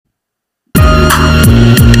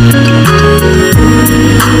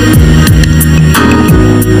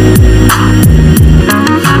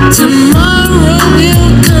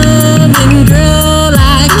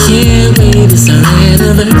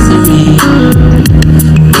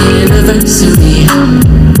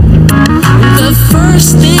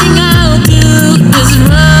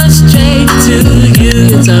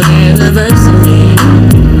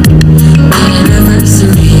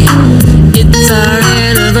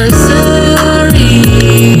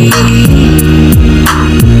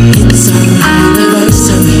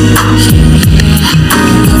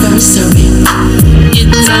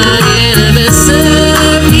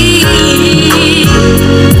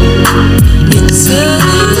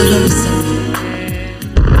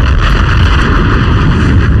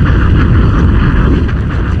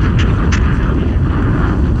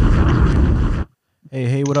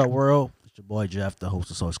Jeff, the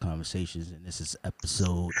host of Saucy Conversations, and this is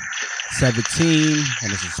episode 17,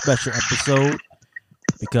 and it's a special episode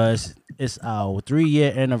because it's our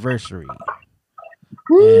 3-year anniversary.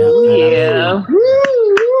 Yeah.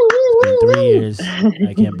 It's been 3 years.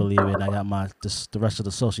 I can't believe it. I got the rest of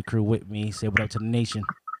the Saucy crew with me. Say what up to the nation.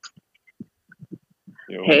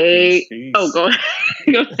 Yo, Hey. peace. Oh, go ahead.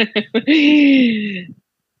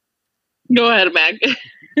 Go ahead, Mac.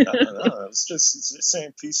 No, it's just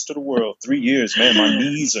saying peace to the world. 3 years, man. My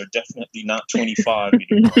knees are definitely not 25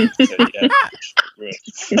 anymore. I'll tell you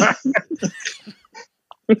that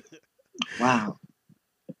much. Wow.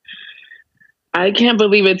 I can't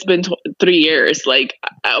believe it's been 3 years. Like,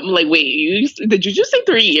 I'm like, wait, did you just say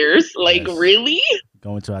 3 years? Like, Yes. really?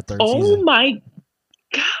 Going to our third Oh season. my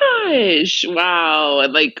gosh! Wow,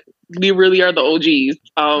 like we really are the OGs.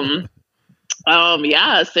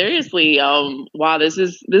 Yeah, seriously. Wow, this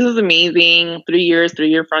is amazing. 3 years,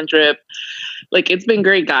 3-year front trip. Like, it's been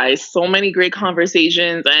great, guys. So many great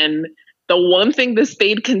conversations, and the one thing that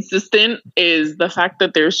stayed consistent is the fact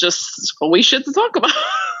that there's just always shit to talk about.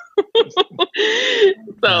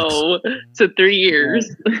 So, to 3 years.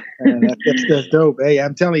 That's dope. Hey,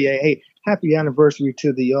 I'm telling you, hey, happy anniversary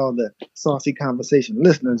to all the Saucy Conversation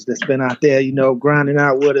listeners that's been out there, grinding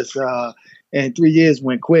out with us. And 3 years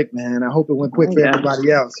went quick, man. I hope it went quick for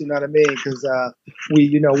everybody else. You know what I mean? Because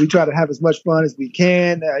we try to have as much fun as we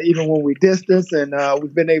can, even when we distance, and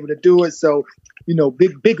we've been able to do it. So,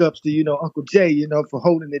 big ups to Uncle Jay, for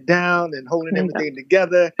holding it down and holding everything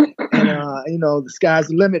together. And the sky's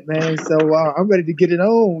the limit, man. So I'm ready to get it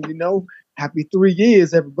on. Happy 3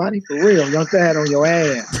 years, everybody, for real. Y'all that on your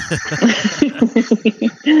ass.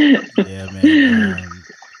 Yeah, man.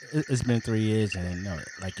 It's been 3 years, and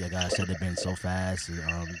like you guys said, it's been so fast.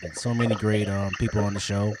 Been so many great people on the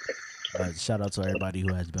show. Shout out to everybody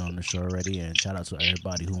who has been on the show already, and shout out to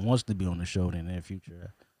everybody who wants to be on the show in the near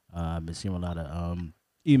future. I've been seeing a lot of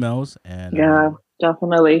emails, and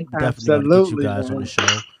Definitely want to get you guys on the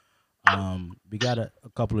show. We got a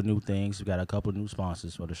couple of new things. We got a couple of new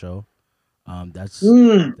sponsors for the show.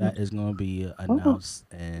 That is going to be announced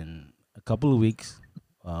in a couple of weeks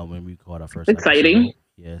when we record our first exciting episode.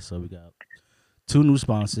 Yeah, so we got 2 new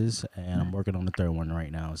sponsors, and I'm working on the 3rd one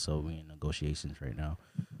right now. So we're in negotiations right now.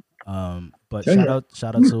 But shout out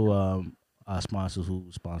to our sponsors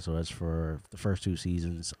who sponsor us for the first 2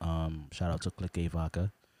 seasons. Shout out to Click A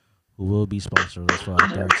Vodka, who will be sponsoring us for our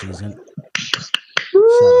 3rd season.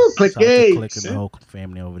 Click shout out A. to Click and the whole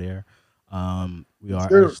family over there. We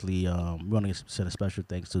are actually we want to send a special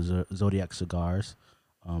thanks to Zodiac Cigars.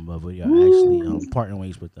 But we are actually partnering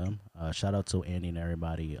ways with them. Shout out to Andy and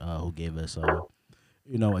everybody who gave us a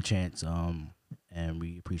chance. And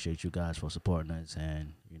we appreciate you guys for supporting us.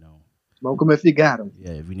 And smoke them if you got them.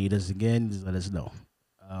 Yeah, if you need us again, just let us know.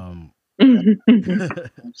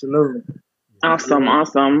 Absolutely.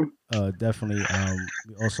 Awesome. Definitely.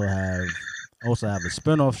 We also have a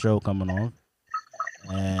spinoff show coming on,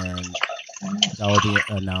 and that will be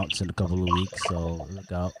announced in a couple of weeks. So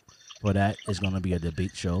look out for that. It's going to be a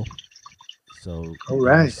debate show. So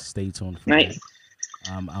stay tuned for that.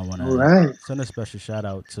 I want to send a special shout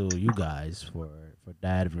out to you guys for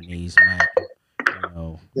Dad, Vernice, Matt.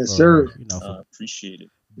 Yes, sir. Appreciate it.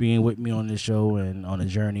 Being with me on this show and on the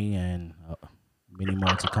journey, and many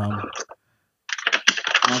more to come.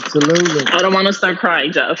 Absolutely. I don't want to start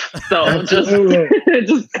crying, Jeff. So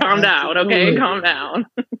just calm down, okay? Calm down.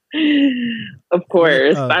 Of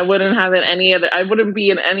course, I wouldn't have it any other. I wouldn't be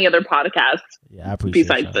in any other podcast. Yeah, I appreciate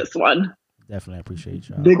besides y'all. This one. Definitely appreciate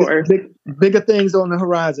y'all. Bigger things on the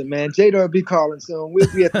horizon, man. Jada will be calling soon.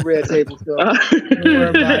 We'll be at the red table still. Don't worry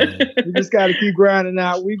about it. We just got to keep grinding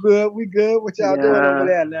out. We good. What y'all doing over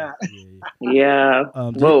there now? Yeah.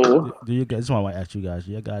 Do you guys? I want to ask you guys.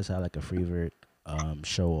 Do you guys have like a favorite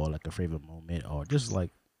show or like a favorite moment or just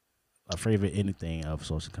like a favorite anything of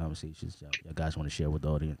Saucy Conversations you guys want to share with the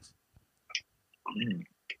audience?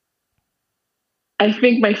 I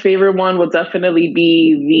think my favorite one will definitely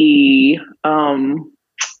be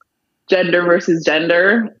the gender versus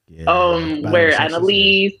gender. Where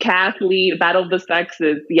Annalise, Kathleen, Battle of the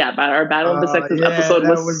Sexes. Yeah, our Battle of the Sexes episode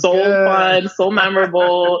was so fun, so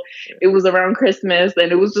memorable. It was around Christmas,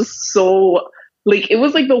 and it was just so it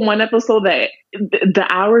was like the one episode that the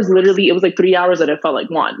hours literally, it was like 3 hours and it felt like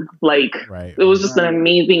one. It was just an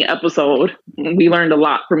amazing episode. We learned a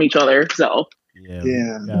lot from each other. So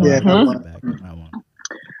that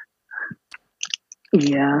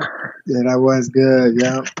was good.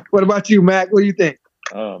 Yeah. What about you, Mac? What do you think?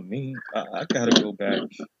 Me, I gotta go back.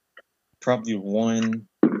 Probably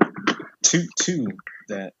two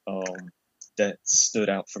that stood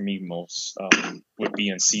out for me most would be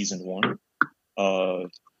in season 1.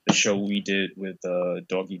 the show we did with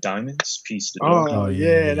Doggy Diamonds, Peace to Dog. Oh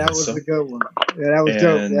yeah, that was a good one. Yeah, that was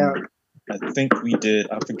dope. Yeah. I think we did.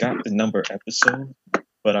 I forgot the number episode,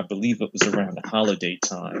 but I believe it was around the holiday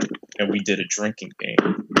time, and we did a drinking game.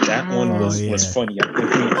 That one was funny. I think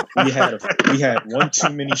we had one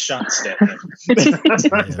too many shots that night.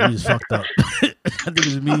 Yeah, we just fucked up. I think it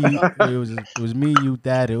was me. It was me, you,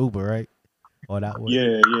 Dad, and Uber, right? Oh, that was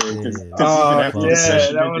Yeah. Because even after the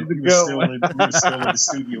session ended, we were still in the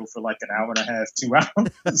studio for like an hour and a half, 2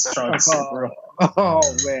 hours, trying to sober up. Oh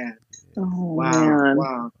man! Oh, Wow!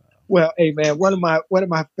 Wow! Well, hey man, one of my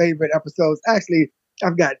favorite episodes. Actually,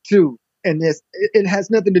 I've got two, and it has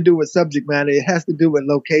nothing to do with subject matter. It has to do with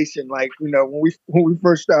location. Like when we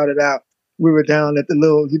first started out, we were down at the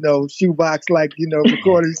little shoebox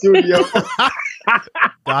recording studio.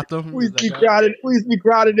 Gotham. We used to be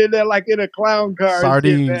crowded in there like in a clown car.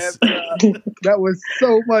 Sardines. Shit, man. That was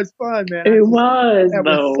so much fun, man. It was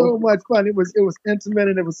so much fun. It was intimate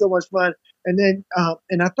and it was so much fun. And then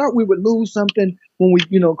and I thought we would lose something when we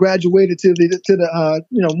graduated to the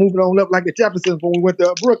moving on up like the Jeffersons when we went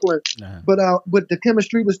to Brooklyn. But the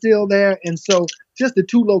chemistry was still there, and so just the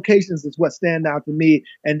two locations is what stand out to me,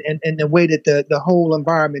 and the way that the whole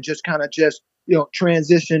environment just kind of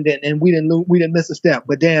transitioned, and we didn't miss a step.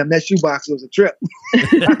 But damn, that shoebox was a trip.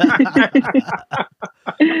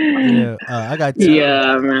 Yeah, I got two.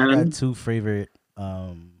 Yeah, man. I got two favorite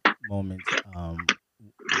moments.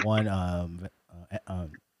 One, what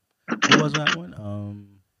was that one?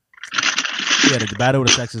 The Battle of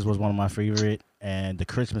the Sexes was one of my favorite, and the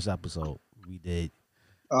Christmas episode we did.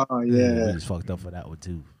 Oh yeah, we just fucked up for that one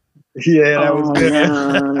too. Yeah, that was good.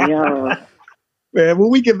 Yeah. Man, when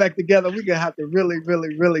we get back together, we're gonna have to really,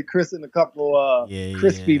 really, really christen a couple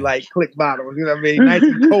crispy like click bottles. You know what I mean? Nice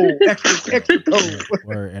and cold, extra cold.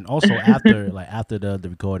 Word. And also after the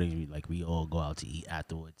recording, like we all go out to eat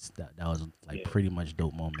afterwards. That was like pretty much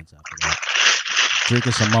dope moments after that.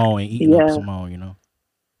 Drinking some more and eating up some more,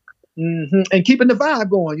 Mm-hmm. And keeping the vibe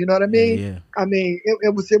going. You know what I mean? Yeah. I mean,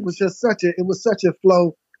 it was just such a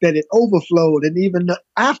flow that it overflowed, and even the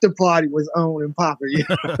after party was on and popping. You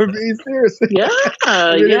know what I mean? Seriously. Yeah,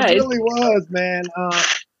 it really was, man.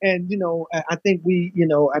 And I think we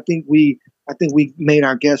made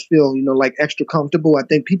our guests feel, like extra comfortable. I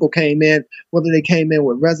think people came in, whether they came in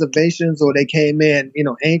with reservations or they came in,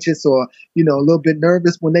 anxious or, a little bit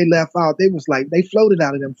nervous when they left out. They was like, they floated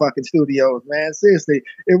out of them fucking studios, man. Seriously,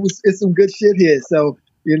 it's some good shit here. So,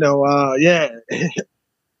 yeah.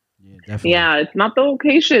 Yeah, definitely. Yeah, it's not the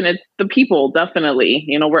location, it's the people, definitely.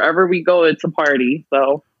 Wherever we go, it's a party.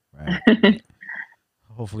 So right.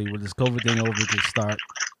 Hopefully with this COVID thing over, we can start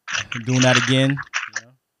doing that again.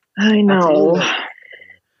 I know.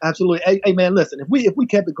 Absolutely. Hey man, listen, if we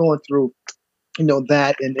kept it going through,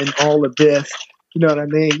 that and all of this, you know what I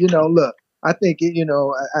mean? Look, I think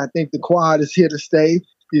I think the quad is here to stay,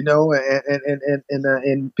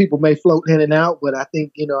 and people may float in and out, but I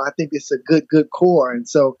think it's a good core, and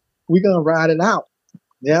so we're gonna ride it out.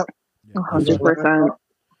 Yep. 100%.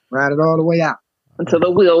 Ride it all the way out until the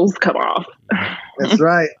wheels come off. That's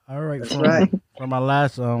right. All right. That's right. From our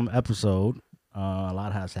last episode, a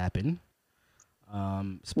lot has happened.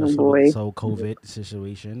 Especially with this whole COVID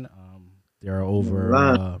situation. There are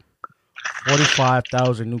over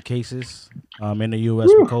 45,000 new cases in the U.S.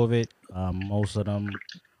 with COVID. Most of them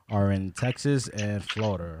are in Texas and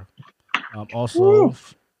Florida. Also,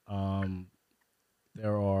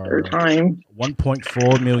 there are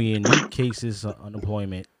 1.4 million new cases of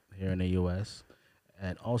unemployment here in the U.S.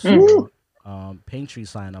 And also, Paintree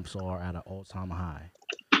signups are at an all-time high.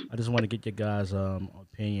 I just want to get your guys'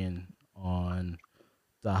 opinion on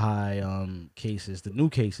the high cases, the new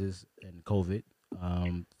cases in COVID,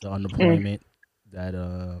 the unemployment that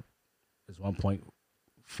is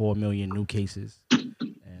 1.4 million new cases,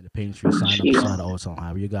 and the Paintree signups are at an all-time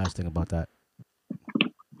high. What do you guys think about that?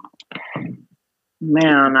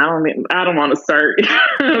 Man, I don't want to start.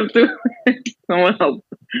 Someone else.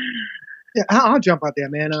 Yeah, I'll jump out there,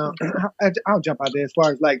 man. I'll jump out there as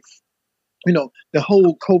far as like, the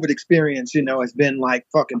whole COVID experience, has been like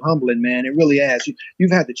fucking humbling, man. It really has.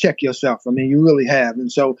 You've had to check yourself. I mean, you really have.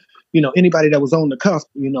 And so, anybody that was on the cusp,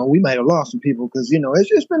 we might have lost some people because,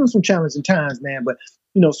 it's been some challenging times, man. But,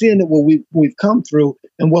 seeing that what we've come through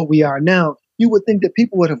and what we are now, you would think that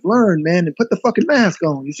people would have learned, man, and put the fucking mask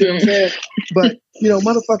on. You see what I'm saying? But,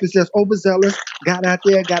 motherfuckers just overzealous, got out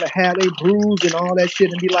there, got to have a bruise and all that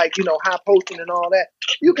shit and be like, high posting and all that.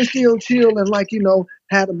 You can still chill and like,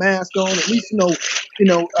 have a mask on, at least,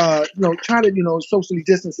 try to, socially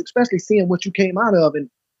distance, especially seeing what you came out of.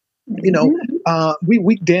 And, we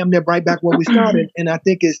damn near right back where we started. And I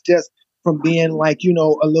think it's just, from being like, you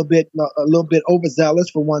know, a little bit overzealous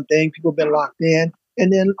for one thing. People have been locked in. And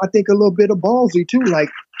then I think a little bit of ballsy too. Like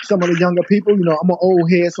some of the younger people, you know, I'm an old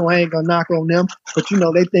head, so I ain't gonna knock on them. But you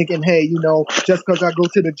know, they thinking, hey, you know, just because I go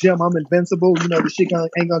to the gym, I'm invincible. You know, the shit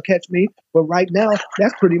ain't gonna catch me. But right now,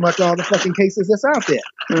 that's pretty much all the fucking cases that's out there.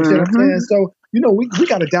 You see what I'm saying? So, you know, we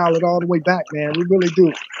got to dial it all the way back, man. We really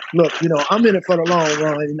do. Look, you know, I'm in it for the long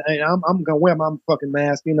run, and I'm gonna wear my fucking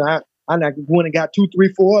mask. You know, I went and got 2,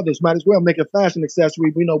 3, 4 others. Might as well make it a fashion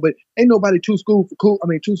accessory, you know. But ain't nobody too cool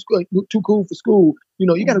for school. You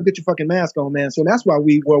know, you got to get your fucking mask on, man. So that's why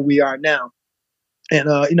where we are now. And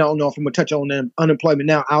you know, I don't know if I'm gonna touch on unemployment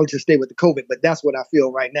now. I'll just stay with the COVID, but that's what I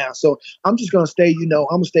feel right now. So I'm just gonna stay. You know,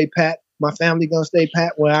 I'm gonna stay pat. My family gonna stay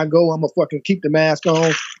pat. Where I go, I'm gonna fucking keep the mask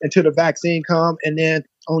on until the vaccine come. And then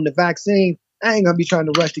on the vaccine, I ain't gonna be trying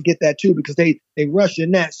to rush to get that too, because they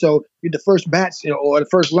rushing that. So the first batch, you know, or the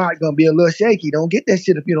first lot gonna be a little shaky. Don't get that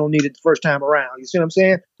shit if you don't need it the first time around. You see what I'm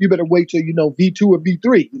saying? You better wait till, you know, V2 or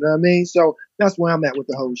V3. You know what I mean? So that's where I'm at with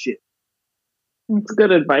the whole shit. That's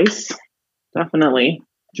good advice. Definitely.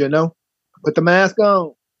 You know, put the mask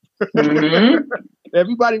on.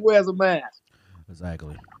 Everybody wears a mask.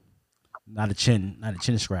 Exactly. Not a chin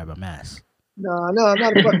strap, a mask. No, not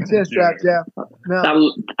a fucking chin strap, Jeff.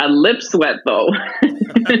 No. A lip sweat though. Man,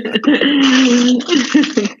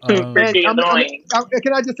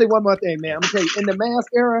 can I just say one more thing, man? I'm gonna tell you, in the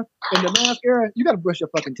mask era, you gotta brush your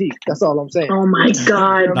fucking teeth. That's all I'm saying. Oh my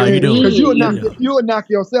God. No, you do. Because you would knock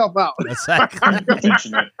yourself out. Exactly.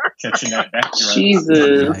 catching that back.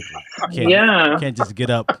 Jesus. Exactly. Can't just get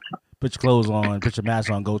up, put your clothes on, put your mask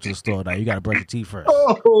on, go to the store. Now you gotta brush your teeth first.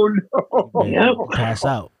 Oh no. Yep. Pass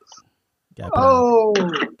out.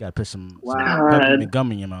 Gotta put some peppermint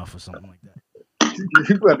gum in your mouth or something like that.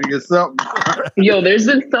 You better get something. Yo, there's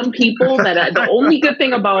been some people that the only good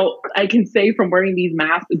thing about I can say from wearing these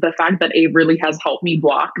masks is the fact that it really has helped me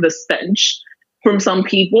block the stench from some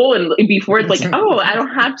people. And before it's like, oh, I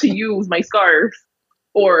don't have to use my scarf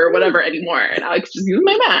or whatever anymore, and I just use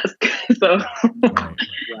my mask. So,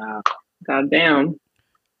 wow, goddamn.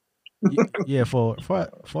 Yeah, for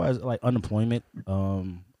as like unemployment,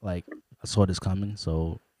 like I saw this coming.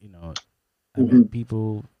 So you know, I mean,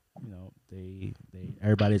 people, you know, they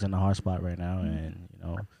everybody's in a hard spot right now, and you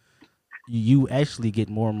know, you actually get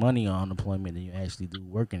more money on unemployment than you actually do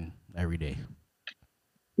working every day.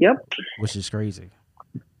 Yep. Which is crazy.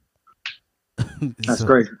 That's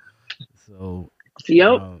crazy. So,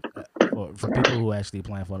 yep. For people who actually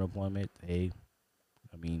applying for unemployment, I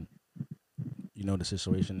mean, you know the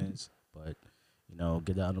situation is, but you know,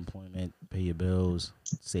 get the unemployment, pay your bills,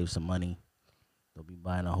 save some money. They'll be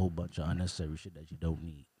buying a whole bunch of unnecessary shit that you don't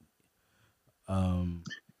need.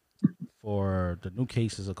 For the new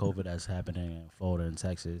cases of COVID that's happening in Florida and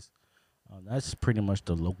Texas, that's pretty much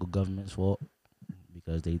the local government's fault,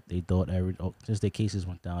 because they thought since their cases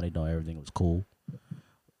went down, they thought everything was cool.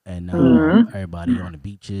 And now everybody on the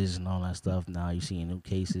beaches and all that stuff, now you're seeing new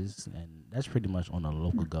cases, and that's pretty much on the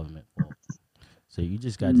local government fault. So you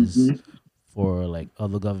just got this, for like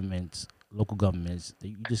other governments, local governments,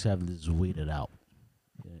 you just have to just wait it out.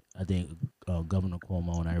 I think Governor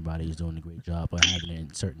Cuomo and everybody is doing a great job of having it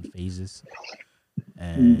in certain phases.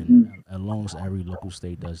 And as long as every local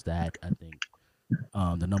state does that, I think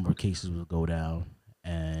the number of cases will go down,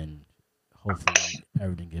 and hopefully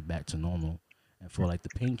everything get back to normal. And for like the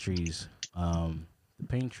paint trees, there's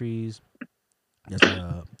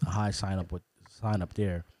a high sign up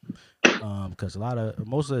there, because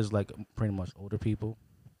most of it is like pretty much older people,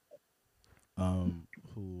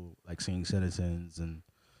 who like senior citizens, and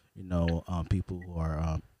you know, people who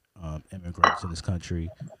are immigrants in this country,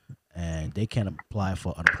 and they can't apply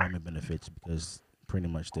for unemployment benefits because pretty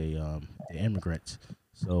much they're immigrants,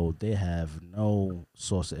 so they have no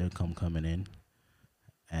source of income coming in.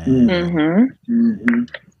 And you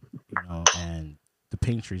know, and the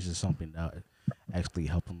paint trees is something that actually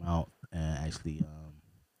help them out and actually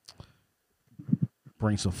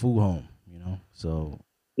bring some food home. You know, so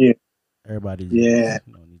everybody just, you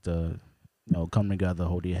know, need to, you know, come together,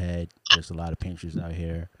 hold your head. There's a lot of paint trees out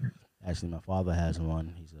here. Actually, my father has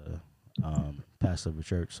one. He's a pastor of a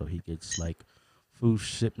church, so he gets like food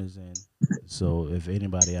shipments in. So if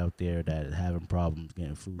anybody out there that is having problems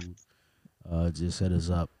getting food, just hit us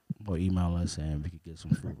up or email us, and we could get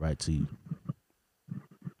some food right to you.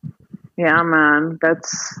 Yeah, man,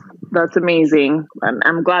 that's amazing.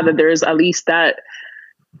 I'm glad that there's at least that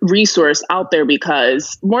resource out there,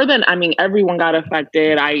 because everyone got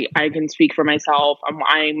affected. I can speak for myself.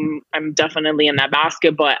 I'm definitely in that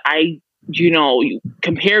basket, but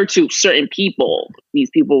compared to certain people, these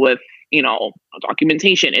people with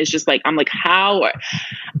documentation. It's just like, I'm like,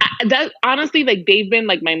 that honestly, like, they've been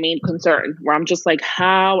like my main concern, where I'm just like,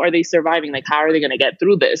 how are they surviving? Like, how are they going to get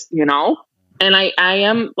through this, And I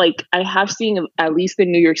am like, I have seen, at least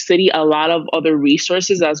in New York City, a lot of other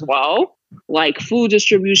resources as well, like food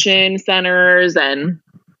distribution centers, and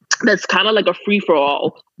that's kind of like a free for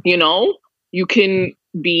all. You can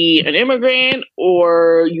be an immigrant,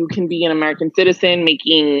 or you can be an American citizen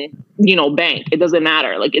making, bank. It doesn't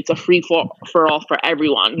matter. Like, it's a free for all for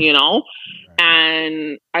everyone,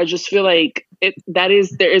 And I just feel like there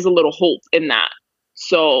is a little hope in that.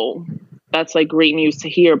 So that's like great news to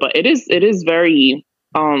hear, but it is very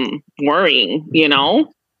worrying, Yeah,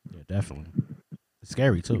 definitely. It's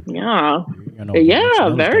scary too. Yeah. Yeah,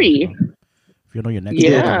 very. If you know your next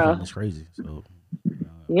Yeah. it's crazy. So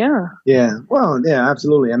yeah. Yeah. Well, yeah,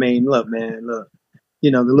 absolutely. I mean, look, man, the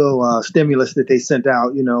little stimulus that they sent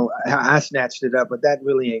out, I snatched it up, but that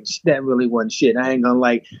really wasn't shit. I ain't gonna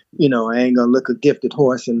I ain't gonna look a gifted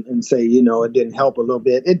horse and say, it didn't help a little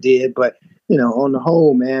bit. It did, but on the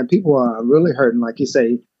whole, man, people are really hurting. Like you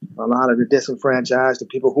say, a lot of the disenfranchised, the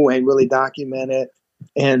people who ain't really documented,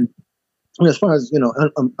 and as far as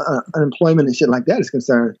unemployment and shit like that is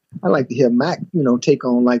concerned, I like to hear Mac, take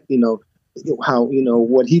on how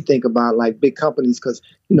what he think about like big companies, because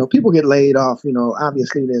people get laid off.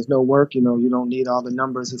 Obviously there's no work. You don't need all the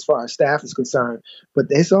numbers as far as staff is concerned. But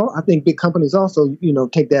I think big companies also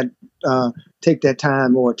take that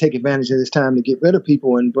time, or take advantage of this time, to get rid of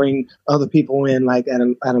people and bring other people in, like at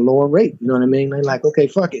a lower rate. You know what I mean? They're like, okay,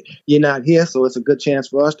 fuck it, you're not here, so it's a good chance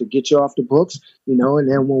for us to get you off the books. And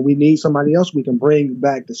then when we need somebody else, we can bring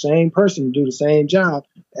back the same person to do the same job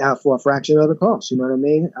for a fraction of the cost. You know what I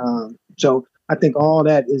mean? So I think all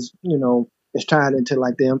that is tied into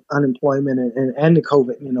like the unemployment and the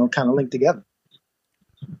COVID, kind of linked together.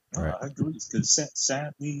 I agree, because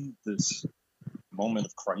sadly, this moment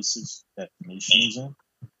of crisis that the nation is in,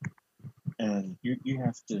 and you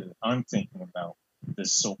have to, I'm thinking about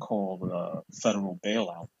this so-called federal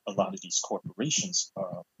bailout a lot of these corporations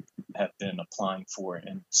have been applying for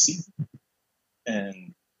and receiving.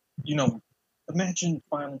 And, imagine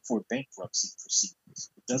filing for bankruptcy proceedings.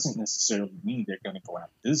 It doesn't necessarily mean they're going to go out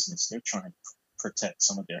of business. They're trying to protect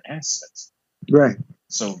some of their assets. Right.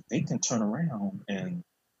 So they can turn around and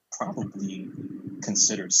probably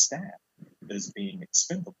consider staff as being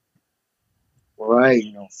expendable. Right.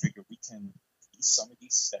 Figure we can use some of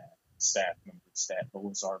these staff members, that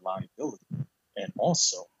lowers our liability. And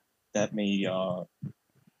also, that may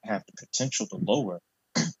have the potential to lower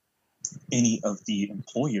any of the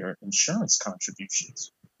employer insurance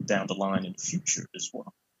contributions down the line in the future as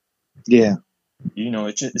well. Yeah.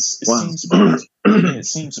 It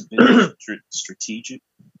seems a bit strategic.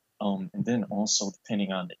 And then also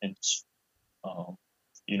depending on the industry,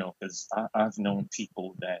 because I've known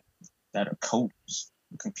people that are coders,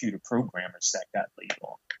 computer programmers, that got laid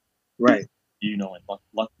off. Right. And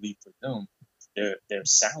luckily for them, their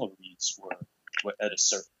salaries were at a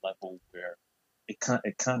certain level where it kind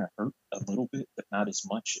of hurt a little bit, but not as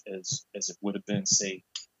much as it would have been, say,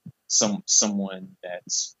 someone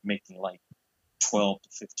that's making like $12 to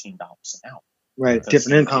 $15 an hour. Right,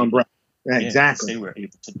 different income, bro. Right, exactly. They were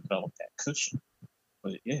able to develop that cushion.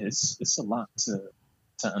 But yeah, it's a lot to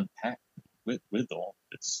unpack with all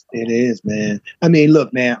this. It is, man. I mean,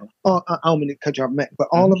 look, man. I don't mean to cut you off, man, but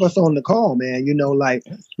all of us on the call, man.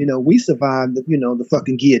 We survived. The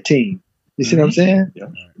fucking guillotine. You see what I'm saying? Yeah,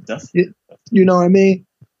 definitely. You know what I mean?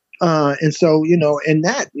 And so, and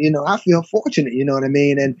that, I feel fortunate, you know what I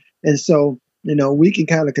mean? And so, we can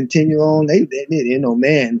kind of continue on. They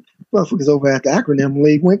man, motherfuckers over at the acronym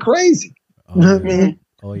league went crazy. You know what I mean?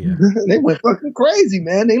 Oh, yeah. They went fucking crazy,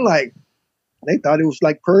 man. They thought it was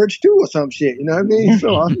like Purge 2 or some shit, you know what I mean?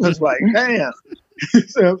 So I was like, damn. You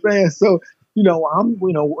see what I'm saying? So,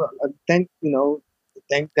 thank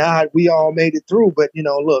God we all made it through. But,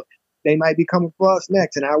 look, they might be coming for us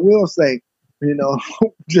next. And I will say,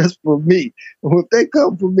 just for me, if they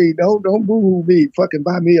come for me, don't boo-hoo me. Fucking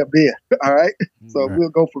buy me a beer, all right? So we'll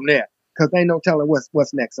go from there, because ain't no telling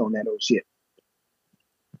what's next on that old shit.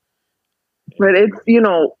 But it's,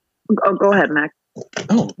 go ahead, Mac.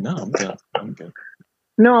 Oh, no, I'm good.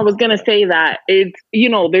 No, I was gonna say that it's,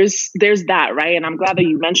 there's that, right? And I'm glad that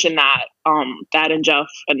you mentioned that, and Jeff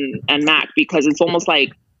and Mac, because it's almost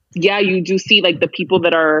like, yeah, you do see like the people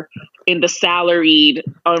that are in the salaried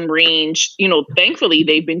range, thankfully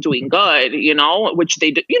they've been doing good, which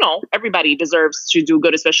they, everybody deserves to do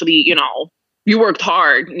good, especially, you worked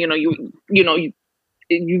hard, you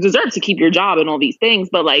deserve to keep your job and all these things.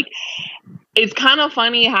 But like, it's kind of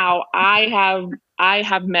funny how I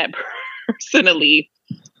have met personally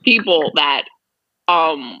people that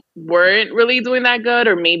weren't really doing that good,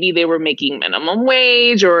 or maybe they were making minimum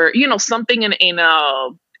wage, or something in a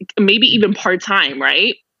maybe even part-time,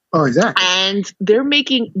 right? Oh, exactly. And they're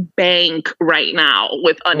making bank right now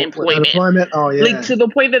with unemployment. Oh, yeah. Like, to the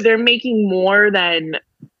point that they're making more than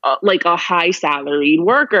like a high salaried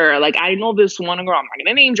worker. Like, I know this one girl, I'm not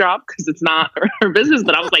gonna name drop because it's not her business,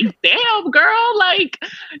 but I was like, damn girl, like,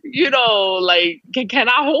 like, can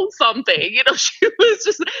I hold something?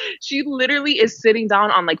 She literally is sitting down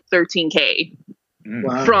on like 13K.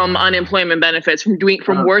 Wow. From unemployment benefits,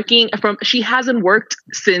 from working, she hasn't worked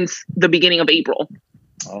since the beginning of April.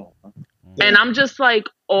 Oh. Yeah. And I'm just like,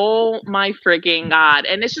 oh my freaking God.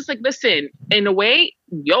 And it's just like, listen, in a way,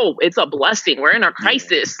 it's a blessing. We're in a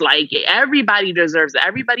crisis. Yeah. Like, everybody deserves it.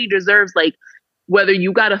 Everybody deserves, like, whether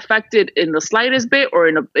you got affected in the slightest bit or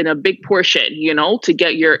in a big portion, to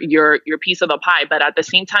get your piece of the pie. But at the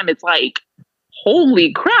same time, it's like,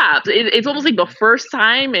 holy crap. It's almost like the first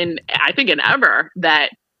time in ever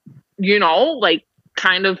that, like,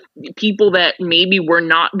 kind of people that maybe were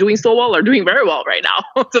not doing so well are doing very well right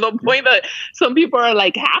now, to the point that some people are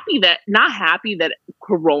like not happy that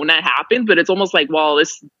Corona happened, but it's almost like, well,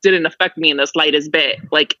 this didn't affect me in the slightest bit,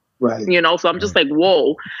 like, right. So I'm just like,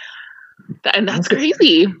 whoa, and that's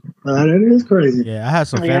crazy. That is crazy. Yeah, I have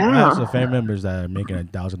some family members that are making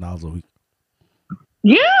 $1,000 a week.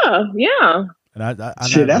 Yeah. And I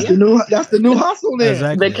shit, that's the new hustle then.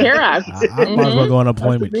 Exactly. The CARE Act. I might as well go on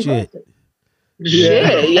unemployment. Shit.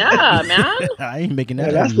 Shit, yeah, man. I ain't making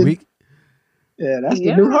that every week. Yeah, that's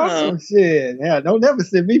the new hustle. Shit. Yeah, don't ever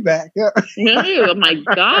send me back. Oh my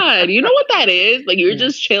God. You know what that is? Like, you're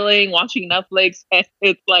just chilling, watching Netflix, and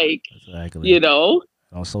it's like,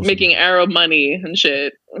 making Arab money and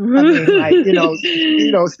shit. I mean, like,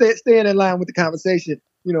 staying in line with the conversation.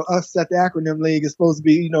 Us at the Acronym League is supposed to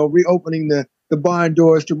be, reopening the barn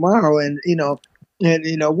doors tomorrow, and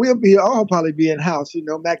we'll probably be in house.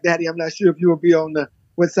 Mac Daddy, I'm not sure if you'll be on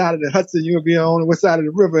what side of the Hudson you'll be on, what side of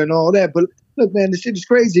the river and all that. But look, man, the shit is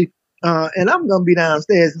crazy. And I'm going to be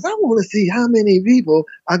downstairs because I want to see how many people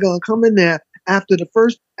are going to come in there after the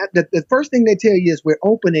first thing they tell you is we're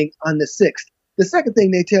opening on the 6th. The second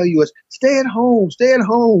thing they tell you is stay at home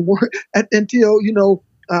until,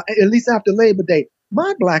 at least after Labor Day.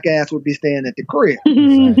 My black ass would be staying at the crib.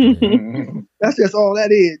 Exactly. That's just all that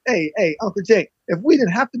is. Hey, Uncle Jay, if we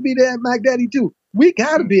didn't have to be there at Mac Daddy too, we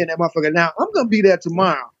got to be in that motherfucker. Now, I'm going to be there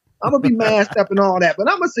tomorrow. I'm going to be masked up and all that, but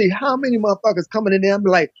I'm going to see how many motherfuckers coming in there. I'm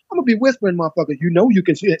going to be whispering motherfuckers, you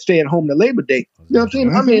can stay at home to Labor Day. You know what I'm saying?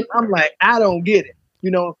 Mm-hmm. I mean, I'm like, I don't get it.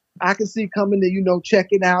 I can see coming to, check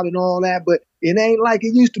it out and all that, but it ain't like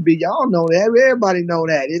it used to be. Y'all know that. Everybody know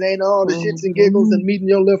that. It ain't all the shits and giggles and meeting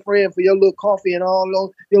your little friend for your little coffee and all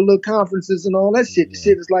those your little conferences and all that shit. The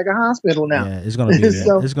shit is like a hospital now. Yeah, it's gonna be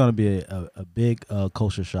it's gonna be a big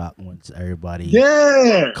culture shock once everybody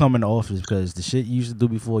come in the office, because the shit you used to do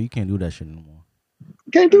before, you can't do that shit no more.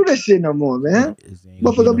 Can't do that shit no more, man.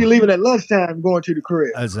 Motherfucker gonna be leaving at lunchtime, going to the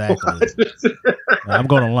crib. Exactly. I'm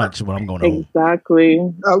going to lunch, but I'm going home. Exactly.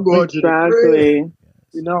 I'm going to the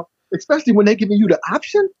crib. Especially when they're giving you the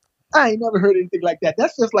option. I ain't never heard anything like that.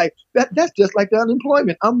 That's just like That's just like the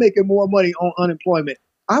unemployment. I'm making more money on unemployment.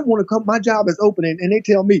 I want to come. My job is opening, and they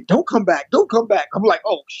tell me, "Don't come back. Don't come back." I'm like,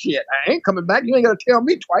 "Oh shit, I ain't coming back. You ain't got to tell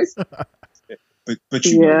me twice." But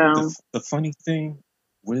you know, the funny thing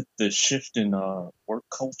with the shift in work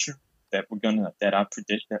culture that I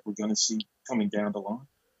predict that we're gonna see coming down the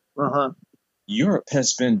line. Europe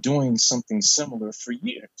has been doing something similar for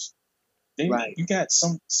years. You got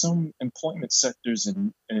some employment sectors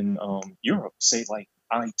in Europe, say like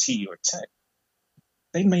IT or tech.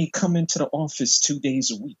 They may come into the office 2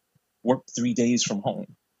 days a week, work 3 days from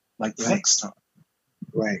home, like flex time.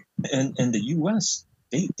 Right. And in the U.S.,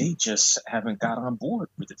 they just haven't got on board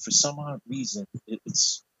with it for some odd reason.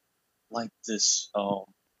 It's like this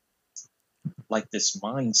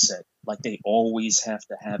mindset, like they always have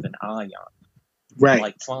to have an eye on. Right.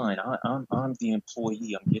 Like, fine, I'm the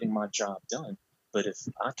employee. I'm getting my job done. But if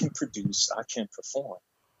I can produce, I can perform.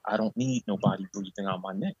 I don't need nobody breathing on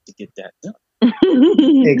my neck to get that done.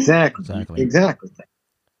 Exactly.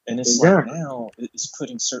 And it's like now it's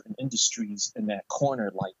putting certain industries in that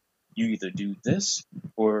corner. Like, you either do this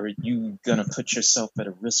or you gonna put yourself at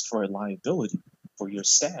a risk for a liability for your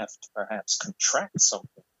staff to perhaps contract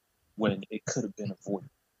something when it could have been avoided.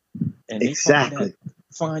 And they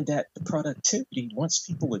find that the productivity, once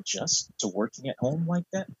people adjust to working at home like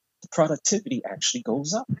that, the productivity actually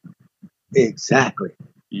goes up. Exactly.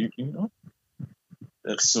 You know?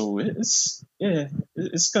 So it's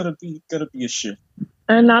gonna be a shift.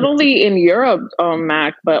 And not only in Europe,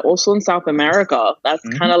 Mac, but also in South America. That's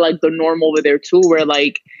kind of like the norm over there too, where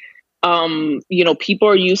like, people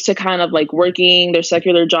are used to kind of like working their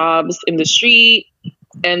secular jobs in the street.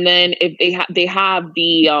 And then if they have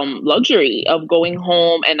the luxury of going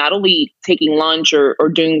home and not only taking lunch or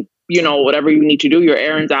doing, whatever you need to do, your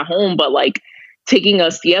errands at home, but like taking a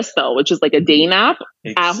siesta, which is like a day nap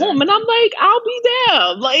at home. And I'm like, I'll be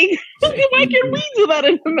damned. Like, why can we do that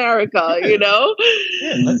in America, Yeah,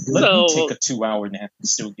 let me take a 2-hour nap and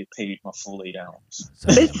still get paid my full 8 hours.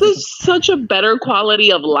 It's such a better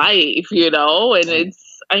quality of life, and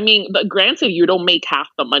but granted, you don't make half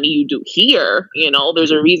the money you do here.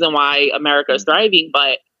 There's a reason why America is thriving,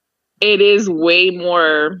 but it is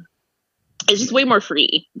it's just way more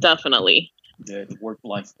free, definitely. The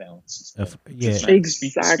work-life balance. Exactly.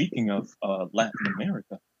 Speaking of Latin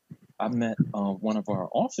America, I met one of our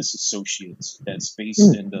office associates that's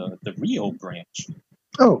based in the Rio branch.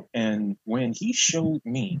 Oh. And when he showed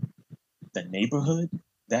me the neighborhood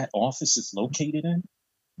that office is located in,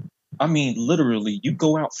 I mean, literally, you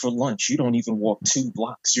go out for lunch, you don't even walk 2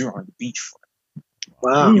 blocks, you're on the beachfront.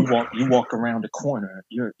 Wow. You walk around the corner,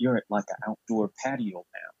 you're at like an outdoor patio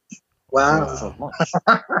lounge. Wow. For lunch.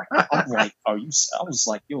 I'm like, I was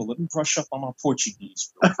like, yo, let me brush up on my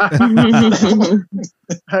Portuguese, bro.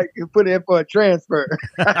 You put in for a transfer.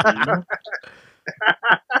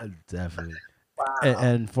 Definitely. Wow.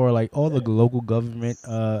 And for like all the local government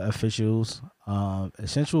officials,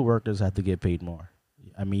 essential workers have to get paid more.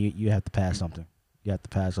 I mean, you have to pass something. You have to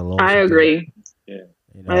pass a law. I agree. Yeah.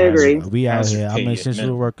 I agree. We out here. I'm an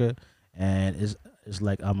essential worker, and it's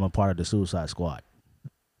like I'm a part of the Suicide Squad.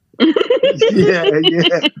 Yeah.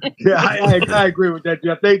 I agree with that,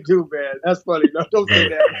 Jeff. They do, man. That's funny. No, don't say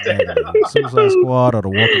that. Suicide Squad or The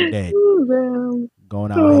Walking Dead.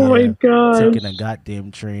 Going out here, taking a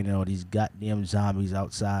goddamn train and all these goddamn zombies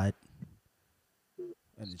outside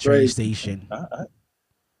at the train station.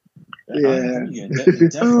 Yeah.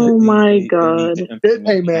 Oh my God.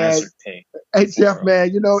 Hey man. Hey Jeff,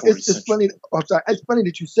 man. It's funny. I'm sorry. It's funny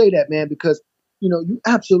that you say that, man, because you're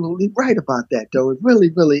absolutely right about that, though. It really,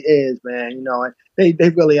 really is, man. They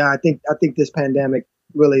really are. I think this pandemic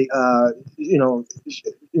really,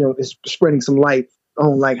 is spreading some light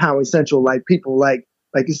on like how essential, like people like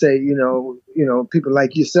you say, people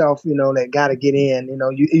like yourself, that got to get in.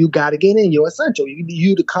 You got to get in. You're essential.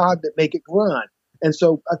 You the cog that make it run. And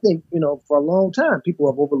so I think, for a long time, people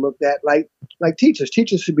have overlooked that, like teachers.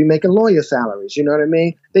 Teachers should be making lawyer salaries. You know what I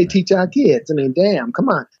mean? They teach our kids. I mean, damn, come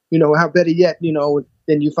on. How better yet,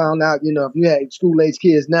 then you found out, if you had school-age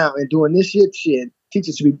kids now and doing this shit,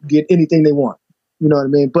 teachers should get anything they want. You know what I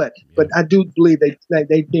mean? But I do believe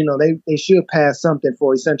they should pass something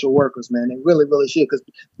for essential workers, man. They really, really should, because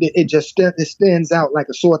it stands out like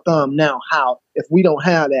a sore thumb now. How if we don't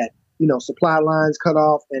have that, supply lines cut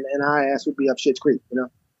off, and our ass would be up shit's creek. No,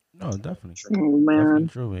 definitely. Oh man, definitely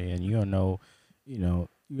true. And you don't know,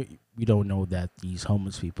 we don't know that these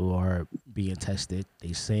homeless people are being tested.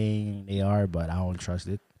 They saying they are, but I don't trust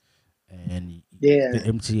it. And the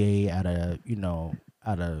MTA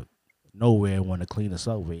out of nowhere want to clean the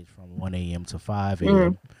subways from 1 a.m. to 5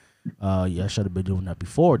 a.m. Y'all should have been doing that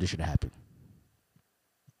before this should happen.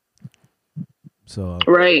 So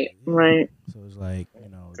right. So it's like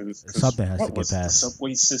something has to get past. The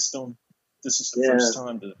subway system. This is the first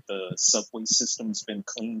time the subway system's been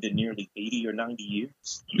cleaned in nearly 80 or 90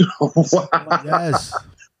 years. Wow. Yes.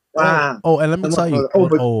 Wow. Oh, and let me tell you.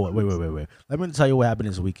 Wait. Let me tell you what happened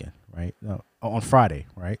this weekend. Right, on Friday.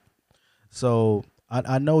 Right. So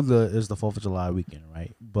I know it's the 4th of July weekend,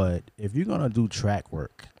 right? But if you're gonna do track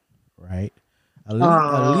work, right? At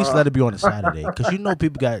least let it be on a Saturday, because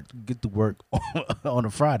people got to get to work on a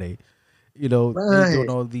Friday. They're doing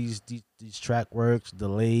all these track works,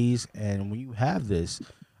 delays, and when you have this,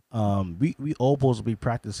 we all supposed to be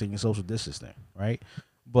practicing social distancing, right?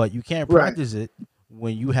 But you can't practice it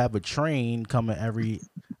when you have a train coming every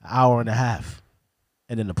hour and a half,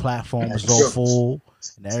 and then the platform is all full,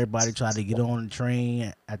 and everybody try to get on the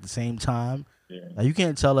train at the same time. Yeah. Now you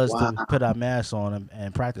can't tell us to put our masks on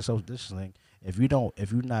and practice social distancing if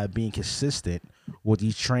you're not being consistent with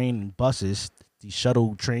these train and buses, these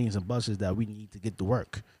shuttle trains and buses that we need to get to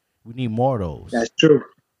work. We need more of those. That's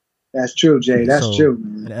true, Jay. That's true.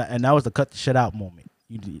 And that was the cut the shit out moment.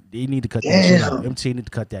 They need to cut that shit out. MT need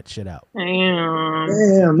to cut that shit out.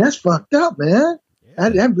 Damn, that's fucked up, man. Yeah.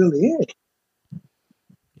 That really is.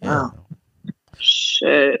 Yeah. Wow.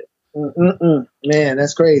 Shit. Man,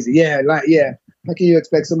 that's crazy. Yeah, how can you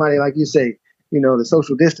expect somebody, like you say, the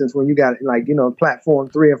social distance when you got platform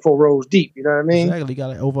 3 or 4 rows deep? You know what I mean? Exactly. You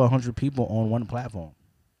got over 100 people on one platform.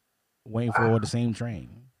 waiting for the same train,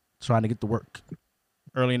 trying to get to work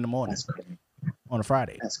early in the morning on a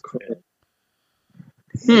Friday. That's crazy.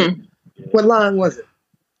 What line was it?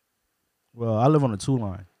 Well, I live on a 2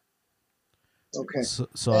 line. Okay.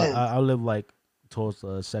 So I live like towards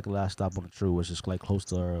the second last stop on the true, which is like close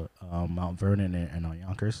to Mount Vernon and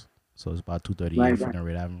Yonkers. So it's about 238 Freedom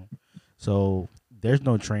Avenue. So there's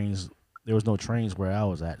no trains. There was no trains where I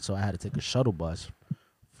was at, so I had to take a shuttle bus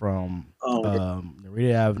from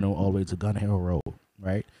Narita Avenue all the way to Gun Hill Road,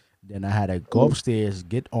 right? Then I had to go upstairs,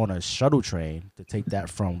 get on a shuttle train to take that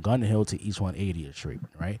from Gun Hill to East 180th Street,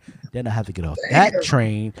 right? Then I had to get off that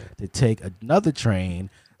train to take another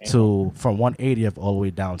train from 180th all the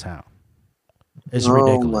way downtown. It's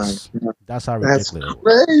ridiculous. That's how ridiculous it was.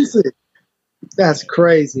 Crazy. That's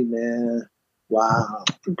crazy, man. Wow.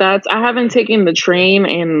 I haven't taken the train,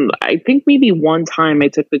 and I think maybe one time I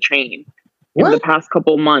took the train in the past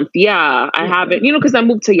couple months. Yeah, I haven't, because I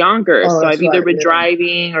moved to Yonkers, so I've either been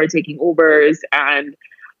driving or taking Ubers, and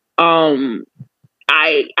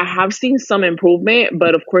I have seen some improvement,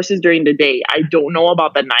 but of course it's during the day. I don't know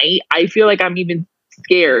about the night. I feel like I'm even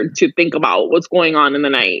scared to think about what's going on in the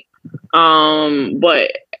night.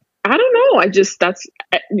 But I don't know.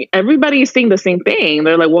 Everybody's saying the same thing.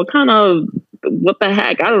 They're like, what the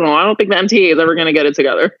heck? I don't know. I don't think the MTA is ever going to get it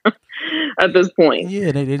together at this point.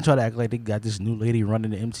 Yeah, they try to act like they got this new lady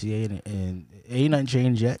running the MTA and ain't nothing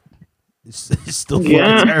changed yet. It's still fucking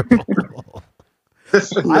terrible. I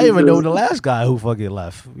didn't even know the last guy who fucking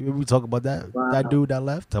left. We talk about that that dude that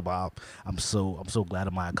left. I'm so glad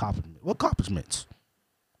of my accomplishment. What accomplishments?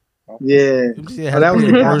 Yeah, that was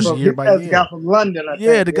the guy from London.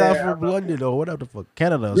 The guy from London or whatever the fuck,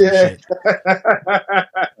 Canada or some shit.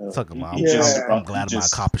 Talking about, I'm glad of my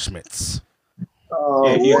accomplishments.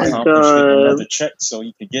 He accomplished another check so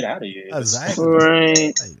he could get out of here. Exactly.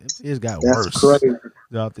 Right. It's got worse.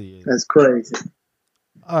 Crazy. That's crazy.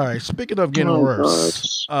 All right. Speaking of getting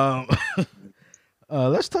worse,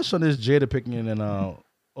 let's touch on this Jada picking in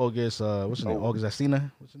August. What's her name? August Asina.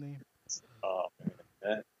 What's her name?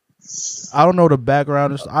 I don't know the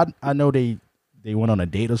background. I know they went on a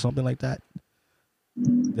date or something like that.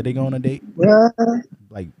 Did they go on a date?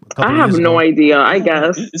 Like a couple I have no idea. I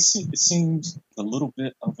guess it seems a little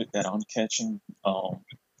bit of it that I'm catching.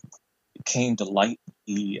 It came to light.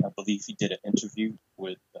 I believe he did an interview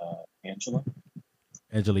with Angela.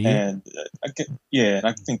 Angela, and and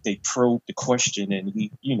I think they probed the question, and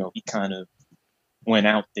he kind of went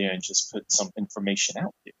out there and just put some information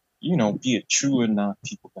out there. Be it true or not,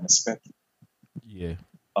 people gonna speculate. Yeah.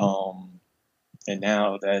 And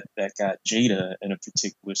now that got Jada in a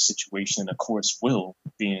particular situation, of course, Will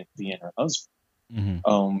being her husband.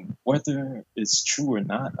 Mm-hmm. Whether it's true or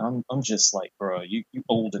not, I'm just like, bro, you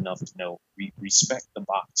old enough to know. Respect the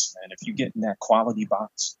box, man. If you get in that quality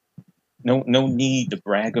box, no need to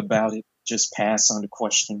brag about it. Just pass on the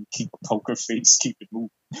question, keep a poker face, keep it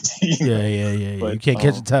moving. Yeah. But, you can't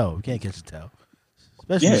catch a tell. You can't catch a tell.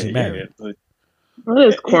 Especially if you're married. But that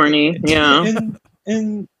is corny.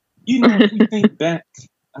 And if we think back,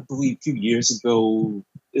 I believe a few years ago,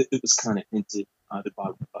 it was kind of hinted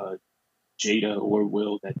about Jada or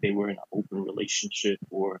Will that they were in an open relationship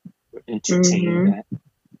or were entertaining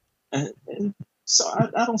that. And so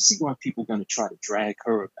I don't see why people are going to try to drag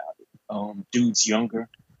her about it. Dude's younger,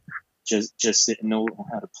 just didn't know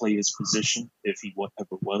how to play his position if he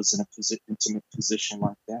ever was in a intimate position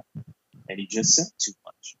like that. And he just said too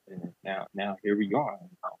much. And now here we are.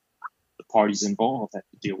 The parties involved have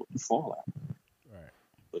to deal with the fallout. Right.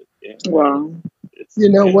 But, wow. You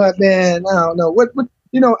know what, man? I don't know. What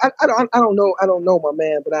I don't know. I don't know, my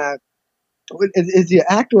man. But is he an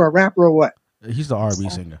actor or a rapper or what? He's the R&B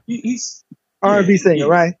singer. He's R&B singer,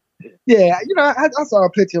 right? Yeah. I saw a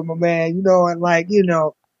picture of my man. And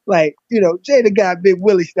Jada got Big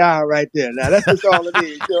Willie style right there. Now that's just all it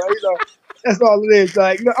is. That's all it is.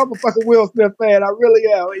 Like, I'm a fucking Will Smith fan. I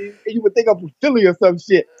really am. You would think I'm from Philly or some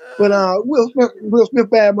shit. But Will Smith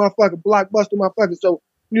bad motherfucker, blockbuster motherfucker. So,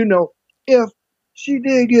 if she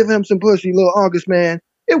did give him some pussy, little August man,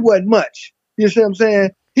 it wasn't much. You see what I'm saying?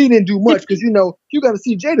 He didn't do much because, you got to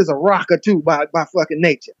see Jada's a rocker too by fucking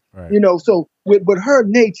nature. Right. So with her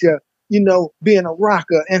nature, being a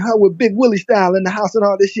rocker and her with Big Willie style in the house and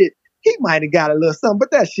all this shit, he might have got a little something, but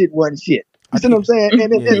that shit wasn't shit. You see what I'm saying?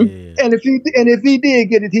 And if he did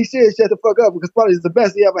get it, he should shut the fuck up because probably it's the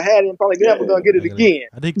best he ever had and probably never gonna get it again.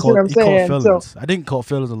 I think I didn't call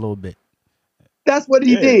feelings a little bit. That's what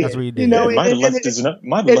he did. That's what he did. Might have left his nose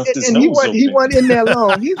open. He wasn't in there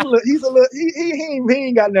long. He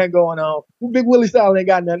ain't got nothing going on. Big Willie style ain't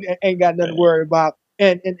got nothing to worry about.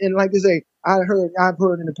 And like they say, I've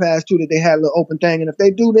heard in the past too that they had a little open thing, and if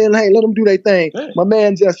they do, then hey, let them do their thing. Yeah. My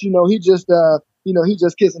man just, he just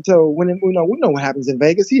kiss and tell. When we know what happens in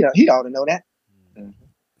Vegas. He ought to know that.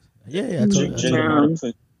 Yeah. I told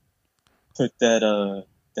Jada put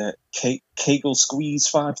that Kegel squeeze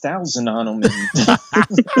 5,000 on him. And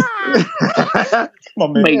my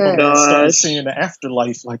man started seeing the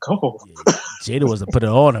afterlife like, oh. Yeah, Jada was to put it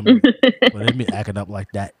on him, but they be acting up like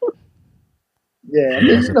that. Yeah,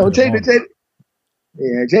 Jada.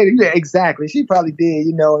 Yeah, exactly. She probably did,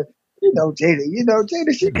 Jada,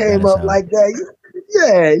 she came up like that.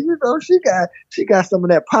 Yeah, she got some of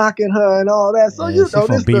that pock in her and all that. So she's from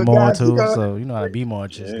this B-More too. So you know how B-More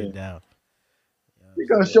chicks get down. She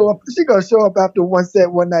gonna show up. She gonna show up after one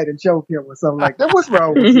set one night and choke him or something like that. What's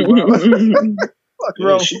wrong with you? What's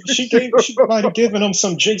wrong? She might have given him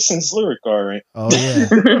some Jason's lyric, all right. Oh yeah.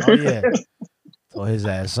 Throw his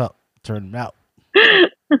ass up, turn him out.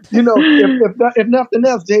 If nothing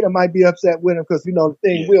else, Jada might be upset with him because the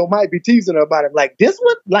thing Will might be teasing her about him. Like this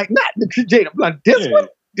one, like not Jada, like this one,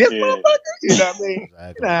 this motherfucker. You know what I mean?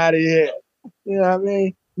 Exactly. Get out of here. You know what I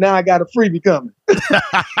mean? Now I got a freebie coming.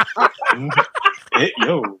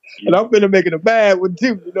 And I'm gonna make it a bad one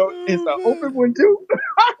too. It's an open one too.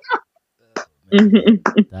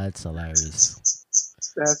 That's hilarious.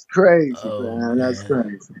 That's crazy, man. That's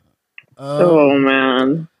crazy.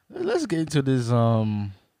 Man. Let's get into this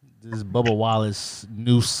Bubba Wallace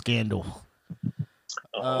news scandal.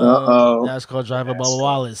 NASCAR driver Bubba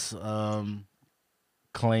Wallace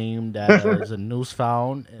claimed that there's a noose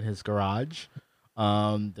found in his garage.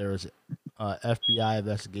 There's an FBI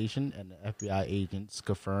investigation, and the FBI agents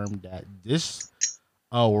confirmed that this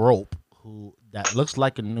rope, that looks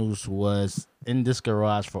like a noose, was in this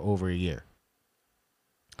garage for over a year.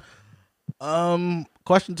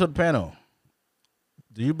 Question to the panel: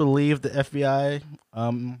 do you believe the FBI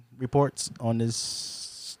reports on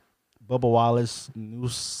this Bubba Wallace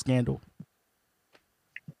news scandal?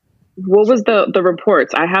 What was the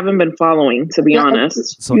reports? I haven't been following, to be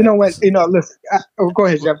honest. So, what? Listen. Go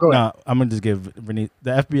ahead, Jeff. Go ahead. No, I'm gonna just give Renee.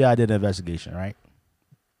 The FBI did an investigation, right?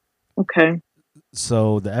 Okay.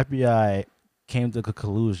 So the FBI came to the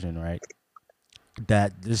conclusion, right,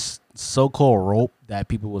 that this so-called rope that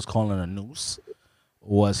people was calling a noose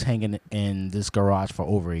was hanging in this garage for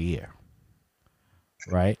over a year,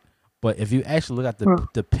 right? But if you actually look at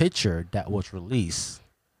the picture that was released,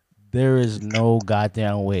 there is no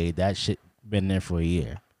goddamn way that shit been there for a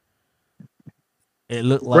year. It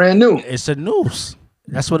looked like brand new. It's a noose.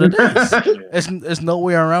 That's what it is. It's no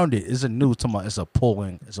way around it. It's a noose. It's a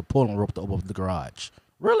pulling rope to open up the garage.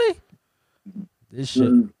 Really? This shit.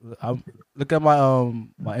 Look at my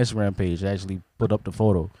my Instagram page. I actually put up the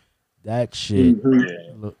photo. That shit.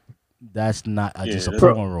 Look, that's not just a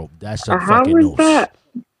pulling rope. That's a fucking noose. That?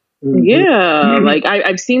 Yeah, like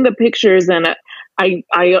I've seen the pictures and I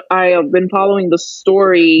have been following the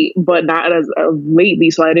story, but not as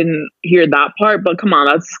lately, so I didn't hear that part. But come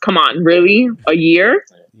on, really? A year?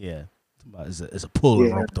 Yeah, it's a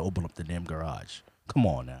pulling rope to open up the damn garage. Come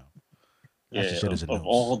on now.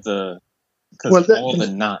 All the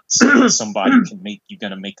knots somebody can make, you're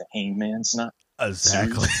gonna make a hangman's knot.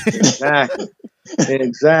 Exactly.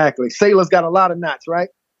 Exactly. Sailor's got a lot of knots, right?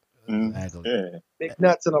 Exactly. Yeah. Big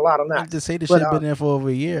nuts and a lot of knots. To say the shit been there for over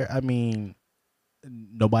a year, I mean,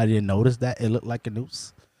 nobody didn't notice that it looked like a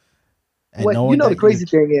noose. And the crazy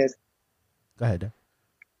thing is. Go ahead, Dan.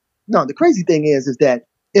 No, the crazy thing is that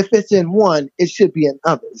if it's in one, it should be in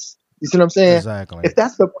others. You see what I'm saying? Exactly. If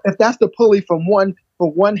that's the pulley from one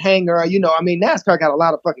hangar, NASCAR got a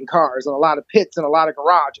lot of fucking cars and a lot of pits and a lot of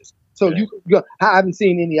garages. So I haven't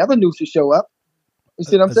seen any other nooses show up. You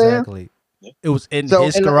see what I'm saying? Exactly. It was in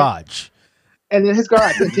his garage. And in his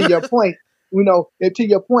garage. And to your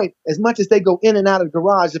point, as much as they go in and out of the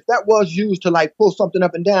garage, if that was used to like pull something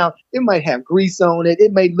up and down, it might have grease on it.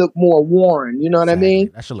 It may look more worn. You know what I mean?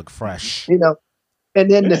 That should look fresh. And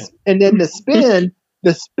then the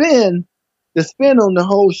spin on the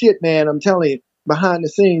whole shit, man. I'm telling you, behind the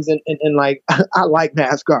scenes and like I like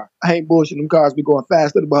NASCAR. I ain't bullshitting. Them cars be going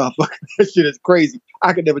faster than motherfucker. That shit is crazy.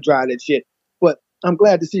 I could never drive that shit. But I'm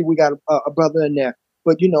glad to see we got a brother in there.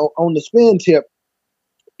 But on the spin tip,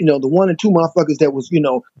 the 1 and 2 motherfuckers that was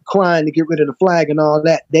crying to get rid of the flag and all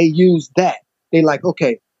that, they used that. They like,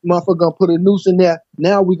 okay, motherfucker gonna put a noose in there.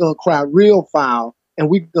 Now we gonna cry real foul and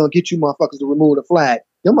we gonna get you motherfuckers to remove the flag.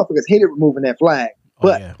 Them motherfuckers hated removing that flag.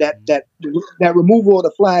 But that removal of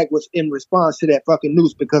the flag was in response to that fucking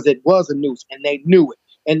noose because it was a noose and they knew it.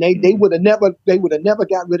 And they would have never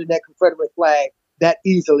got rid of that Confederate flag that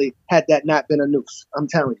easily had that not been a noose. I'm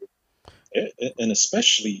telling you. And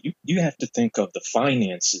especially you have to think of the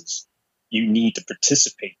finances you need to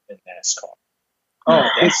participate in NASCAR. Oh,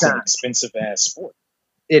 that's an expensive ass sport.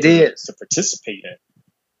 It is to participate in.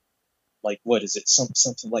 Like, what is it?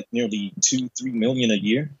 Something like nearly 2-3 million a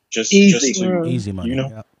year, just to, easy money. You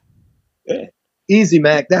know, yeah, easy,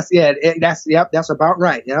 Mac. That's about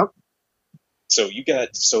right. Yep. So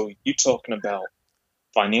you're talking about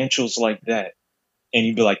financials like that, and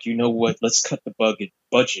you'd be like, you know what? Let's cut the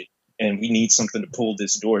budget, and we need something to pull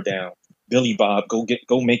this door down. Billy Bob, go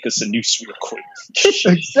make us a noose real quick.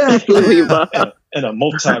 Exactly. And a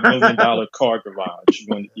multi-million-dollar car garage.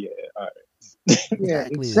 Yeah, all right. Yeah,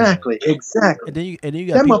 exactly. And then you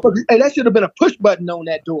got that motherfucker. Hey, that should have been a push button on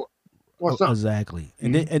that door. Or something. Exactly.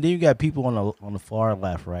 And then you got people on the far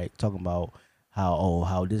left, right, talking about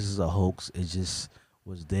how this is a hoax. It just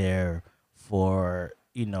was there for,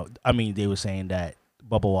 I mean, they were saying that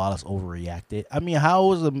Bubba Wallace overreacted. I mean,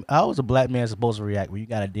 how is a black man supposed to react when you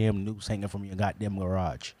got a damn noose hanging from your goddamn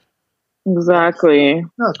garage? Exactly.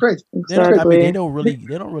 No, it's crazy. I mean, they don't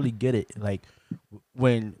really get it. Like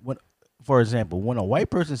when for example, when a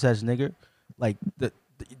white person says nigger, like the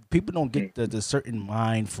people don't get the certain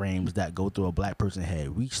mind frames that go through a black person's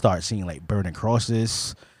head. We start seeing like burning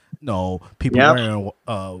crosses, people wearing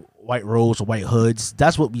white robes or white hoods.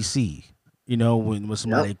 That's what we see. When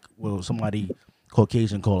somebody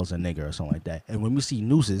Caucasian call us a nigger or something like that. And when we see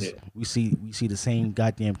nooses, we see the same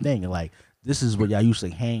goddamn thing. And like, this is what y'all used to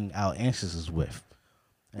hang our ancestors with.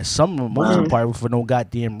 And most of the part for no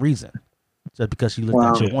goddamn reason. Just because she looked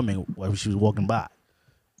at your woman while she was walking by.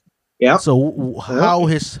 Yeah. So how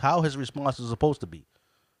his response is supposed to be?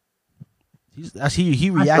 He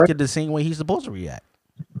reacted the same way he's supposed to react.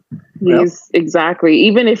 Yes, exactly.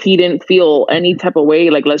 Even if he didn't feel any type of way,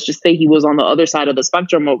 like let's just say he was on the other side of the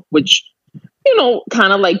spectrum, which,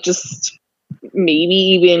 kind of like just maybe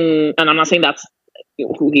even, and I'm not saying that's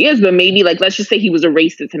who he is, but maybe like let's just say he was a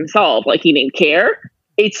racist himself, like he didn't care.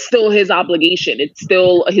 It's still his obligation. It's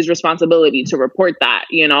still his responsibility to report that,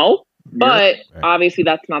 But obviously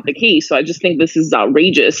that's not the case. So I just think this is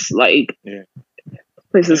outrageous. Like,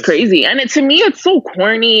 this is crazy. And to me, it's so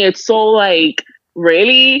corny. It's so like,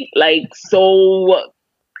 really? Like, so,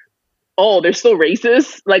 they're still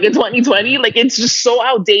racist? Like in 2020? Like, it's just so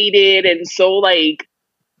outdated and so like,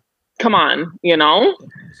 come on,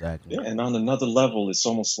 Exactly. Yeah, and on another level, it's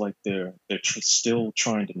almost like they're still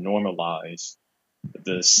trying to normalize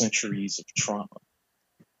the centuries of trauma.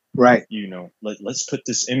 Right. Let's put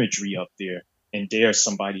this imagery up there and dare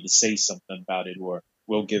somebody to say something about it, or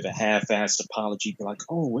we'll give a half-assed apology, be like,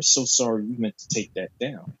 "Oh, we're so sorry, we meant to take that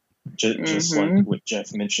down." Just like what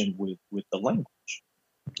Jeff mentioned with the language.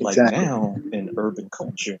 Like now in urban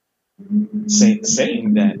culture,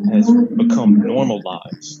 saying that has become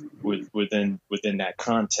normalized within that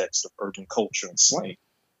context of urban culture and slang.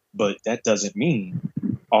 But that doesn't mean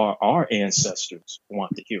our ancestors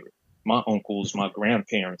want to hear it. My uncles, my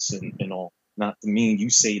grandparents, and all. Not to mean you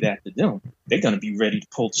say that to them. They're gonna be ready to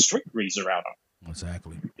pull the straight razor out on them.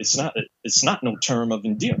 Exactly. It's not no term of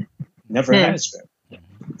endearment. Never has been.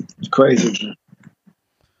 It's crazy.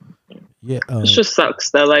 Yeah. It just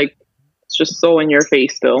sucks that like it's just so in your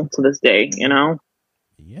face still to this day.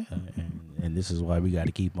 Yeah, and this is why we got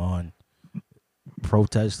to keep on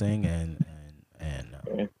protesting and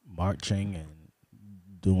marching and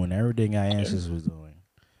doing everything our ancestors was doing.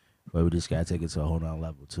 But we just gotta take it to a whole nother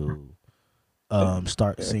level to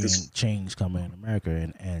start seeing change coming in America.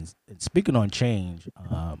 And speaking on change,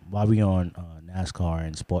 while we on NASCAR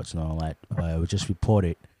and sports and all that, it was just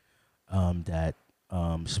reported that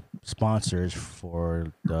sponsors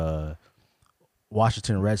for the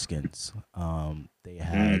Washington Redskins, they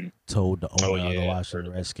had told the owner of the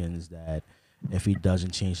Washington Redskins that if he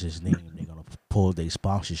doesn't change his name, they're gonna pull their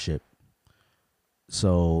sponsorship.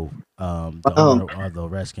 So the owner of the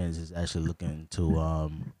Redskins is actually looking to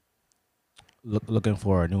looking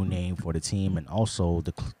for a new name for the team, and also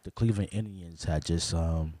the Cleveland Indians had just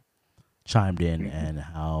chimed in and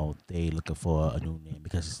how they looking for a new name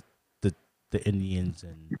because the Indians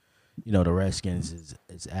and the Redskins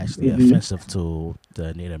is actually offensive to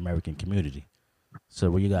the Native American community.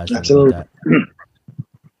 So what you guys think about that?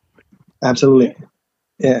 Absolutely,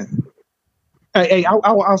 yeah. Hey,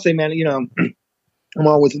 I'll say, man, I'm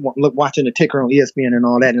always watching the ticker on ESPN and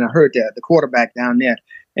all that, and I heard that the quarterback down there,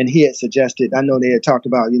 and he had suggested. I know they had talked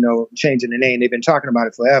about changing the name. They've been talking about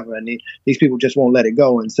it forever, and these people just won't let it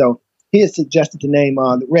go. And so he had suggested the name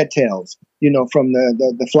the Red Tails, from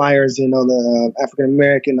the Flyers, the African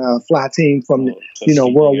American fly team from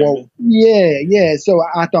World War. Yeah. So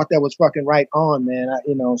I thought that was fucking right on, man.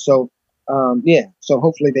 So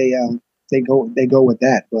hopefully they go with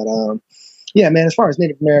that. But yeah, man, as far as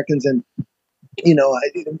Native Americans and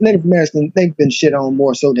Native Americans, they've been shit on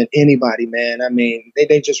more so than anybody, man. I mean,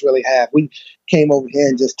 they just really have. We came over here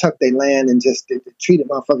and just took their land and just treated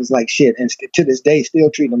motherfuckers like shit, and to this day still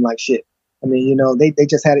treat them like shit. I mean, they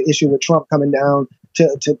just had an issue with Trump coming down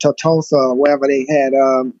to Tulsa or wherever they had.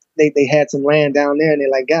 They had some land down there, and they're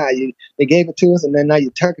like, "God, they gave it to us, and then now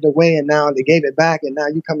you took it away, and now they gave it back, and now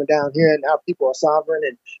you coming down here, and now people are sovereign,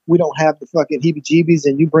 and we don't have the fucking heebie-jeebies,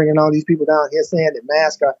 and you bringing all these people down here saying that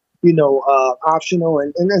masks are, optional,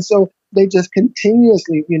 and so they just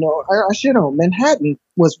continuously, are shit on. Manhattan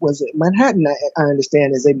was Manhattan. I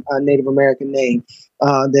understand is a Native American name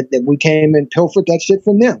that we came and pilfered that shit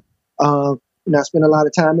from them. I spent a lot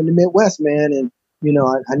of time in the Midwest, man, and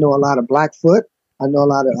I know a lot of Blackfoot. I know a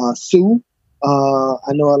lot of Sioux.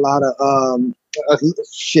 I know a lot of a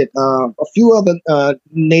few other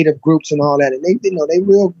native groups and all that, and they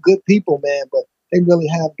real good people, man. But they really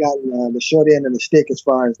have gotten the short end of the stick as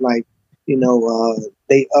far as like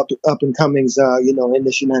they up and comings in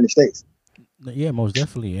this United States. Yeah, most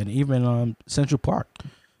definitely, and even Central Park.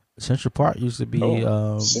 Central Park used to be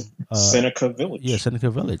Seneca Village. Yeah,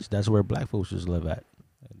 Seneca Village. That's where black folks used to live at.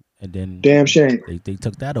 And then damn shame they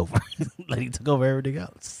took that over. Like they took over everything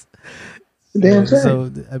else. Damn shame.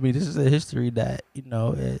 So I mean, this is a history that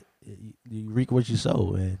you reap what you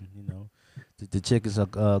sow, and the chickens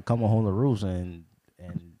come home to roost, and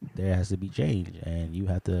there has to be change, and you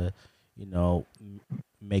have to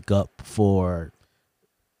make up for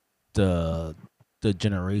the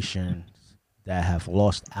generations that have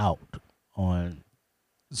lost out on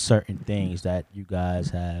certain things that you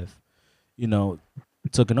guys have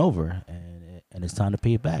taken over, and it's time to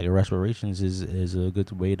pay it back. And reparations is a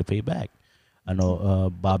good way to pay back. I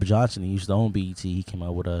know Bob Johnson, he used to own BET. He came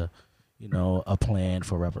out with a plan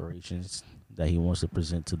for reparations that he wants to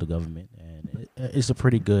present to the government, and it's a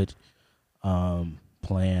pretty good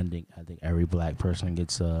plan. I think every black person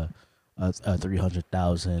gets a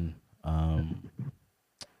 $300,000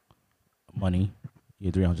 money,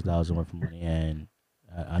 $300,000 worth of money, and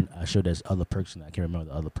I'm sure there's other perks in that. I can't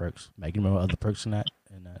remember the other perks. Mike, you remember other perks in that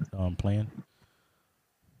plan?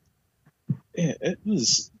 Yeah, it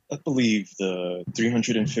was, I believe, the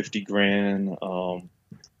 350 grand,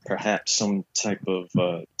 perhaps some type of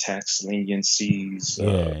tax leniencies,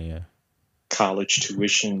 college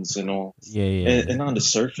tuitions and all. And on the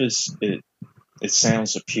surface, it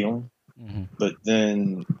sounds appealing, but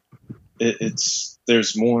then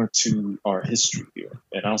there's more to our history here.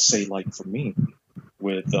 And I'll say, like, for me,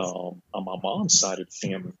 with on my mom's side of the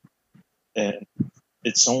family, and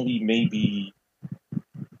it's only maybe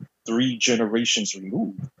 3 generations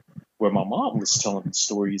removed where my mom was telling me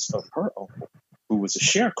stories of her uncle who was a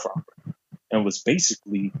sharecropper and was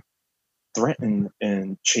basically threatened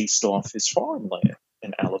and chased off his farmland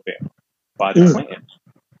in Alabama by the Klan.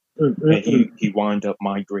 And he wound up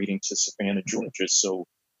migrating to Savannah, Georgia. So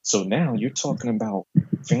now you're talking about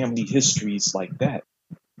family histories like that.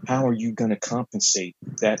 How are you going to compensate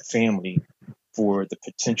that family for the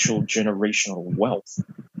potential generational wealth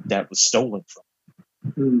that was stolen from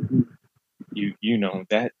them?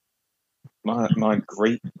 That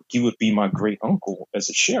he would be my great uncle as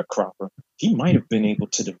a sharecropper. He might have been able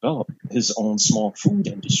to develop his own small food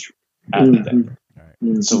industry after that.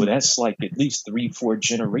 So that's like at least 3-4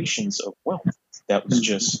 generations of wealth that was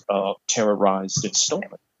just terrorized and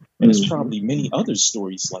stolen. And there's probably many other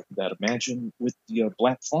stories like that. Imagine with the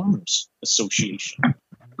Black Farmers Association,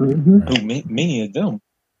 who many of them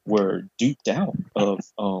were duped out of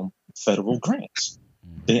federal grants.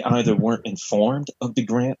 They either weren't informed of the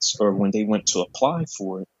grants, or when they went to apply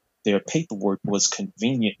for it, their paperwork was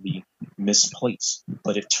conveniently misplaced,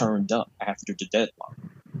 but it turned up after the deadline.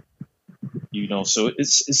 So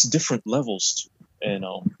it's different levels to it. And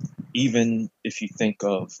even if you think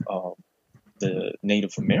of the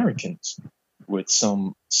Native Americans with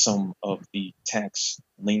some of the tax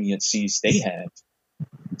leniencies they have,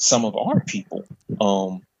 some of our people,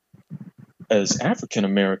 as African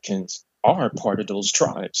Americans, are part of those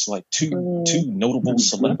tribes. Like two notable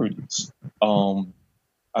celebrities. I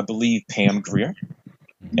believe Pam Grier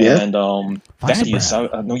and Thaddeus.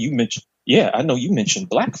 I know you mentioned. Yeah, I know you mentioned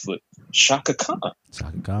Blackfoot. Shaka Khan.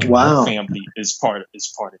 Wow. Her family is part of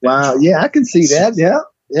that. Wow. Yeah, I can see that.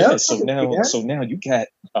 Yeah. So now you got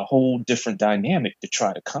a whole different dynamic to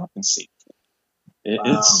try to compensate.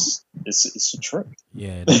 It's a trip.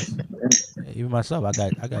 Yeah, even myself, I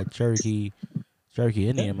got Cherokee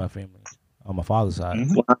Indian in my family on my father's side.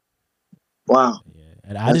 Wow. Yeah,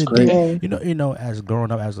 and I didn't think, as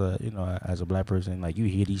growing up as a black person, like you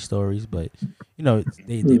hear these stories, but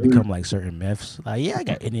they become like certain myths. Like, I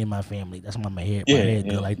got Indian in my family. That's why my hair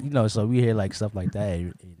good. Like, so we hear like stuff like that.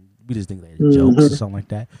 And we just think they're jokes or something like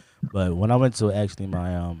that. But when I went to actually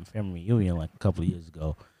my family reunion like a couple of years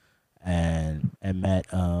ago, and met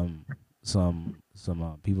some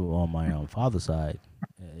people on my father's side,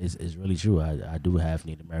 it's really true. I do have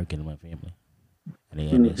Native American in my family,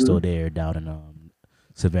 and they're still there down in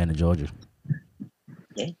Savannah, Georgia.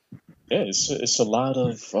 Yeah, it's a lot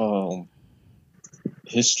of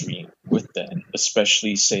history with that,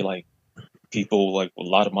 especially say like people like a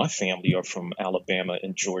lot of my family are from Alabama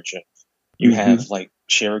and Georgia. You have like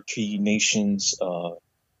Cherokee Nations,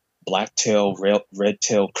 Blacktail,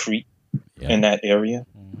 Redtail Creek in that area.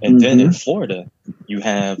 And then in Florida, you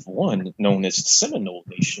have one known as the Seminole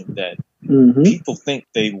Nation that people think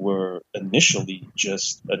they were initially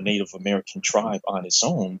just a Native American tribe on its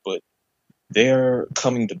own, but their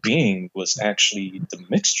coming to being was actually the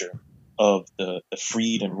mixture of the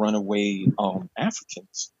freed and runaway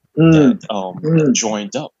Africans that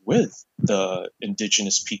joined up with the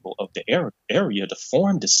indigenous people of the area to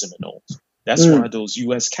form the Seminoles. That's why those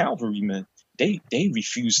U.S. cavalrymen, they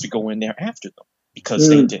refused to go in there after them because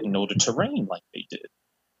they didn't know the terrain like they did.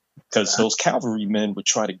 Because those cavalrymen would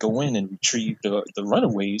try to go in and retrieve the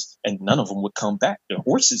runaways, and none of them would come back. The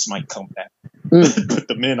horses might come back, but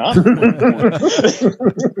the men on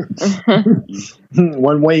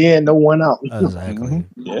one way in, no one out. Exactly.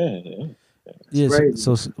 Yeah.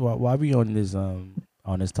 So while we on this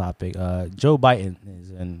topic, Joe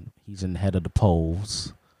Biden he's in head of the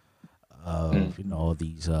polls of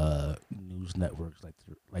these news networks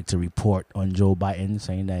like to report on Joe Biden,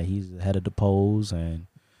 saying that he's the head of the polls, and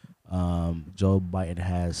Joe Biden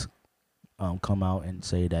has come out and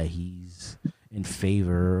say that he's in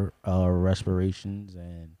favor of reparations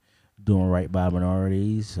and doing right by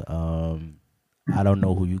minorities. I don't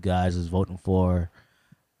know who you guys is voting for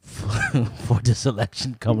this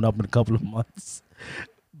election coming up in a couple of months,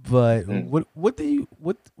 but what's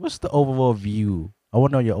the overall view? I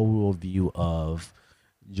want to know your overall view of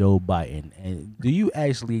Joe Biden, and do you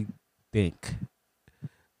actually think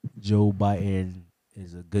Joe Biden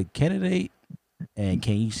is a good candidate, and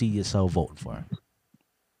can you see yourself voting for him?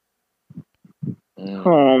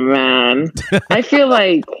 Oh man, I feel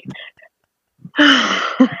like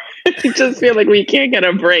I just feel like we can't get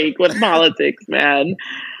a break with politics, man.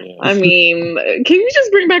 I mean, can we just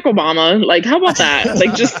bring back Obama? Like, how about that?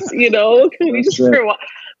 Like, just can we just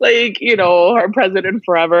our president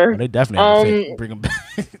forever? Oh, they definitely bring him back.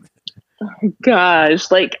 Gosh,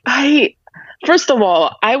 first of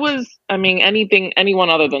all, anyone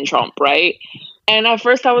other than Trump, right? And at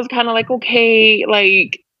first I was kind of like, okay,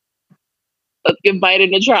 like, let's give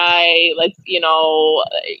Biden a try. Let's,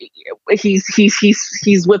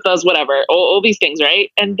 he's with us, whatever, all these things,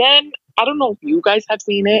 right? And then, I don't know if you guys have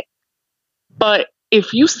seen it, but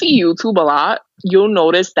if you see YouTube a lot, you'll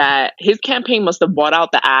notice that his campaign must have bought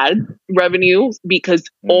out the ad revenue, because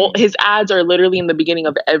all his ads are literally in the beginning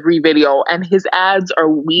of every video, and his ads are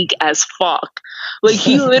weak as fuck. Like,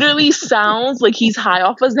 he literally sounds like he's high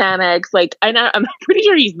off of Xanax. Like, I'm pretty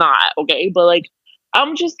sure he's not, okay? But, like,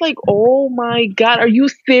 I'm just like, oh my God, are you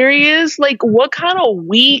serious? Like, what kind of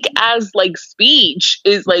weak ass, like, speech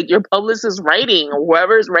is, like, your publicist writing, or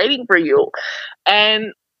whoever's writing for you?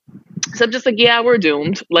 And so I'm just like, yeah, we're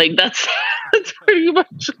doomed. Like, that's pretty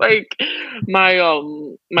much like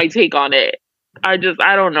my take on it. I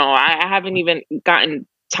don't know. I haven't even gotten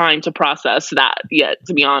time to process that yet,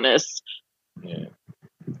 to be honest. Yeah.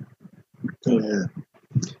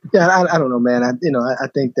 I don't know, man. I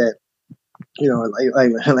think that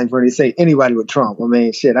like Bernie say, anybody with Trump. I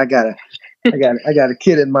mean, shit. I got a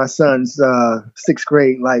kid in my son's 6th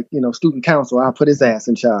grade, student council. I'll put his ass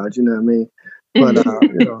in charge. You know what I mean? But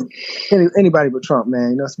anybody but Trump,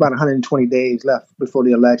 man. It's about 120 days left before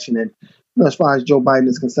the election, and as far as Joe Biden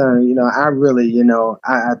is concerned, I really, he's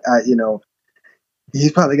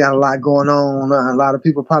probably got a lot going on. A lot of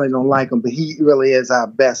people probably don't like him, but he really is our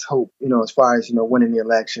best hope, as far as winning the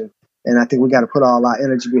election. And I think we got to put all our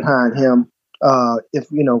energy behind him. If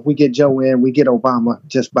we get Joe in, we get Obama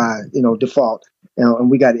just by default. And when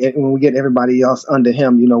we get everybody else under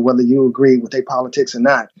him, whether you agree with their politics or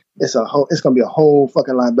not, it's going to be a whole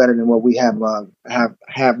fucking lot better than what we have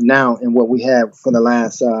now and what we have for the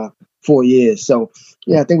last 4 years. So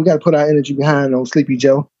yeah, I think we got to put our energy behind old Sleepy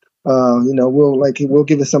Joe. We'll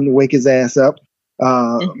give us something to wake his ass up.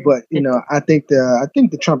 But I think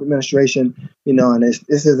the Trump administration, and this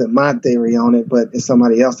isn't my theory on it, but it's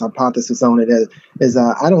somebody else's hypothesis on it, is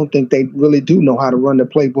I don't think they really do know how to run the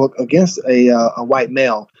playbook against a white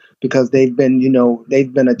male, because they've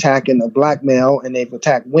been attacking a black male and they've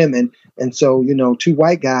attacked women, and so 2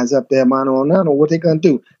 white guys up there, mano a mano, what they gonna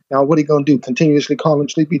do? Now, what are they gonna do? Continuously call him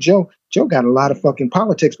Sleepy Joe? Joe got a lot of fucking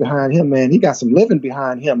politics behind him, man. He got some living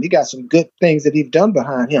behind him. He got some good things that he's done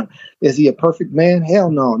behind him. Is he a perfect man?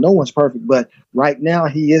 Hell no. No one's perfect. But right now,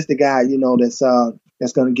 he is the guy,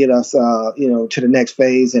 that's going to get us, to the next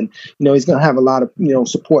phase. And, he's going to have a lot of,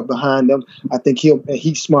 support behind him. I think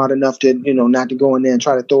he's smart enough to, not to go in there and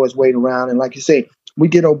try to throw his weight around. And like you say, we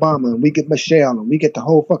get Obama and we get Michelle and we get the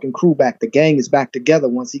whole fucking crew back. The gang is back together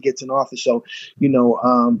once he gets in office. So,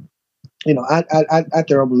 I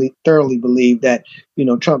thoroughly believe that,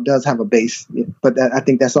 Trump does have a base, but I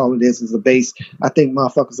think that's all it is a base. I think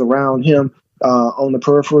motherfuckers around him on the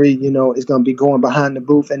periphery, is going to be going behind the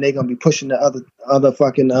booth and they're going to be pushing the other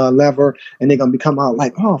fucking lever, and they're going to come out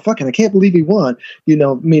like, oh, fucking, I can't believe he won,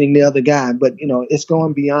 meaning the other guy. But, it's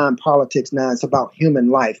going beyond politics now. It's about human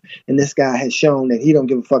life. And this guy has shown that he don't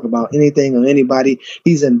give a fuck about anything or anybody.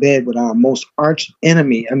 He's in bed with our most arch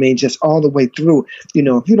enemy. I mean, just all the way through.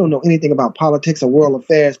 If you don't know anything about politics or world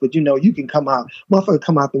affairs, but, you can come out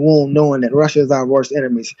the womb knowing that Russia is our worst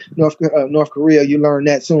enemies. North Korea, you learn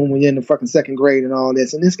that soon when you're in the fucking second grade and all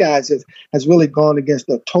this. And this guy has really gone against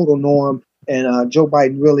the total norm. And Joe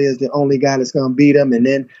Biden really is the only guy that's going to beat him. And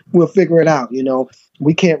then we'll figure it out.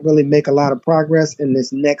 We can't really make a lot of progress in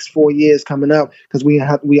this next 4 years coming up because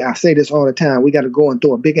I say this all the time. We got to go and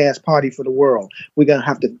throw a big ass party for the world. We're going to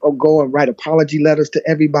have to go and write apology letters to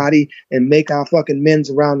everybody and make our fucking men's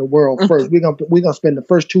around the world first. We're going to spend the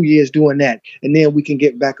first 2 years doing that. And then we can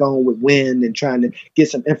get back on with wind and trying to get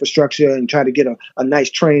some infrastructure and try to get a nice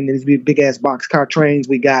train, these big ass boxcar trains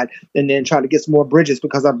we got, and then try to get some more bridges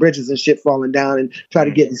because our bridges and shit falling down, and try to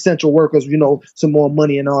get essential workers, some more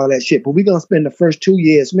money and all that shit. But we're going to spend the first 2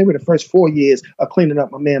 years, maybe the first 4 years of cleaning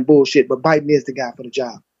up my man bullshit. But Biden is the guy for the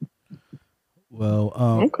job. Well,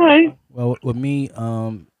 okay. Well, with me,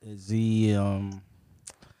 is he? I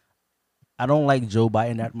don't like Joe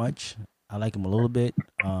Biden that much. I like him a little bit.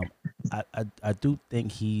 I do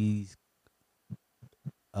think he's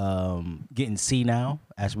getting senile,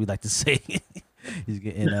 as we like to say. He's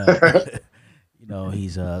getting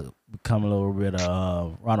he's become a little bit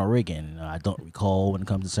Ronald Reagan. I don't recall when it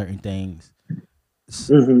comes to certain things.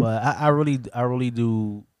 Mm-hmm. But I really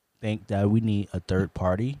do think that we need a third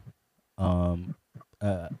party,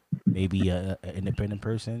 maybe an independent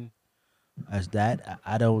person as that.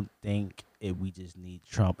 I don't think we just need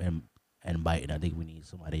Trump and Biden. I think we need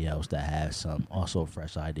somebody else that has some also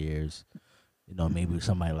fresh ideas. Maybe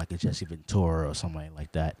somebody like a Jesse Ventura or somebody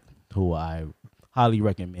like that, who I highly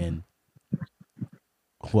recommend,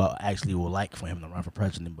 who I actually would like for him to run for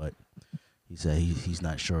president, but he said he's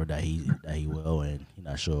not sure that he will, and he's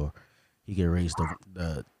not sure he can raise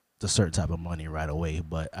the certain type of money right away.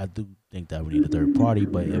 But I do think that we need a third party.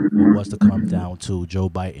 But if it was to come down to Joe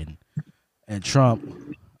Biden and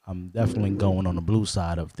Trump, I'm definitely going on the blue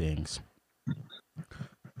side of things.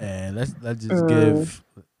 And let's just give.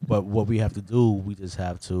 But what we have to do, we just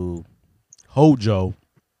have to hold Joe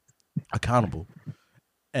accountable.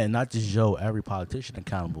 And not just Joe, every politician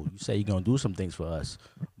accountable. You say you're gonna do some things for us,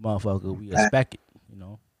 motherfucker. We expect it.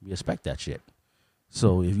 We expect that shit.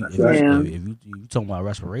 So if you talking about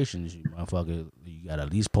respirations, you motherfucker, you gotta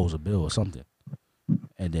at least pose a bill or something.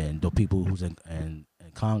 And then the people who's in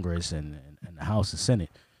Congress and the House and Senate,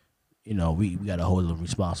 we gotta hold them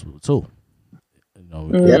responsible too.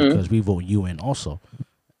 Because we vote you in also.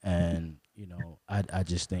 And I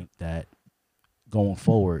just think that going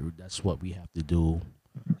forward, that's what we have to do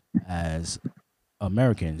as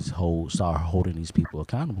Americans. Start holding these people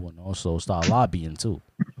accountable, and also start lobbying too.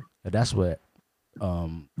 And that's what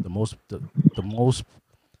the most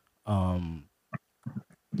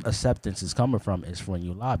acceptance is coming from, is when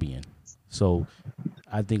you lobbying. So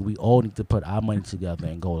I think we all need to put our money together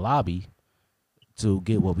and go lobby to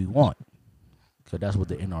get what we want, because that's what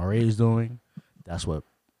the NRA is doing. That's what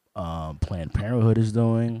Planned Parenthood is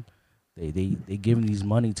doing. They giving these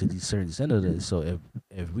money to these certain senators. So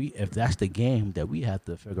if that's the game, that we have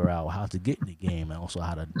to figure out how to get in the game, and also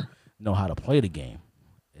how to know how to play the game.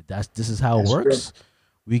 This is how it works.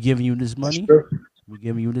 We giving you this money. We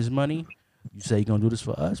giving you this money. You say you're gonna do this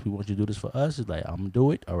for us. We want you to do this for us. It's like, I'm gonna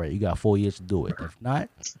do it. All right, you got 4 years to do it. If not,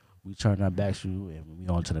 we turn our backs to you and we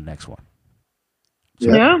on to the next one.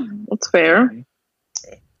 So, yeah, that's fair.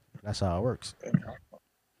 That's how it works.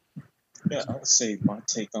 Yeah, I would say my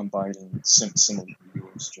take on Biden similar to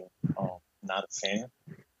yours, Joe. Not a fan,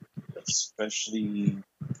 especially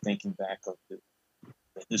thinking back of the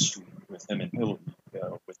history with him and Hillary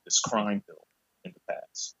with this crime bill in the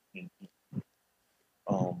past.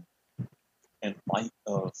 In light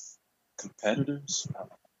of competitors,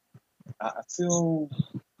 I feel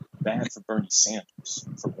bad for Bernie Sanders,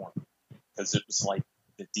 for one, because it was like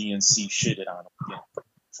the DNC shitted on him again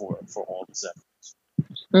for all his efforts.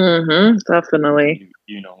 Definitely.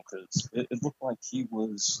 You know, because it looked like he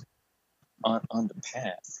was on the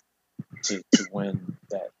path to win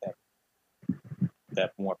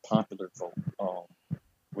that more popular vote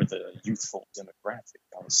with a youthful demographic.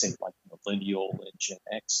 I would say like millennial and Gen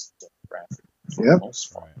X demographic for the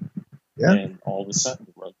most part. Yeah. And all of a sudden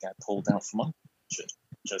the rug got pulled out from under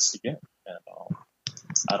just again. And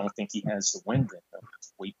I don't think he has the wind in him to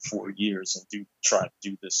wait 4 years and try to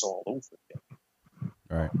do this all over again.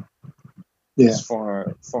 Right. Yeah. As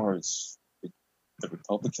far as the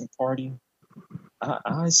Republican Party,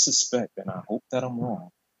 I suspect, and I hope that I'm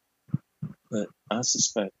wrong, but I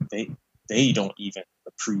suspect they don't even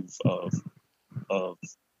approve of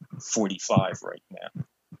 45 right now.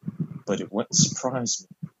 But it wouldn't surprise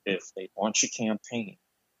me if they launch a campaign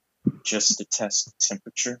just to test the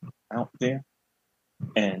temperature out there,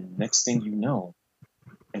 and next thing you know,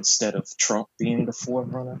 instead of Trump being the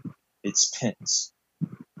forerunner, it's Pence.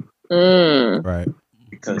 Right.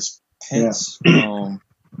 Because Pence,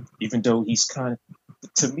 even though he's kind of,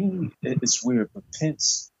 to me, it's weird, but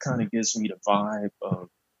Pence kind of gives me the vibe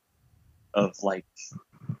of like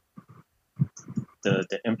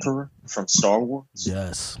the Emperor from Star Wars.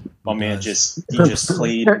 Yes. My man just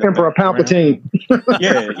played in the Emperor Palpatine.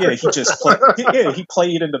 He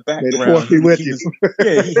played in the background.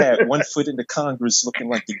 He had one foot in the Congress looking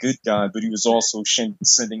like the good guy, but he was also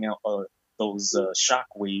sending out those shock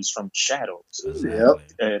waves from shadows.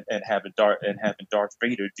 And having Darth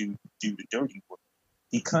Vader do the dirty work.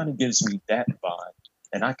 He kind of gives me that vibe,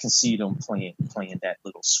 and I can see them playing that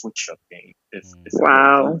little switch up game if they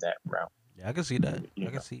go that route. Yeah, I can see that. I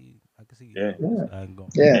can see.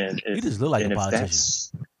 Yeah. He just look like a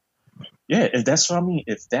politician. And that's what I mean.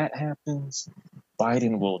 If that happens,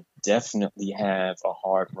 Biden will definitely have a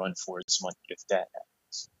hard run for his money if that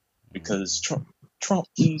happens, because Trump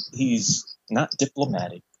he's not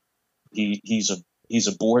diplomatic. He's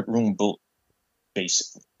a boardroom bull,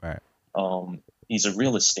 basically. Right. He's a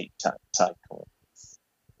real estate tycoon.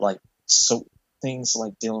 Like, so things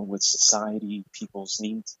like dealing with society, people's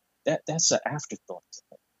needs, that's an afterthought to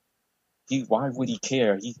him. Why would he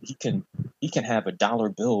care? He can have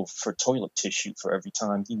 $1 bill for toilet tissue for every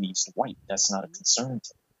time he needs to wipe. That's not a concern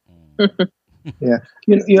to him. Yeah.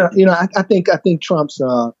 I think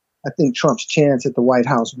Trump's chance at the White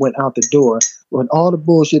House went out the door with all the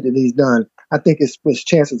bullshit that he's done. I think his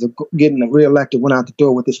chances of getting reelected went out the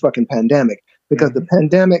door with this fucking pandemic, because the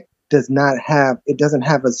pandemic doesn't have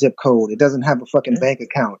a zip code. It doesn't have a fucking bank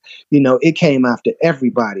account. It came after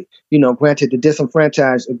everybody. Granted, the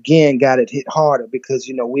disenfranchised again got it hit harder because,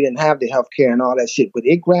 we didn't have the health care and all that shit, but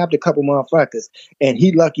it grabbed a couple motherfuckers, and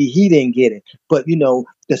he lucky he didn't get it. But,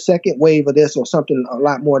 the second wave of this, or something a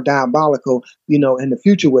lot more diabolical, in the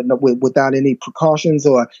future without any precautions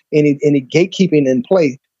or any gatekeeping in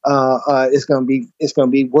place, it's gonna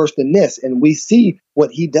be worse than this. And we see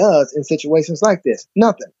what he does in situations like this.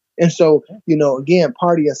 Nothing. And so, again,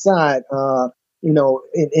 party aside, in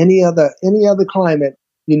any other climate,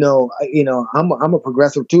 I'm a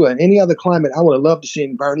progressive too. In any other climate, I would have loved to see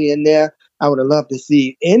Bernie in there. I would have loved to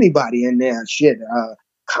see anybody in there. Shit,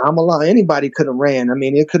 Kamala, anybody could have ran. I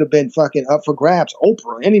mean, it could have been fucking up for grabs.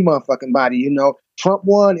 Oprah, any motherfucking body. Trump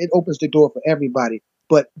won. It opens the door for everybody.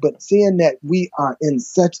 But seeing that we are in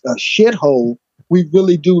such a shithole, we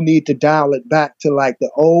really do need to dial it back to like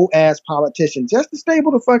the old ass politician, just to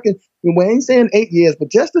stable the fucking. We ain't saying 8 years,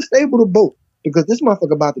 but just to stable the boat, because this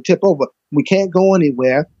motherfucker about to tip over. We can't go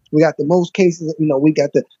anywhere. We got the most cases. We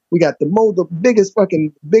got the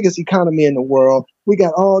biggest economy in the world. We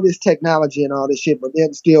got all this technology and all this shit, but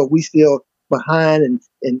then we still behind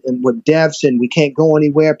and with deaths, and we can't go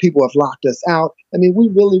anywhere. People have locked us out. I mean, we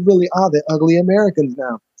really, really are the ugly Americans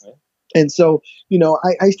now. And so,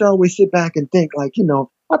 I used to always sit back and think like,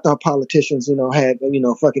 I thought politicians, had,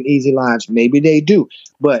 fucking easy lives. Maybe they do.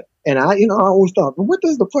 But, and I always thought, well, what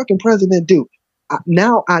does the fucking president do?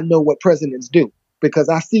 Now I know what presidents do, because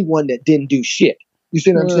I see one that didn't do shit. You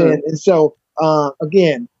see what I'm saying? And so,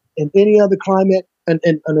 again, in any other climate, and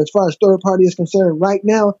as far as third party is concerned, right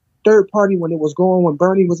now, third party, when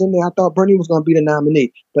Bernie was in there, I thought Bernie was going to be the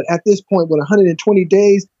nominee. But at this point, with 120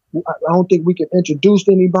 days, I don't think we can introduce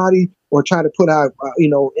anybody or try to put out,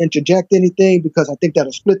 interject anything, because I think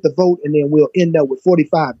that'll split the vote, and then we'll end up with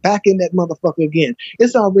 45 back in that motherfucker again.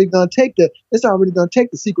 It's already going to take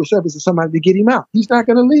the Secret Service or somebody to get him out. He's not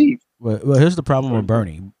going to leave. Well, here's the problem with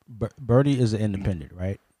Bernie. Bernie is an independent,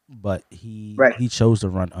 right? But he chose to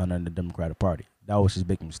run under the Democratic Party. That was his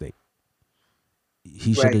big mistake.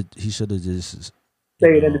 He should have just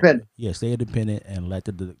stayed independent. Yeah, stay independent and let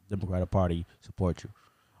the Democratic Party support you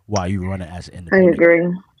while you run it as an independent. I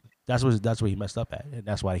agree. That's what he messed up at, and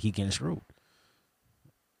that's why he getting screwed.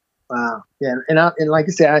 Wow. Yeah, and like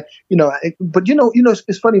I said, but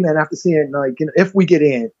it's funny, man. After seeing if we get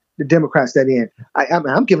in, the Democrats that in,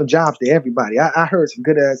 I'm giving jobs to everybody. I heard some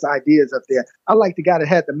good ass ideas up there. I like the guy that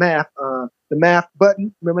had the math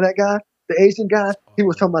button. Remember that guy, the Asian guy? He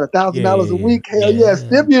was talking about $1,000 a week. Hell yeah,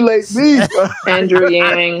 stimulate me. Andrew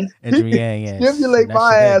Yang. Andrew Yang, yes. Stimulate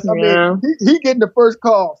my ass. I mean, he getting the first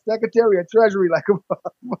call, Secretary of Treasury, like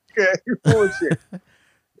okay, bullshit.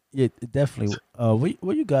 Yeah, definitely.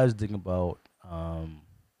 What you guys think about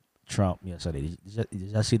Trump yesterday? Did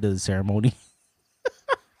y'all see the ceremony?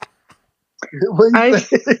 What'd you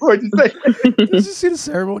say? Did you see the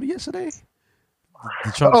ceremony yesterday?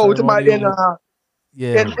 The Trump ceremony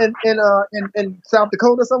in South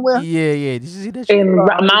Dakota somewhere? Yeah. Did you see that shit? In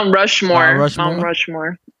Mount Rushmore. Mount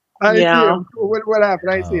Rushmore. I didn't see it. What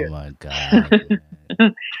happened? I didn't see it. Oh my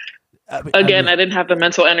god. I didn't have the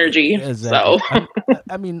mental energy. Exactly. So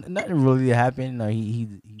I mean, nothing really happened. No, he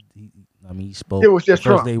he spoke. It was just the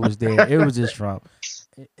first Trump. day was there. It was just Trump.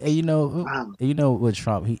 And you know with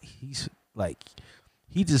Trump, he's like,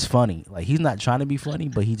 he's just funny. Like, he's not trying to be funny,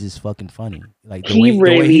 but he's just fucking funny. Like the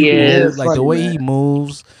way he moves, like the way he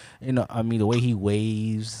moves, the way he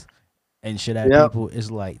waves and shit at people, is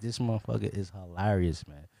like, this motherfucker is hilarious,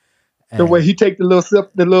 man. And the way he take the little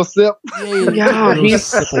sip. Yeah, he's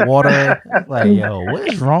sip of water. Like, yo, what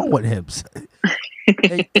is wrong with him?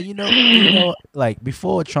 And, like,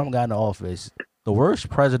 before Trump got in office, the worst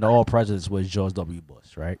president of all presidents was George W.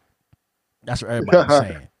 Bush, right? That's what everybody was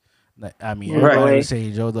saying. Like, I mean, everybody was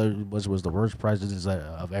saying George W. Bush was the worst president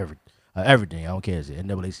of everything. I don't care. Is it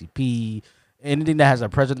NAACP? Anything that has a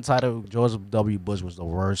president title, George W. Bush was the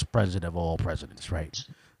worst president of all presidents, right?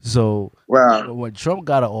 So when Trump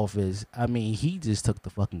got in office, I mean, he just took the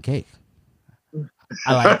fucking cake.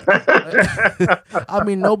 I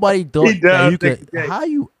mean, nobody thought that you could. How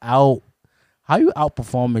you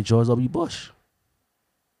outperforming George W. Bush?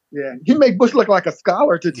 Yeah, you make Bush look like a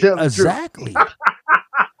scholar, to tell the truth. Exactly.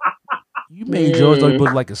 You made George W.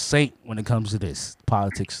 Bush like a saint when it comes to this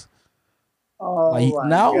politics.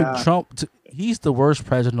 God. Trump, he's the worst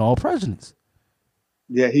president of all presidents.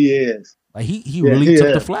 Yeah, he is. Like he really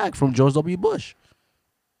took the flag from George W. Bush.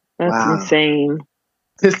 That's insane.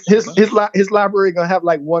 His library gonna have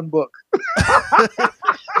like one book.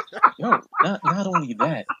 Yo, not only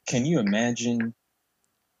that, can you imagine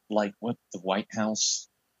like what the White House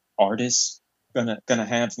artists gonna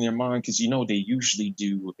have in their mind? Because they usually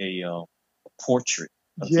do a portrait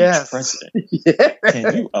of each president. Yeah.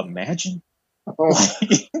 Can you imagine? Oh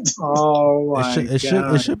my God.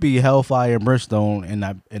 It should be hellfire and brimstone and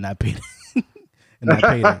not painting. And not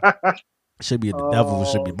painting. It should be the devil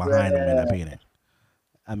should be behind him and not painting.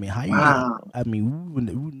 I mean, we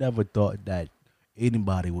never thought that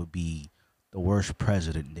anybody would be the worst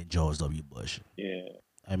president than George W. Bush. Yeah.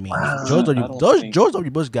 I mean, George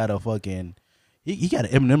W. Bush got a fucking he got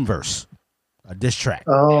an Eminem verse, a diss track.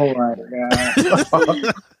 Oh my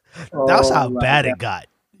God. That's how bad it got.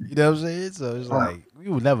 You know what I'm saying? So it's like, we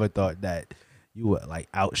would never thought that you would like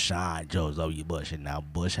outshine George W. Bush, and now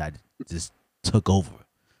Bush had just took over,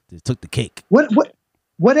 just took the cake.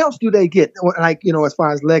 What else do they get? Like, as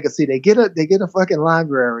far as legacy, they get a fucking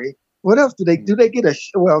library. What else do they get?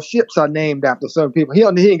 Ships are named after certain people. He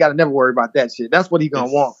ain't got to never worry about that shit. That's what he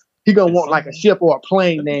gonna want. He gonna want like a ship or a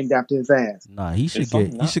plane named after his ass. Nah, he should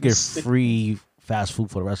get free fast food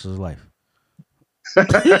for the rest of his life. a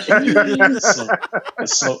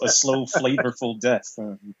slow, flavorful death.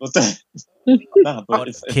 But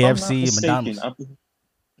if KFC and McDonald's.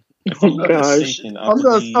 I'm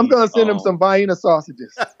gonna send him some Vienna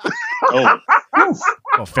sausages.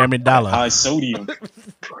 Family Dollar. High sodium.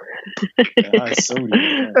 That's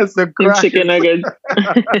a crack. Chicken nuggets.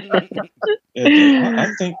 I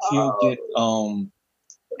think he'll get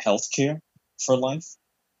healthcare for life.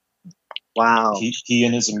 Wow. He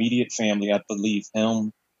and his immediate family, I believe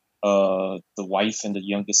him, the wife and the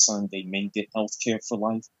youngest son, they may get healthcare for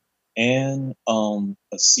life, and a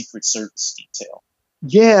Secret Service detail.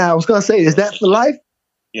 Yeah, I was gonna say, is that for life?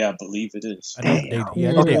 Yeah, I believe it is. I think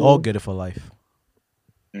they all get it for life.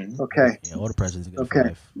 Mm-hmm. Okay. Yeah, all the presidents get it for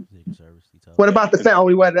life. Secret Service detail. What about the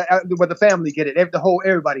family? Where the family get it?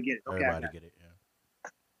 Everybody get it. Okay. Everybody get it.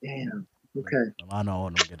 Yeah. Damn. Okay. I know all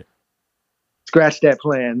of them get it. Scratch that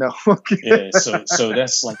plan. No. Yeah. So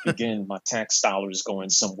that's like, again, my tax dollars going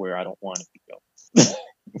somewhere I don't want it to go.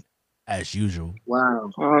 As usual. Wow.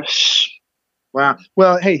 Gosh. Wow.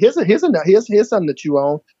 Well, hey, here's something that you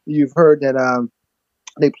own. You've heard that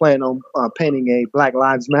they plan on painting a Black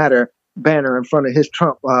Lives Matter banner in front of his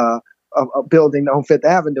Trump building on Fifth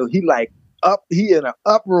Avenue. He like he in an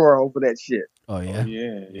uproar over that shit. Oh yeah,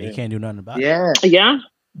 He can't do nothing about it. Yeah.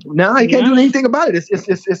 No, he can't do anything about it.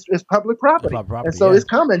 It's public property. And so it's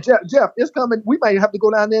coming, Jeff. It's coming. We might have to go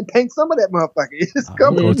down there and paint some of that motherfucker. It's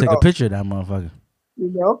coming. Go take a picture of that motherfucker. You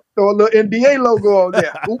know, throw a little NBA logo on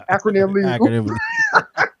there. Oop, acronym league.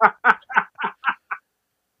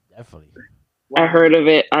 Definitely. I heard of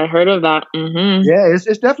it. I heard of that. Mm-hmm. Yeah, it's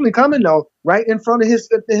definitely coming though. Right in front of his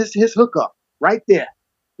hookup, right there.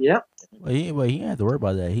 Yep. Well, he ain't have to worry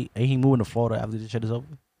about that. He moving to Florida after this shit is over.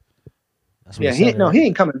 That's what he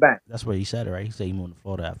ain't coming back. That's where he said it, right? He said he moving to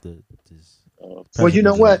Florida after this. Well, you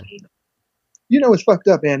know what? You know what's fucked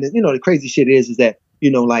up, man. You know the crazy shit is that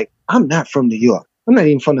like I'm not from New York. I'm not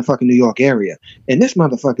even from the fucking New York area. And this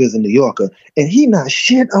motherfucker is a New Yorker. And he not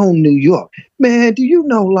shit on New York. Man, do you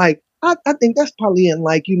know, like, I think that's probably in,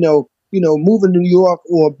 like, moving to New York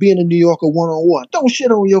or being a New Yorker one-on-one. Don't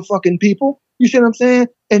shit on your fucking people. You see what I'm saying?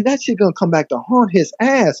 And that shit gonna come back to haunt his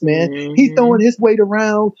ass, man. Mm-hmm. He's throwing his weight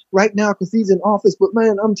around right now because he's in office. But,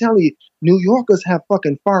 man, I'm telling you, New Yorkers have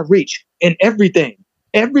fucking far reach in everything.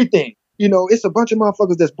 Everything. It's a bunch of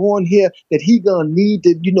motherfuckers that's born here that he gonna need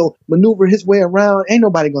to, maneuver his way around. Ain't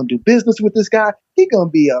nobody gonna do business with this guy. He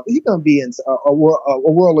gonna be in a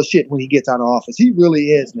world of shit when he gets out of office. He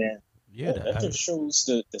really is, man. Yeah, that just shows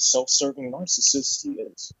the self-serving narcissist he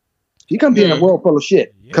is. He gonna be in a world full of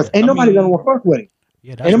shit because ain't nobody gonna want to fuck with him.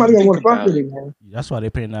 Yeah, ain't nobody gonna want to fuck with him, man. That's why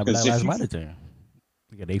they putting that Black Lives Matter thing.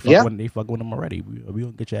 They fuck with him already. We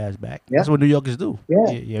gonna get your ass back. That's what New Yorkers do.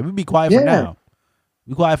 Yeah. We be quiet for now.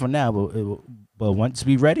 We quiet for now, but once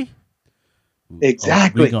we ready,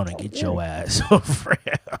 exactly, we're gonna get your ass over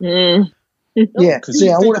here. Yeah.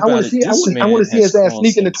 I want to see his ass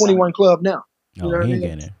sneak in the 21 Club now. No, he ain't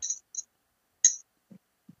getting in.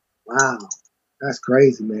 Wow, that's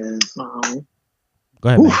crazy, man. Go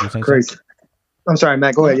ahead, Matt. Crazy. I'm sorry,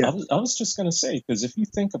 Matt. Go ahead. Yeah. I was just gonna say, because if you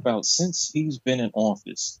think about since he's been in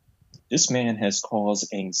office, this man has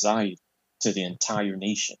caused anxiety to the entire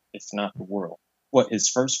nation, if not the world. His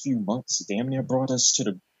first few months damn near brought us to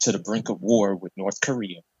the brink of war with North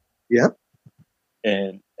Korea. Yep.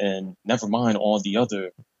 And never mind all the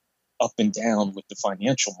other up and down with the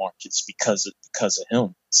financial markets because of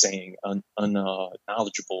him saying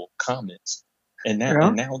unknowledgeable comments. And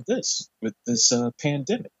now this with this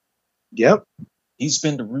pandemic. Yep. He's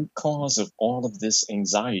been the root cause of all of this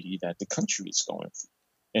anxiety that the country is going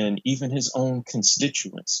through. And even his own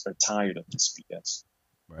constituents are tired of this BS.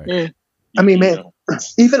 Right. I mean, man,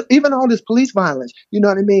 even all this police violence, you know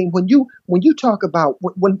what I mean? When you talk about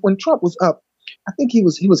when Trump was up, I think he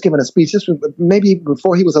was giving a speech. This was maybe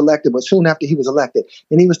before he was elected, but soon after he was elected,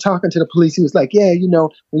 and he was talking to the police. He was like, "Yeah, when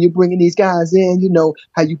you're bringing these guys in,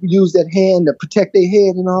 how you use that hand to protect their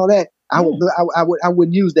head and all that. I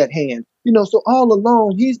wouldn't use that hand. So all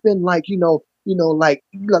along he's been like, like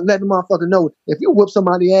letting the motherfucker know if you whoop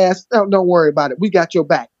somebody's ass, don't worry about it. We got your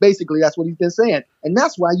back. Basically, that's what he's been saying, and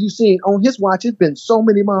that's why you seen on his watch it's been so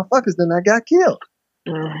many motherfuckers that got killed.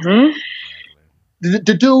 Mm-hmm.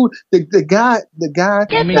 The dude, the guy. Get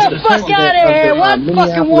the fuck out of here! One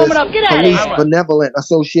fucking woman up! Get out of here! Benevolent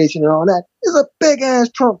Association and all that is a big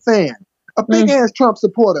ass Trump fan, a big ass Trump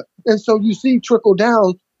supporter, and so you see trickle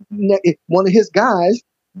down. One of his guys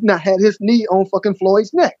not had his knee on fucking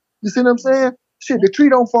Floyd's neck. You see what I'm saying? Shit, the tree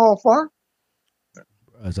don't fall far.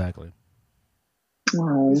 Exactly. Get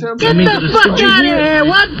the fuck out of here!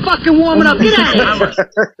 One fucking woman up! Get out of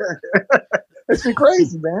here! That's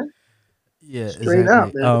crazy, man. Yeah, straight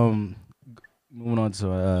exactly. Up, man. Moving on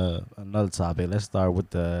to another topic. Let's start with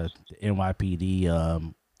the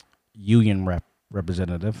NYPD union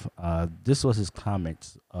representative. This was his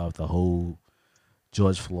comments of the whole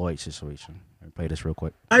George Floyd situation. Let me play this real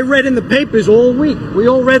quick. I read in the papers all week. We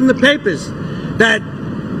all read in the papers that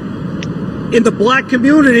in the black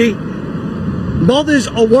community, mothers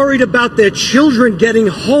are worried about their children getting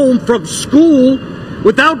home from school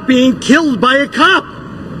without being killed by a cop.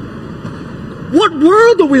 What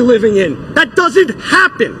world are we living in? That doesn't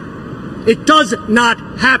happen. It does not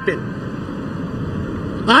happen.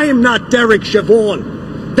 I am not Derek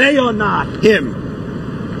Chauvin. They are not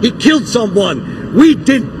him. He killed someone. We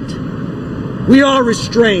didn't. We are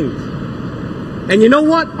restrained. And you know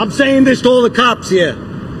what? I'm saying this to all the cops here.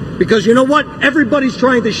 Because you know what? Everybody's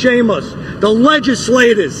trying to shame us. The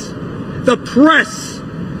legislators, the press,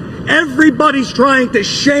 everybody's trying to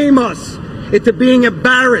shame us into being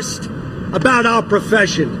embarrassed about our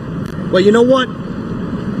profession. Well, you know what?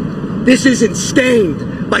 This isn't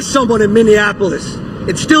stained by someone in Minneapolis.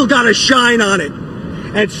 It's still got a shine on it.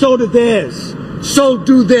 And so do theirs. So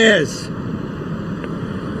do theirs.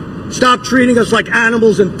 Stop treating us like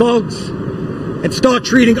animals and thugs. and start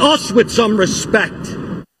treating us with some respect.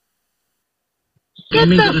 Get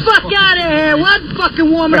the fuck out of here! What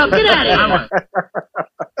fucking warming up? Get out of here!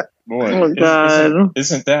 Boy, Oh God!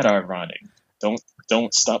 Isn't that ironic?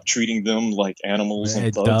 Don't stop treating them like animals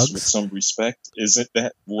and thugs with some respect. Isn't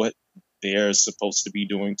that what they're supposed to be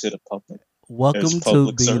doing to the public? Welcome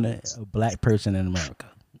to being a black person in America.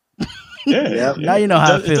 Yeah. Now you know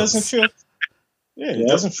how it feels. It doesn't feel. Yeah, it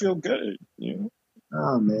doesn't feel good. You know?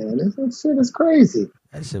 Oh man, this shit is crazy.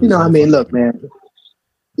 You know, I mean, look, man.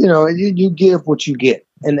 You know, you give what you get,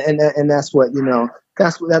 and that's what you know.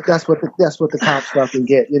 That's what the cops fucking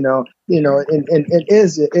get. You know, and it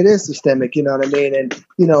is systemic. You know what I mean? And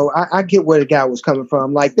you know, I get where the guy was coming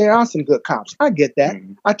from. Like there are some good cops. I get that.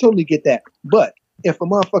 I totally get that. But if a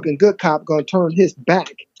motherfucking good cop gonna turn his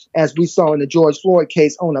back, as we saw in the George Floyd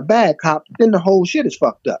case, on a bad cop, then the whole shit is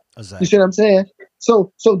fucked up. Exactly. You see what I'm saying?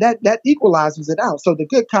 So that equalizes it out. So the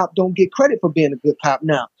good cop don't get credit for being a good cop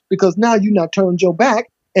now, because now you not turned your back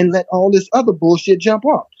and let all this other bullshit jump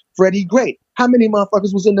off. Freddie Gray, how many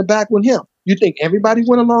motherfuckers was in the back with him? You think everybody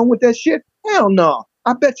went along with that shit? Hell no.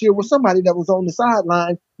 I bet you it was somebody that was on the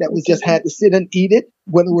sideline that was just had to sit and eat it,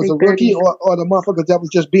 whether it was a rookie or the motherfuckers that was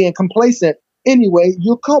just being complacent. Anyway,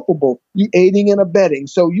 you're culpable. You aiding and abetting,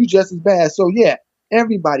 so you just as bad. So yeah,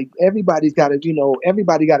 everybody's got to, you know,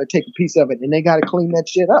 everybody got to take a piece of it, and they got to clean that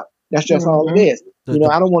shit up. That's just all it is. You know,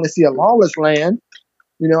 I don't want to see a lawless land.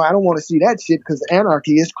 You know, I don't want to see that shit because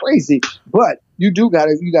anarchy is crazy. But you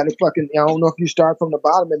gotta fucking, I don't know if you start from the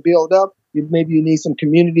bottom and build up. Maybe you need some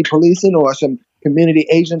community policing or some community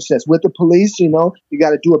agents that's with the police. You know, you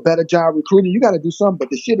got to do a better job recruiting. You got to do something,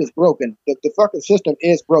 but the shit is broken. The fucking system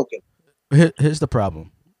is broken. Here's the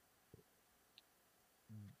problem.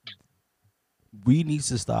 We need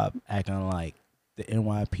to stop acting like the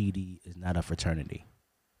NYPD is not a fraternity.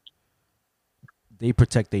 They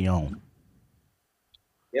protect their own.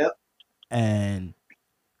 Yep. And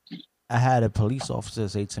I had a police officer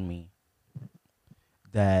say to me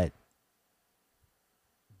that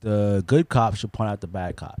the good cops should point out the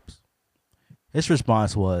bad cops. His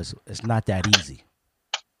response was, "It's not that easy,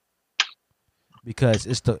 because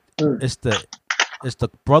it's the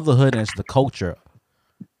brotherhood and it's the culture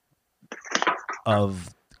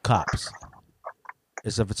of cops.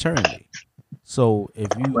 It's a fraternity. So if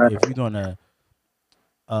you're gonna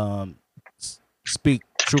speak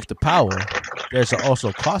truth to power, there's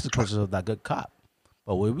also consequences of that good cop.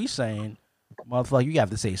 But what we saying, motherfucker, you have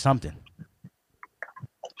to say something.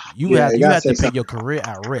 You have to put your career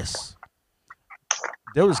at risk.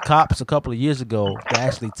 There was cops a couple of years ago that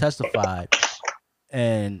actually testified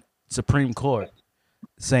in Supreme Court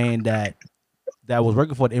saying that was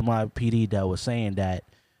working for the NYPD that was saying that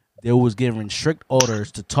they was giving strict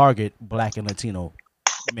orders to target Black and Latino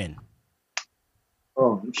men.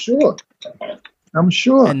 Oh, I'm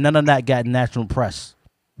sure. And none of that got national press.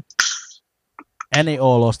 And they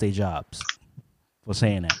all lost their jobs for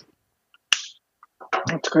saying that.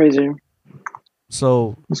 That's crazy.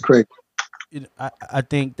 So it's crazy. I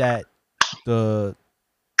think that the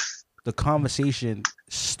conversation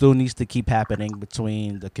still needs to keep happening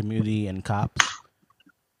between the community and cops.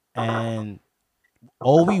 And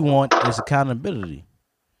all we want is accountability.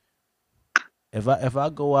 If I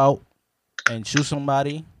go out and shoot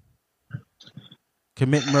somebody,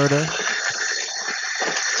 commit murder,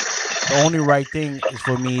 the only right thing is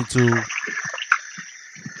for me to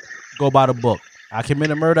go by the book. I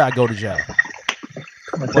commit a murder, I go to jail.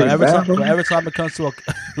 But every time it comes to a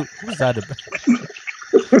who's that?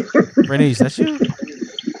 Bernice, that's you?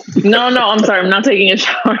 No, I'm sorry. I'm not taking a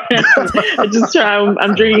shower.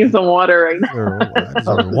 I'm drinking some water right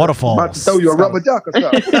now. Waterfall. About to throw you a rubber duck or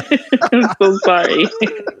something. I'm so sorry.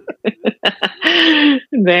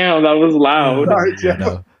 Damn, that was loud. Sorry,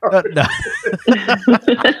 Joe. No.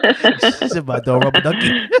 She's about to throw a rubber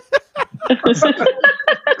ducky.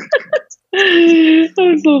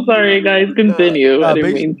 I'm so sorry, guys. Continue. I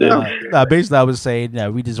didn't mean to. Basically, I was saying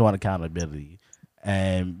that we just want accountability.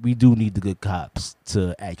 And we do need the good cops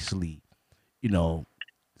to actually, you know,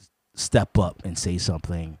 step up and say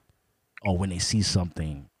something, or when they see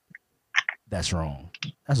something that's wrong.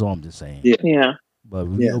 That's all I'm just saying. Yeah. But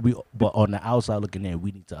but on the outside looking in,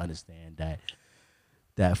 we need to understand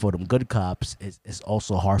that for them good cops, it's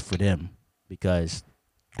also hard for them, because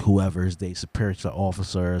whoever is their superior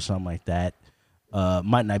officer or something like that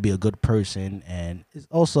might not be a good person, and it's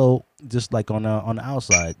also just like on the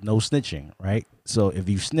outside, no snitching, right? So if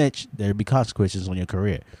you snitch, there'll be consequences on your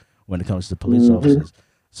career when it comes to police officers.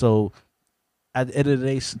 So at the end of the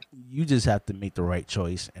day, you just have to make the right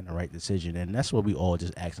choice and the right decision, and that's what we all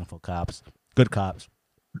just asking for: cops, good cops,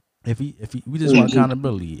 we just want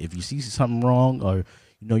accountability. If you see something wrong or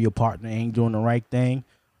you know your partner ain't doing the right thing,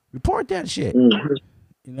 report that shit. You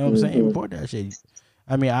know what I'm saying? Report that shit.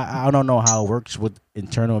 I mean, I don't know how it works with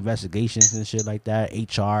internal investigations and shit like that,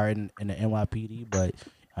 HR and the NYPD, but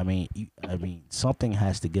I mean, something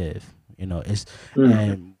has to give. You know, it's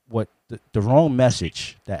and what the wrong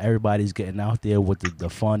message that everybody's getting out there with the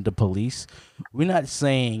fund the police. We're not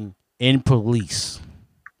saying in police,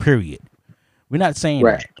 period. We're not saying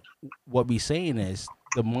that. What we're saying is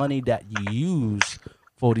the money that you use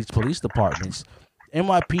for these police departments.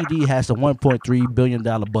 NYPD has a $1.3 billion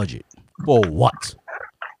budget. For what?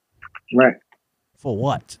 Right. For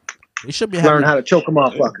what? They should be learn how to choke a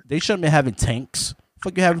motherfucker. They shouldn't be having tanks.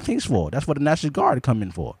 What you having tanks for? That's what the National Guard come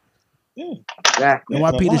in for. Yeah. Exactly.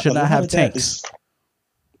 NYPD should not have tanks.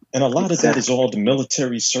 And a lot of that is all the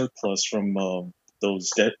military surplus from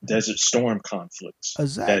those Desert Storm conflicts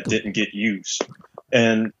that didn't get used.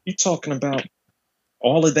 And you're talking about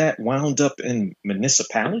all of that wound up in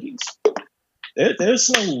municipalities? There's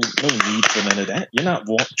no need for none of that. You're not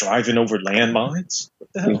driving over landmines.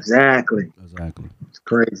 What the hell? Exactly. It's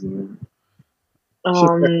crazy, man.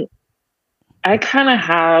 I kind of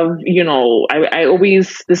have, you know, I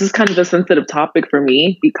always, this is kind of a sensitive topic for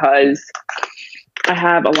me because I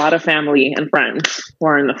have a lot of family and friends who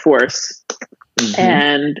are in the force.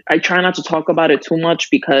 And I try not to talk about it too much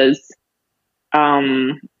because,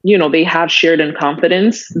 you know, they have shared in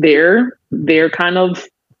confidence their kind of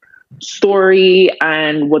story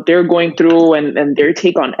and what they're going through and their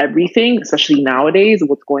take on everything, especially nowadays,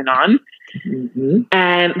 what's going on.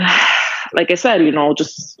 And like I said, you know,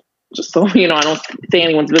 just so, you know, I don't say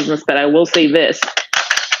anyone's business, but I will say this.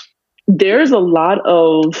 There's a lot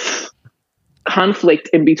of conflict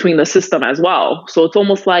in between the system as well. So it's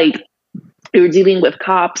almost like you're dealing with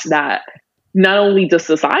cops that not only does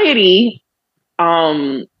society,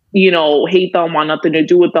 you know, hate them, want nothing to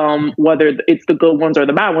do with them, whether it's the good ones or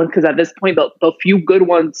the bad ones, because at this point, the few good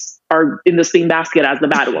ones are in the same basket as the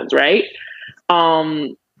bad ones, right?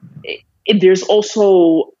 There's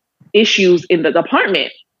also issues in the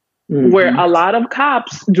department where a lot of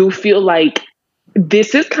cops do feel like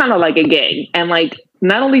this is kind of like a gang. And like,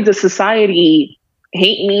 not only does society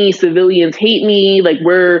hate me, civilians hate me, like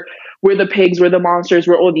we're the pigs, we're the monsters,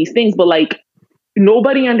 we're all these things, but like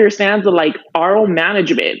nobody understands that like our own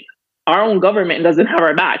management, our own government doesn't have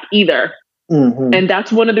our back either. And that's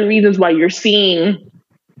one of the reasons why you're seeing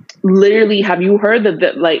literally, have you heard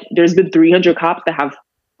that like there's been 300 cops that have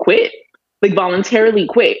quit, like voluntarily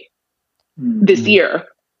quit this year?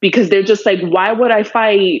 Because they're just like, why would I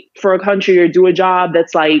fight for a country or do a job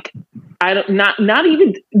that's like, not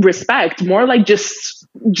even respect, more like just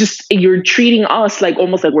you're treating us like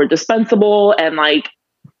almost like we're dispensable, and like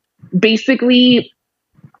basically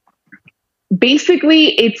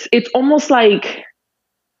it's almost like,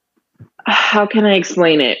 how can I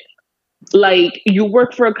explain it? Like you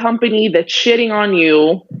work for a company that's shitting on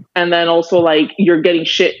you, and then also like you're getting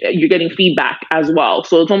feedback as well.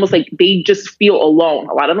 So it's almost like they just feel alone.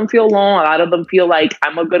 A lot of them feel alone. A lot of them feel like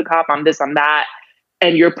I'm a good cop, I'm this, I'm that.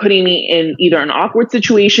 And you're putting me in either an awkward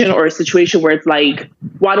situation or a situation where it's like,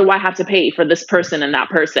 why do I have to pay for this person and that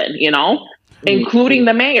person, you know? Including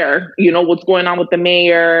the mayor, you know, what's going on with the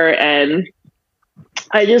mayor. And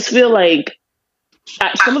I just feel like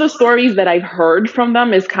some of the stories that I've heard from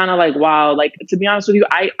them is kind of like, wow, like, to be honest with you,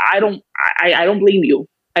 I don't blame you.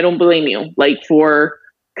 I don't blame you, like, for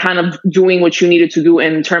kind of doing what you needed to do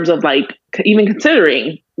in terms of like even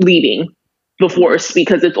considering leaving the force,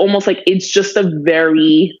 because it's almost like it's just a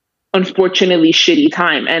very unfortunately shitty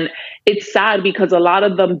time. And it's sad because a lot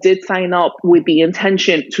of them did sign up with the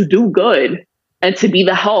intention to do good and to be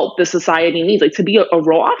the help the society needs, like to be a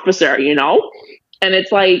role officer, you know? And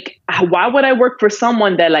it's like, why would I work for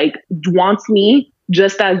someone that like wants me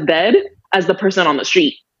just as dead as the person on the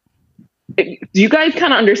street? Do you guys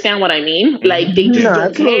kind of understand what I mean? Like they just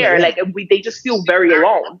don't care. Yeah. Like they just feel very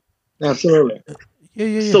alone. Absolutely.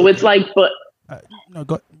 Yeah. So it's like, but no,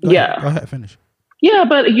 go ahead, finish. Yeah,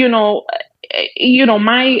 but you know,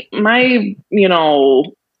 my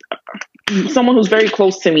someone who's very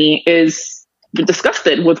close to me is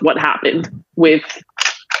disgusted with what happened with,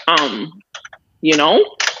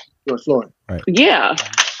 George Floyd. Right. Yeah,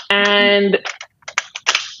 and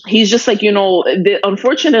he's just like,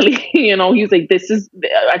 unfortunately, he's like, this is,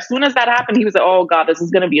 as soon as that happened, he was like, oh God, this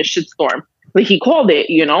is gonna be a shitstorm. Like he called it,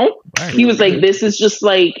 Right. He was like, this is just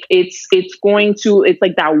like, it's like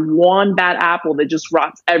that one bad apple that just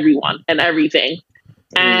rots everyone and everything.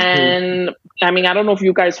 And I mean, I don't know if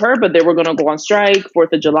you guys heard, but they were going to go on strike,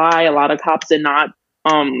 4th of July. A lot of cops did not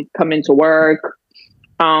come into work.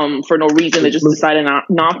 for no reason. They just decided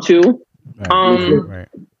not to. Right.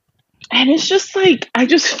 And it's just like, I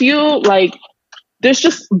just feel like there's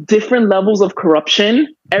just different levels of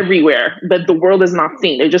corruption everywhere that the world is not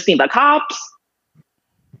seeing. They're just seeing the cops,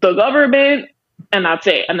 the government, and that's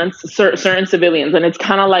it. And then certain civilians. And it's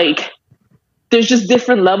kind of like, there's just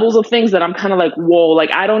different levels of things that I'm kind of like, whoa, like,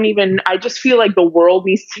 I just feel like the world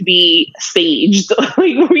needs to be staged.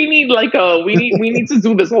 Like, we need to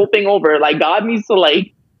do this whole thing over. Like, God needs to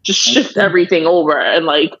like just shift everything over. And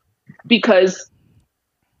like, because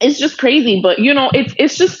it's just crazy. But you know,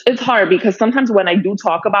 it's hard because sometimes when I do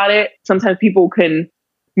talk about it, sometimes people can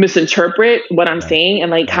misinterpret what I'm saying and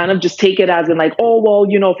like kind of just take it as in like, oh, well,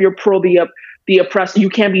 you know, if you're pro the oppressor, you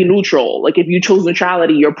can't be neutral. Like if you chose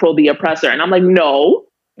neutrality, you're pro the oppressor. And I'm like, no,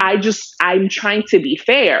 I'm trying to be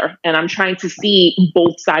fair and I'm trying to see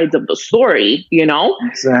both sides of the story, you know?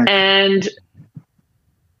 Exactly. And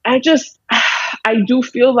I do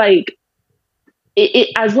feel like it,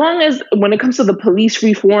 as long as when it comes to the police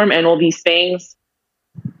reform and all these things,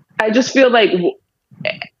 I just feel like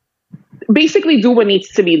basically do what needs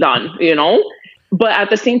to be done, you know? But at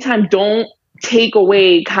the same time, don't take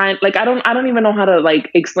away like I don't even know how to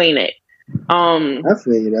like explain it. I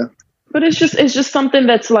feel you though. But it's just something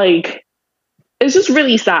that's like, it's just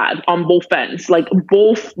really sad on both ends, like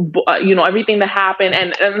both, you know, everything that happened.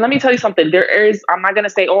 And let me tell you something, I'm not going to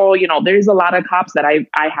say, oh, you know, there's a lot of cops that I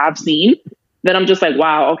have seen that I'm just like,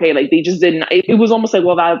 wow, okay. Like they just didn't, it was almost like,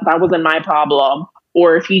 well, that wasn't my problem.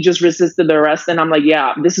 Or if he just resisted the arrest, and I'm like,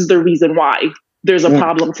 yeah, this is the reason why there's a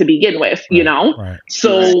problem to begin with, you know? Right.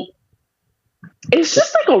 So it's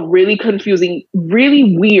just like a really confusing,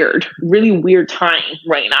 really weird time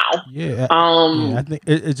right now. Yeah. I think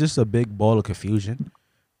it's just a big ball of confusion.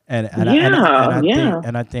 I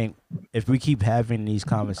think if we keep having these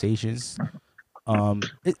conversations,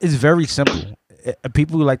 it's very simple.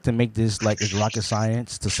 People like to make this like it's rocket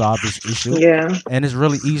science to solve this issue. Yeah. And it's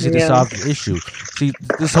really easy to solve the issue. See,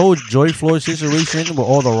 this whole George Floyd situation with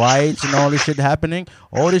all the riots and all this shit happening,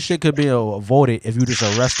 all this shit could be avoided if you just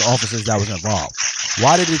arrest the officers that was involved.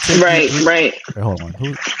 Why did it take right. Wait, hold on.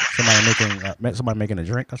 Somebody making a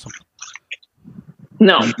drink or something?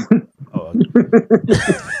 No. Oh,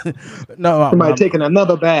 no. Somebody taking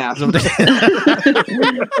another bath.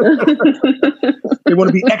 They want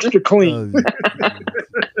to be extra clean.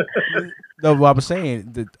 No, what I'm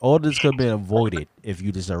saying, that all this could have been avoided if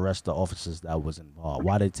you just arrest the officers that was involved.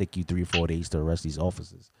 Why did it take you 3-4 days to arrest these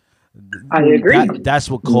officers? I agree. That's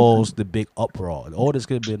what caused the big uproar. All this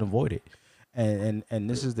could have been avoided, and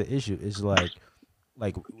this is the issue. It's like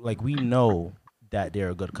we know that there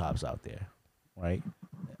are good cops out there, right?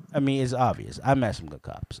 I mean, it's obvious. I met some good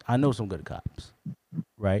cops. I know some good cops,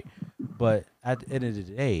 right? But at the end of the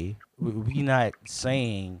day, we're not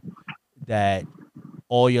saying that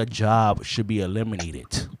all your job should be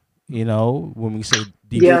eliminated. You know, when we say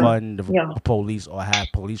defund the police or have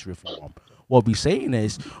police reform, what we're saying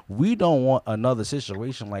is we don't want another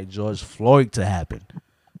situation like George Floyd to happen.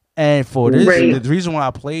 And for this, the reason why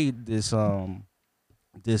I played this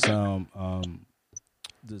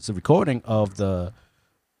recording of the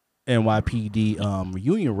NYPD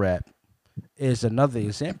reunion rap is another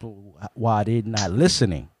example why they're not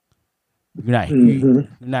listening. You're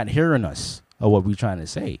not hearing us or what we're trying to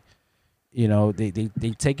say. You know, they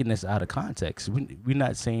taking this out of context. We're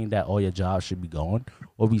not saying that all your jobs should be gone.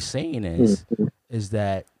 What we're saying is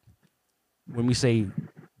that when we say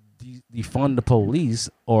defund the police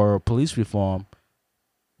or police reform,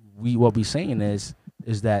 what we're saying is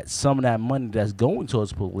that some of that money that's going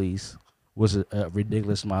towards police was a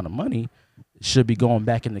ridiculous amount of money, should be going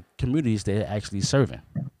back in the communities they're actually serving.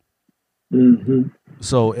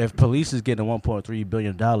 So if police is getting $1.3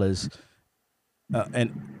 billion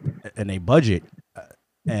and a budget,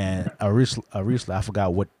 and recently I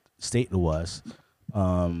forgot what state it was,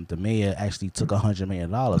 the mayor actually took $100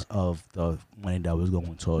 million of the money that was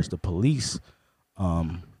going towards the police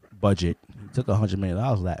budget. He took $100 million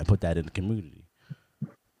of that and put that in the community,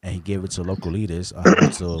 and he gave it to local leaders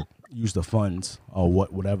to use the funds or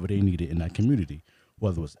whatever they needed in that community,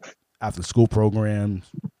 whether it was after school programs,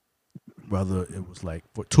 whether it was like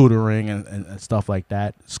for tutoring and stuff like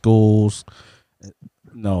that, schools,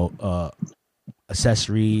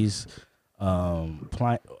 accessories,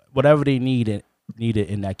 whatever they needed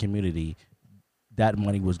in that community, that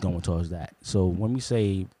money was going towards that. So when we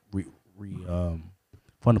say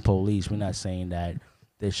fund the police, we're not saying that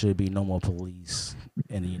there should be no more police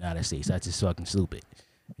in the United States. That's just fucking stupid.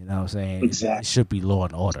 You know what I'm saying? Exactly. It should be law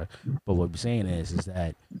and order. But what we're saying is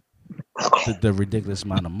that the ridiculous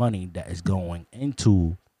amount of money that is going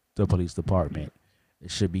into the police department, it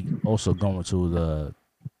should be also going to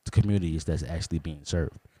the communities that's actually being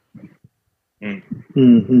served.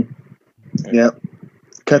 Mm-hmm. Yep.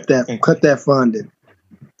 Cut that funding.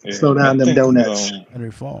 Yeah, Slow down them donuts. And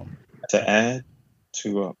reform. To add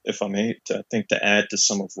to, if I may, I think to add to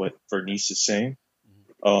some of what Bernice is saying,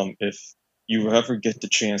 if you ever get the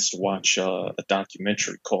chance to watch a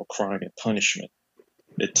documentary called Crime and Punishment,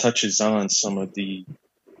 it touches on some of the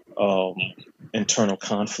internal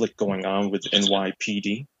conflict going on with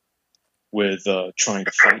NYPD, with trying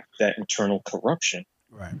to fight that internal corruption.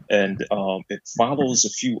 Right. And it follows a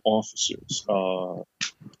few officers.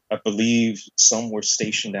 I believe some were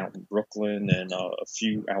stationed out in Brooklyn and a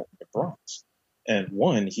few out in the Bronx. And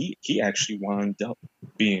one, he actually wound up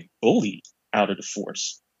being bullied out of the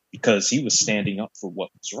force because he was standing up for what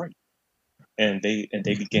was right. And they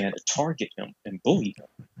began to target him and bully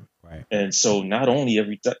him. Right. And so not only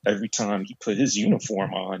every time he put his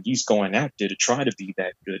uniform on, he's going out there to try to be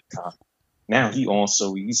that good cop. Now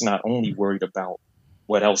he's not only worried about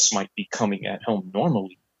what else might be coming at him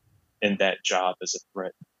normally in that job as a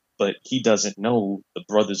threat, but he doesn't know the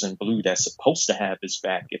brothers in blue that's supposed to have his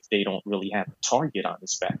back if they don't really have a target on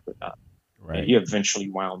his back or not. Right. And he eventually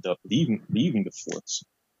wound up leaving the force.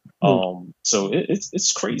 So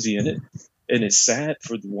it's crazy, and it's sad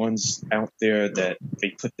for the ones out there that they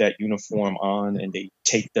put that uniform on and they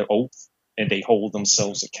take the oath and they hold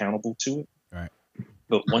themselves accountable to it. Right.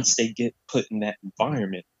 But once they get put in that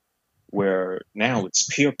environment where now it's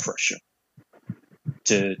peer pressure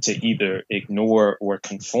to either ignore or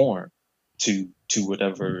conform to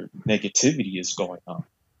whatever negativity is going on,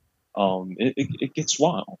 it gets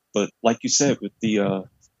wild. But like you said, with the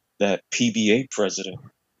that PBA president,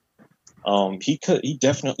 he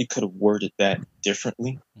definitely could have worded that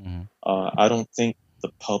differently. Mm-hmm. I don't think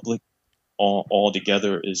the public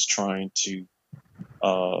altogether is trying to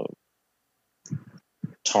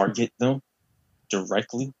target them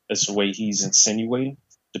directly as the way he's insinuating.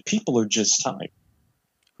 The people are just tired.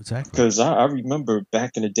 Exactly. Because I remember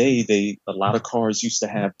back in the day, a lot of cars used to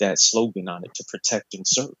have that slogan on it, to protect and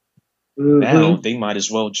serve. Mm-hmm. Now they might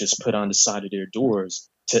as well just put on the side of their doors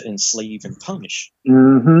to enslave and punish.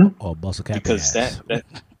 Mm-hmm. Or bust a cap Because ass.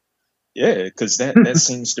 that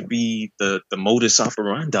seems to be the modus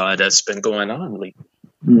operandi that's been going on lately.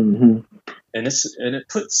 Mm-hmm. And it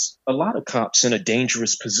puts a lot of cops in a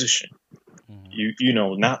dangerous position. Mm-hmm. You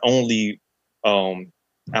know, not only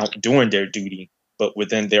out doing their duty, but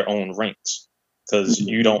within their own ranks, because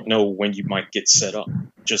you don't know when you might get set up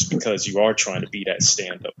just because you are trying to be that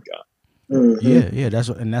stand-up guy. Mm-hmm. Yeah, that's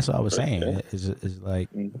what I was saying. Yeah. It's like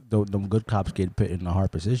them good cops get put in a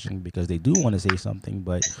hard position because they do want to say something,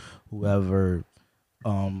 but whoever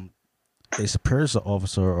a superior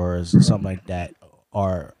officer or something like that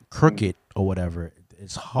are crooked or whatever,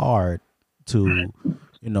 it's hard to,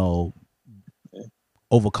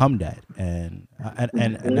 overcome that, and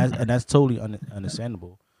that's totally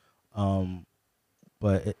understandable.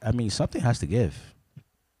 But something has to give.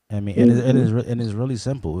 And it's really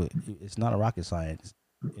simple. It's not a rocket science.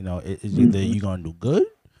 It's either you're gonna do good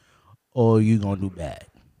or you're gonna do bad.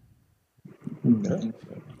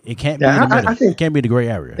 It can't be in the middle. It can't be the gray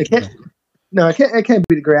area. No, it can't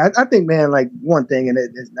be the gray. I think, man, like one thing, and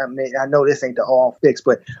I know this ain't the all fix,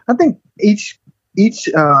 but I think each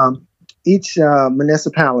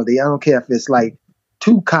municipality, I don't care if it's like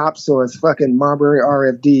 2 cops or it's fucking Marbury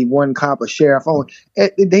RFD, 1 cop, a sheriff,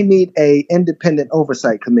 they need a independent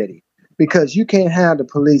oversight committee, because you can't have the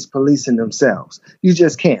police policing themselves. You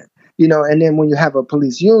just can't, and then when you have a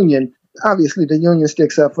police union, obviously the union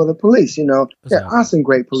sticks up for the police. There are some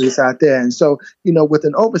great police out there. And so, with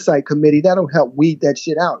an oversight committee, that'll help weed that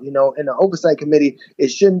shit out. In an oversight committee, it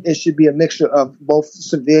should be a mixture of both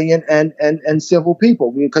civilian and civil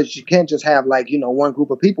people, because you can't just have one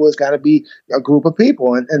group of people. It's got to be a group of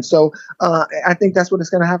people. And so I think that's what it's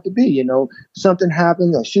going to have to be. Something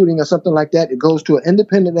happens, a shooting or something like that, it goes to an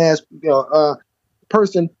independent ass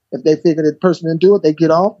person. If they figure the person didn't do it, they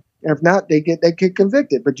get off. And if not, they get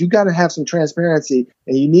convicted. But you got to have some transparency,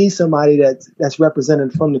 and you need somebody that's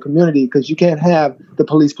represented from the community, because you can't have the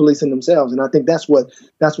police policing themselves. And I think that's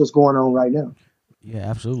what's going on right now. Yeah,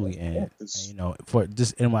 absolutely. And for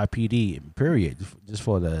this NYPD period, just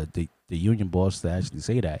for the union boss to actually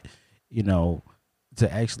say that,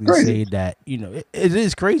 to actually say that, it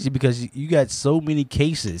is crazy, because you got so many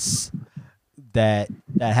cases that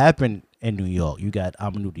happen in New York. You got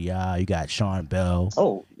Amadou Diallo, you got Sean Bell.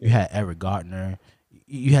 Oh, you had Eric Gardner.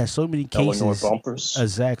 You had so many cases. Illinois bumpers.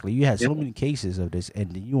 Exactly. You had so many cases of this,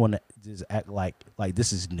 and you want to just act like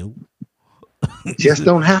this is new. It just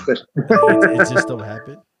don't happen. It just don't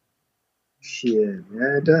happen. Shit,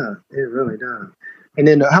 yeah, it does. It really does. And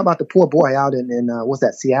then how about the poor boy out in what's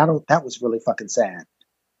that, Seattle? That was really fucking sad,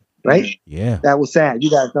 right? Yeah, that was sad. You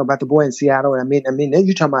guys know about the boy in Seattle. I mean, then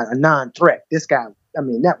you're talking about a non-threat. This guy. I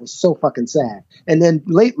mean, that was so fucking sad. And then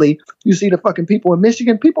lately, you see the fucking people in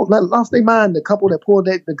Michigan. People lost their mind. The couple that pulled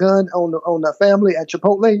the gun on the family at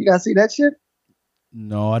Chipotle. You guys see that shit?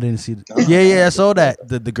 No, I didn't see. Yeah, I saw that.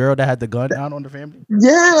 The girl that had the gun down on the family.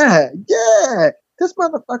 Yeah. This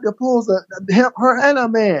motherfucker pulls her and a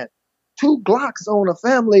man 2 Glocks on a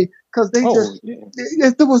family because they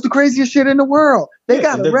it was the craziest shit in the world. They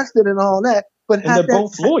got arrested and all that. But and they're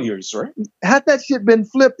both lawyers, right? Had that shit been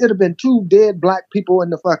flipped, it'd have been 2 dead black people in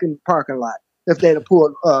the fucking parking lot if they'd have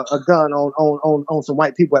pulled a gun on some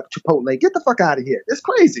white people at Chipotle. Get the fuck out of here! It's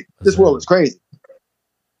crazy. This world is crazy.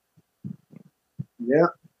 Yeah.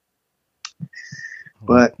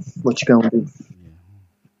 But what you gonna do?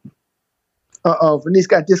 Venice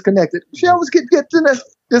got disconnected. She always get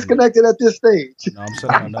disconnected at this stage. No, I'm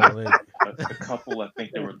saying another lady. A couple, I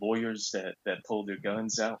think they were lawyers that pulled their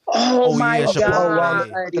guns out. Oh my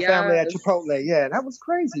God! The family at Chipotle. Yeah, that was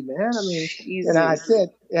crazy, man. I mean, and I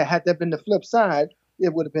said, had that been the flip side,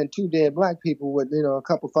 it would have been 2 dead black people with a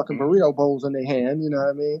couple fucking burrito bowls in their hand. You know what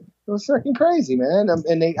I mean? It was fucking crazy, man.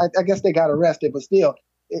 And I guess they got arrested, but still,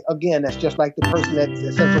 again, that's just like the person at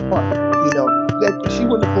Central Park. She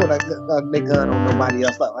wouldn't have pulled a gun on nobody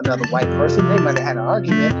else, like another white person. They might have had an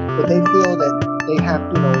argument, but they feel that they have,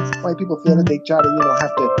 white people feel that they try to,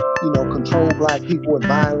 have to, control black people with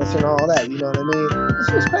violence and all that. You know what I mean? It's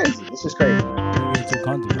just crazy. It's just crazy. It's too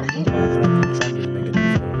comfortable.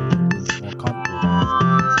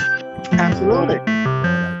 Absolutely.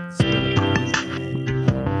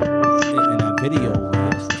 In that video,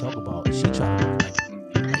 she talk about she tried to look like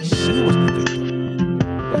she was the victim,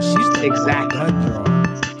 but she's the exactly gun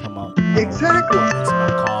drawn. Come on, exactly. It's my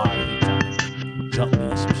car. Jump me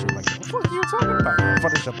and some shit like that. What the fuck are you talking about? For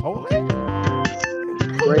the Chipotle?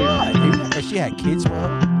 Crazy. And she had kids with her.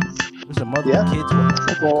 There's a mother with kids with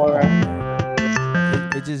her. Boy.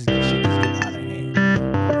 It just shit just getting out of hand.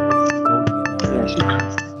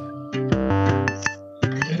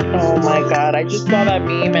 Oh my God! I just saw that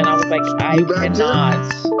meme and I was like, I cannot.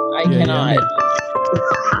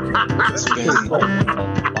 It's been a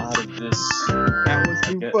lot of this. That was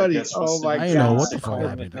too funny. Oh my God! I didn't know what the fuck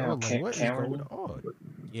happened. I was like, what is going on?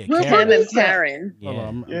 Yeah, Karen.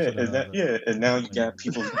 And now you got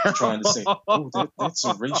people trying to say, "Oh, that's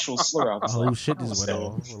a racial slur." I was like, shit just went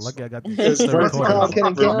off. Lucky I got this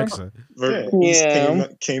mixer.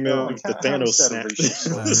 Came in with the Thanos snap.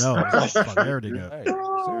 I know. Fuck everything up.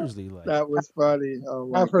 Seriously, like that was funny. Oh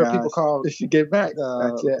my I've heard people call. They should get back.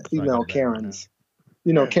 Female Karens.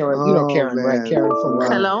 Karen, right? Karen from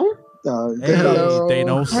Hello. Hello.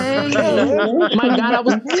 Thanos. My God, I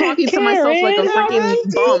was talking to myself like a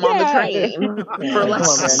freaking bum on the train for like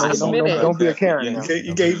 5 minutes. Don't be a Karen.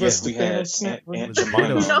 You gave us the Thanos snap. Aunt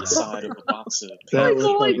Jemima on the side of a box of.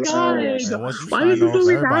 Oh my God! Why did you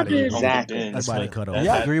believe that? Exactly. Everybody cut off.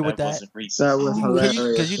 Yeah, I agree with that. That was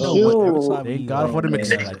hilarious. Because every time they got for the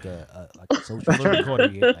mixer, like a social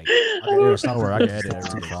recording, like it's not where I can edit it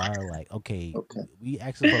too far. Like, okay, we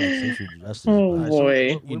actually for like social justice. Oh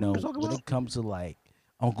boy, when it comes to like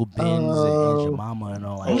Uncle Ben's and Aunt Jemima and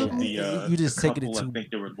all that shit, you just taking it too. I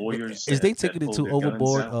think they were lawyers. Is they taking it too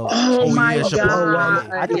overboard? Oh my God!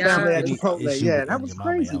 I did family at Chipotle. Yeah, that was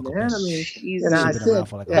crazy, man. I mean, and I said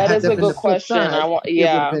that is a good question. I'm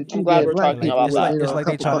glad we're talking about that. It's like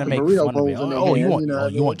they trying to make fun of it. Oh, you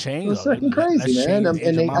want change? It's fucking crazy, man.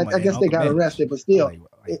 And I guess they got arrested, but still.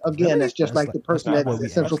 Again, that's just like the person at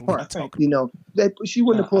Central Park. She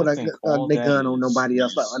wouldn't have pulled a gun on nobody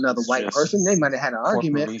else, like another white person. They might have had an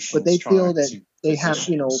argument, but they feel that they have,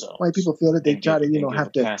 white people feel that they try to,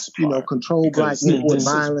 have to, control black people with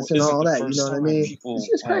violence and all that. You know what I mean? It's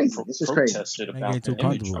just crazy. It's just crazy. Get too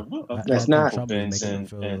comfortable. That's not. And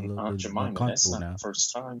Aunt Jemima, that's not the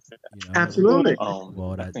first time for that. Absolutely.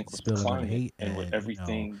 Well, that spilling of hate and with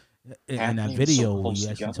everything. In that video, we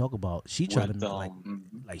actually talk about she tried to like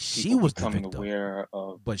she was the victim,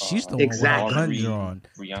 but she's the one with a gun drawn.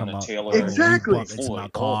 Breonna Taylor, exactly. Into my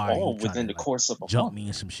car, all within the course of a jump me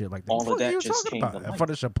and some shit like that. All of that just came to light. For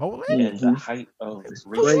the Chipotle, and the height of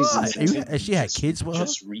racism. And she had kids with her.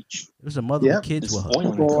 It was a mother with kids with her.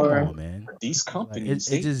 Come on, man. These companies,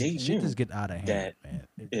 they just get out of hand, man.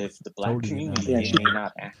 If the black community may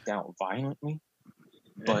not act out violently,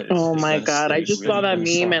 But oh my god, I just saw that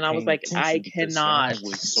meme and I was like, I cannot.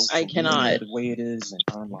 The way it is and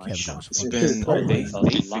online shopping. They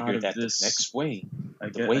figured that the next way,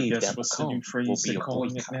 the wave that will come will be a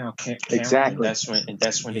boycott. Exactly. And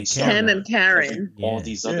that's when they started. Ken and Karen. All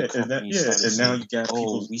these other companies started and now saying, you got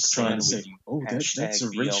people trying to say, that's a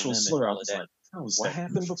racial slur. I was like, what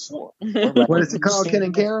happened before? What is it called, Ken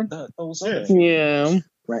and Karen? Yeah.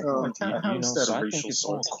 Right. How is that a racial it's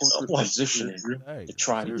slur? all corporate positioning to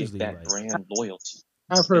try to get that brand loyalty.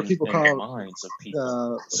 I've heard people in call the minds of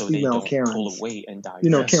people, so they female don't Karens. pull away and divest. You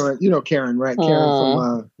know Karen, right?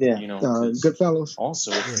 Karen from Goodfellas.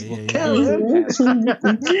 Also, Karen, why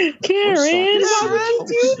would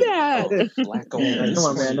you do that? Come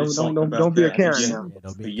on, man, don't be a Karen now.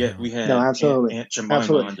 But yet we had absolutely. Aunt Jemima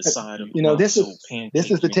on the side of this is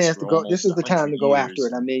the chance to go. This is the time to go after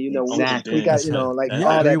it. I mean, exactly. we got like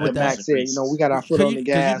all that Max said. We got our foot on the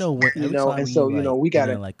gas. And so we got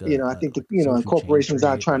to I think the corporations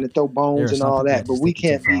are trying to throw bones and all that, but we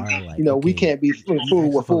can't be we can't be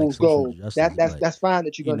fooled with fool's gold. That's fine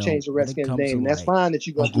that you're gonna change the Redskins name, and that's fine that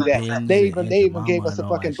you're gonna do that. They even gave us a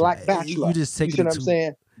fucking black bachelor. You see what I'm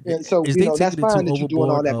saying? And so, that's fine that you're doing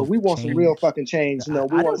all that, but we want some real fucking change. We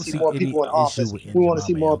want to see more people in office. We want to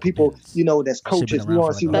see more people, that's coaches. We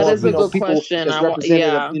want to see more, people that's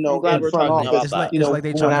representative, in front office.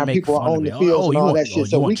 When our people are on the fields and all that shit.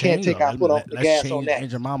 So we can't take our foot off the gas on that.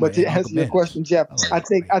 But to answer your question, Jeff, I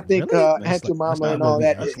think Aunt your mama and all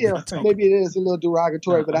that, maybe it is a little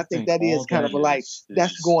derogatory, but I think that is kind of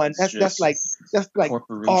that's like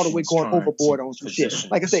all the way going overboard on some shit.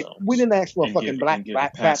 Like I say, we didn't ask for a fucking black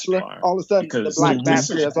bachelor. All of a sudden, the black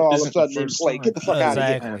bachelor is all of a sudden in play. Get the fuck out of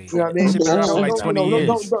here. You know what I mean?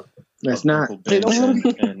 That's not. They don't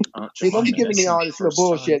be giving me all this little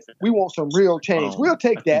bullshit. We want some real change. We'll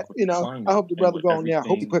take that. I hope the brother go on there. I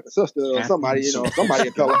hope he pick a sister or somebody. Somebody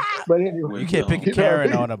of color. But anyway, you can't pick a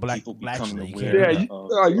Karen on a black bachelor. He might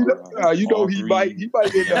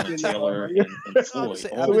get up in there.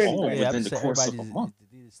 Within the course of a month.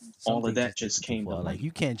 All of that just came to like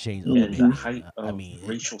you can't change. And the height of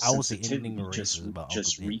racial I would say sensitivity anything racist about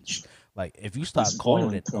just reached. Like if you start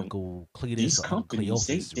calling it Uncle Cletus or Uncle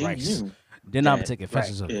Cleophas Rice, then I'm taking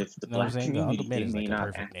offense of it. If the black community may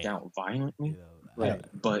not act out violently. Right,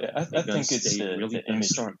 but I think it's the image.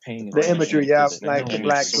 Start paying the imagery, like the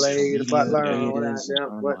black slave, the butler, and all that.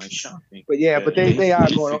 But they are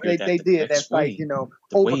going. They did that, like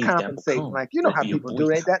overcompensating. Like how people do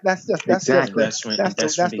it. That's the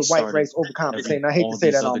white race overcompensating. I hate to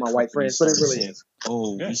say that on my white friends, but it really is.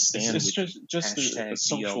 We stand with just a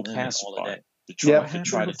social pacifier. To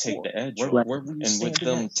try to take the edge off. And with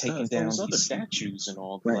them taking down these statues and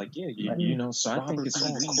all, so I think it's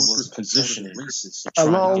all corporate positioning a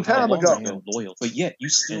long time ago. But yet you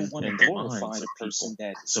still want to glorify the person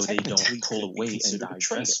that so they don't pull away and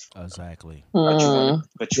divest. Exactly.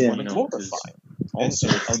 But you want to glorify. Also,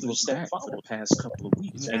 others that for the past couple of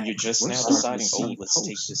weeks, and you're just now deciding, let's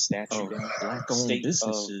take this statue down. Black-owned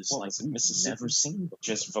businesses like Mississippi never seen,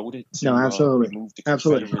 just voted to remove the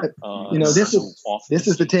Confederate. This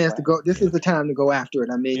is the chance to go. This is the time to go after it.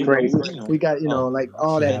 I mean, we got like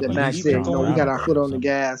all that Max said. We got our foot on the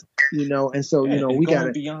gas. And so we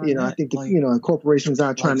got to. I think corporations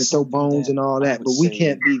are trying to throw bones and all that, but we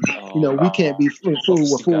can't be. We can't be fooled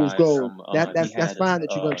with fool's gold. That's fine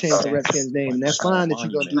that you're gonna change the Redskins name, and that's fine that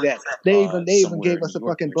you're gonna do that. They even gave us a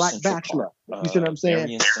fucking black bachelor. You see what I'm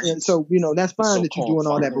saying? And so that's fine that you're doing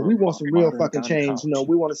all that, but we want some real fucking change.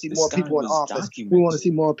 We want to see more people in office. We want to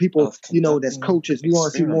see more people. That's coaches. We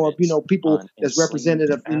want to see more, people that's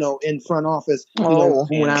representative, in front office,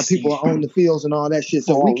 when our people are on the fields and all that shit.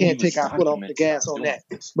 So we can't take our foot off the gas on that.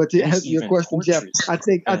 But to answer your question, Jeff, I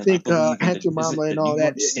think Aunt your mama and all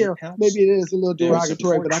that, maybe it is a little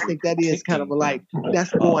derogatory, but I think that is kind of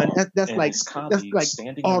that's like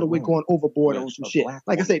all the way going overboard on some shit.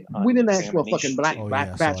 Like I said, we didn't ask for a fucking black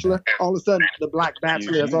bachelor. All of a sudden, the black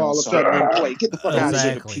bachelor is all of a sudden in play. Get the fuck out of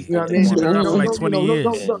here. You know what I mean? Like 20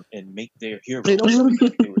 years. And make their heroes.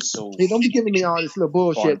 They don't be giving me all this little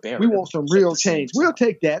bullshit. We want some real change. We'll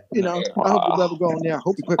take that. I hope the brother go on there. I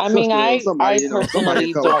hope he put I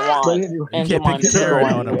personally don't want. You can't pick a Karen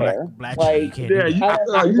on a black chick. He might.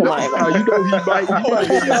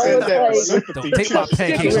 Don't take my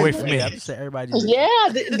pancakes away from me. I'm just saying everybody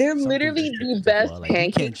everybody. They're literally the best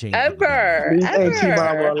pancakes ever. Leave Auntie Mama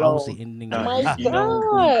I would say alone. anything. Oh my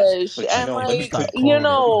gosh! And like, to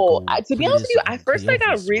be honest with you, at first I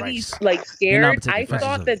got really like scared. I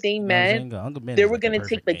thought that they meant they were gonna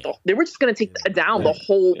take they were just gonna take down the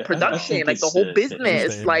whole production, like the whole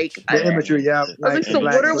business. Like the imagery, I was like, so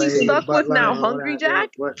what are we stuck with now? Hungry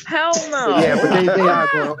Jack? Hell no. Yeah, but they are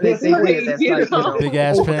going. They did. That's like big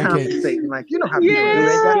ass pancakes. Like how people do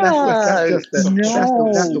that.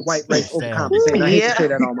 That's the white race overcompensating. I hate to say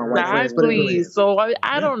that on my white friends, but it really is. So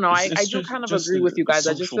I don't know. I do kind of agree with you guys.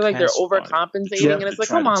 I just feel like they're overcompensating, and it's like,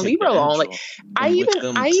 come on, leave her alone. Like I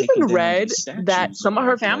even read that some of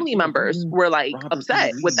her family members were like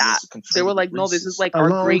upset with that. They were like, no, this is like our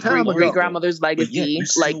great grandmother's legacy.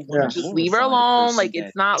 Like just leave her alone. Like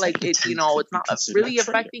it's not like it's it's not really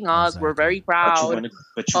affecting us. We're very proud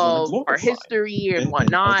of our history and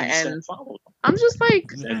whatnot. And I'm just like,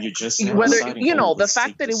 whether the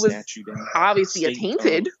fact that it was obviously a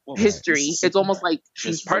tainted history, it's almost like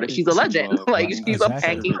she's a legend. Like she's a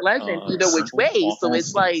pancake legend either which way. So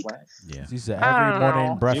it's like, she's an every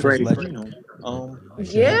morning breakfast legend. And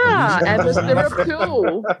the syrup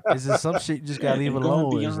too. Is it some shit you just gotta leave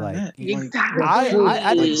alone? It's like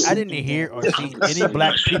I didn't hear or see any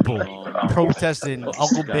black people protesting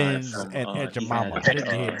Uncle Ben's and Aunt Jemima. I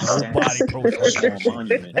didn't hear nobody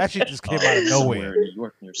protesting. That shit just came out of nowhere.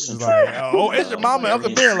 It's like, Aunt Jemima and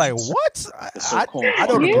Uncle Ben. Like what? I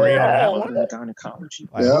don't agree on that one.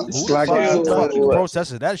 Like, who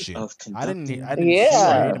protested that shit? I didn't see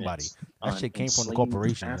anybody. That shit came from the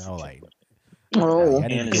corporation. And I was like,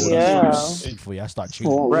 before y'all start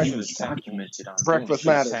cheating. Breakfast matters. Breakfast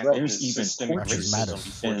matters.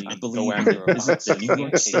 I believe the New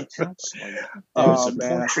York Steakhouse. Oh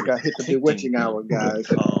man, I think I hit the bewitching hour, guys.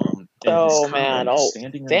 Oh man! Oh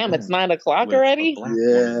damn! It's 9 o'clock already.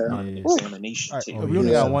 Yeah. All right, we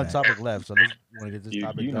only got one topic left, so let's want to get this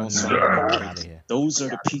topic done. Out of here. Those are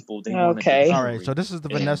the people. They All right, so this is the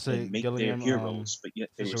Vanessa Gilliam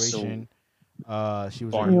situation. She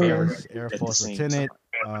was an Air Force lieutenant.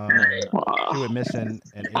 She went missing.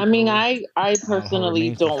 I mean, I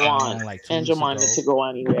personally don't want Aunt Jemima to go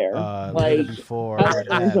anywhere. Before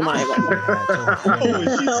Aunt Jemima.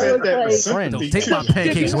 Friend, take my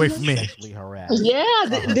pancakes away from me. Yeah,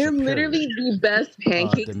 they're literally the best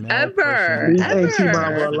pancakes ever. Auntie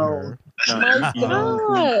Mama alone. Oh my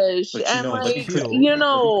gosh! And like, to be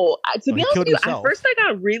honest with you, at first I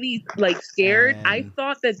got really like scared. I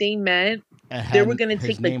thought that they meant they were gonna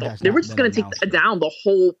take they were just gonna take down the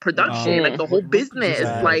whole production, like the whole business.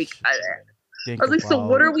 Like I was like, so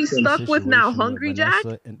what are we stuck with now? Hungry Jack?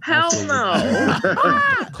 Hell no!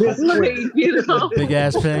 Big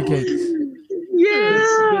ass pancakes. Yeah.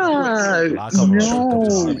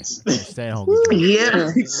 Stay hungry. Yeah,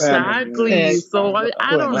 exactly. So I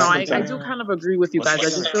don't know. I do kind of agree with you guys. I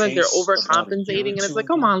just feel like they're overcompensating, and it's like,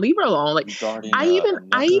 come on, leave her alone. Like I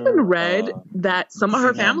even read that some of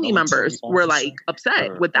her family members were like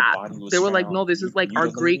upset with that. They were like, no, this is like our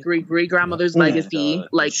great grandmother's legacy.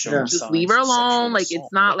 Like just leave her alone. Like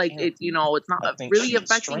it's not like it's it's not really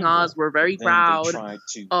affecting us. We're very proud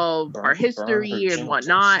of our history and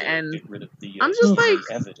whatnot. And I'm just like,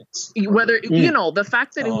 whether the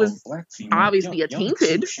fact that it was obviously a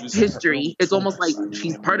tainted history, it's almost like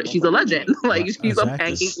she's a legend. Like she's a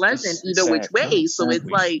pancake legend either which way. So it's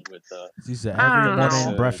like she's an every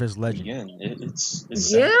morning breakfast legend. And the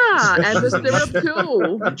syrup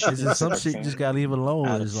too. Is it some shit you just gotta leave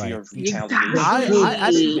alone? It's like I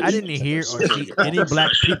didn't hear or see any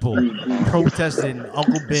black people protesting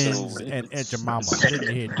Uncle Ben's and Aunt Jemima. I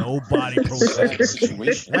didn't hear nobody protesting.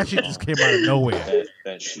 That shit just came out of nowhere.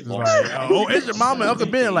 It's like, Aunt Jemima and Uncle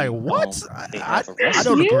Ben. Like what? I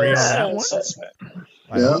don't agree on that one.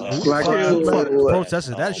 Like, who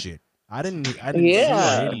protested that shit? I didn't see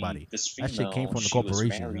anybody. That shit came from the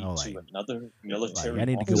corporation. Like I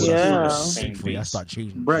need to get with us before y'all start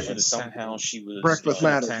cheating. Somehow she was breakfast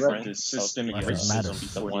matters. Breakfast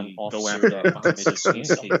matters.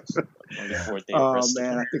 Oh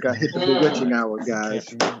man, I think I hit the bewitching hour,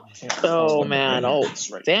 guys. Oh man,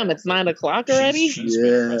 damn, it's 9 o'clock already.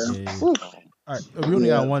 Yeah. All right, we only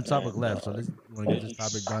got one topic left, so let's get this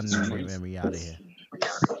topic done and we out of here.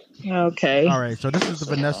 Okay. All right. So this is the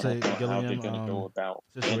Vanessa Gilliam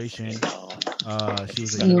situation. She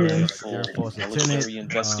was an Air Force lieutenant.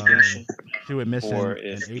 She She went missing or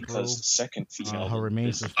in if April. because the second female Her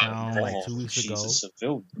remains is was found like 2 involved, weeks she's ago. a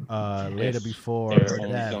civilian. Later If before they're her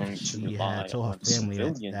only death, going to she rely had told her on family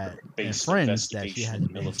and civilian-based friends that she investigation, had the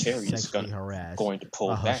been military is sexually harassed going to pull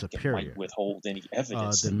by her back and superior. might withhold any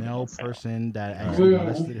evidence The that they male have found. person that actually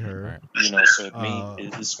molested her, You know, so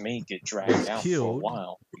this may get dragged was out for a killed.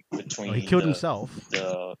 while between He killed himself,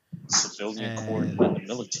 the civilian court and the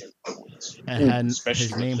military courts, and especially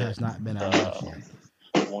his name with has not been announced yet.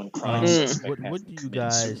 one crime suspect What do having you committed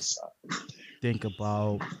guys suicide. think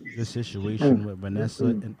about the situation with Vanessa,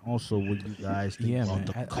 and also what you guys think about man.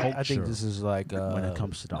 the culture? I think this is like when it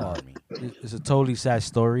comes to the army. It's a totally sad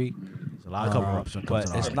story. There's a lot of cover-ups when it comes but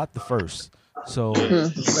to the it's army. not the first. So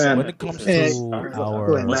Man, when it comes hey, to go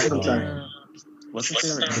our ahead, Mac, I'm sorry. Wasn't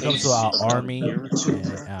there a when it comes case to our about a army year or two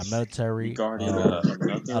and our military, regarding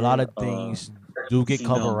a lot of things do get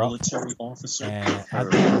female covered up, military officer? and I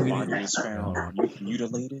Her think we body need. was found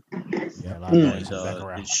mutilated, Yeah, a lot of noise in and the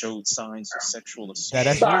background. it showed signs of sexual assault.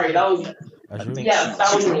 That's Sorry, that was That's I you. think yeah,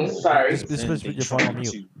 that was me. Sorry. Just then put they your phone on tried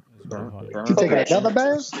mute. to burn You taking her another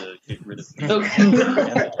genitals bath? to get rid of the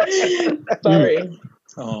evidence. Sorry.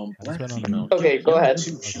 That's Black been on female. Okay, go young ahead.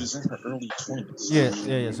 too. She was in her early 20s.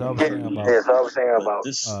 Yeah. So I was saying about But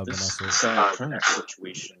this Vanessa. sad current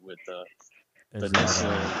situation with Is Vanessa,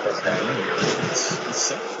 it's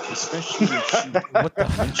sad, especially if she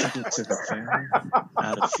mentioned it to the family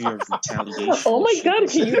out of fear of retaliation. Oh my God,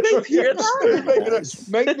 can you guys hear that?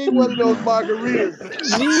 Make me one of those margaritas.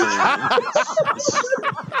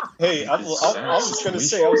 Hey, I was gonna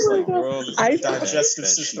say, I was like, bro, I- digestive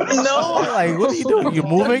system. No. Like, what are you doing? You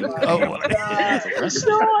moving? No,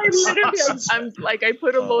 I literally, I'm like, I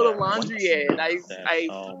put a load of laundry in.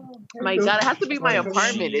 My God, it has to be my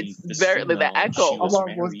apartment. It's very, like, the echo. Was I'm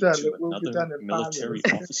almost married done. to We'll be another done in 5 military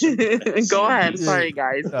minutes. officer. Go ahead. Sorry,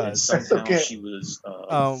 guys. And somehow okay. she was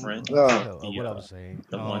a friend what I of was saying.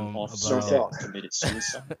 the one officer about that committed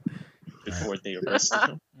suicide before they arrested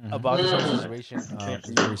him. About this whole situation, Can't it's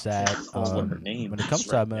very sad. recall what her name When it is comes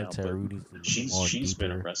to our right now, military, we need to be more she's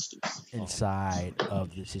been deeper arrested. inside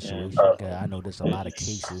of the situation. I know there's a lot of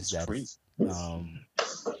cases that crazy.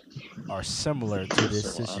 are similar to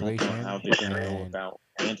this So I don't know situation, how they're gonna go and about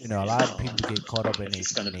you know, a lot of people get caught up in if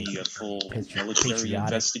it's going to be a full military patriotic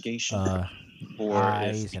investigation, or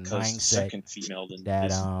eyes if and because the mindset second female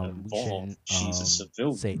that is we involved, shouldn't she's a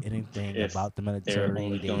civilian. say anything If about the they're military.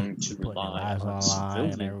 only They going to put their rely lives on on the line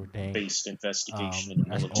and everything. civilian-based investigation, and the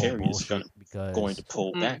That's all military is bullshit going to because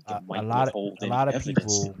pull back and a might lot withhold a any lot of evidence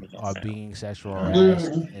people that may have are found. being sexual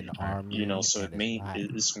harassed in the army. You know, so and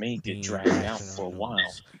this may get being dragged out asked for a in the while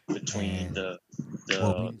news. between And the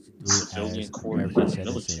what we need to do civilian as court and American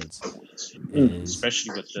the military citizens courts, is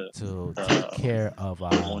especially with to take care of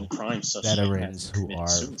our one crime suspect veterans having who committed are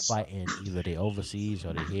suicide. fighting, either they overseas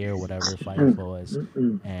or they here, whatever, fighting for us,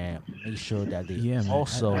 and make sure that they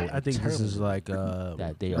also I think this is like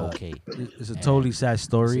that they're okay. it's a And totally sad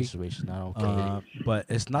story. Situation not okay. But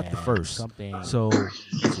it's not the And first. something So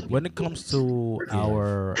to be when it comes to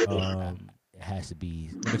our it has to be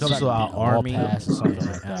when it comes to our army pass or something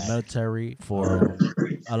like and that. military, For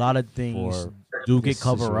a lot of things for do this get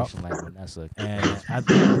covered up, situation like Vanessa, and I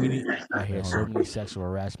think we need. I hear so many sexual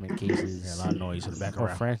harassment cases. Yeah, a lot of noise in the Or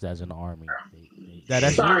background. friends that's in the army.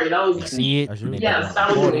 That's Sorry, that They was see it. That's and you? they yes, don't that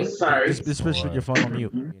was report me. it. Sorry. Just put your phone on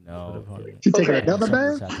mute. You know, You taking Okay. another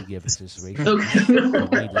sometimes bath? have to give a situation. Okay. For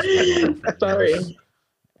me, this has been going on for Sorry. years,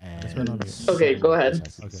 It's been on and mute. Okay, go ahead.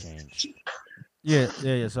 has to Okay. change. Yeah.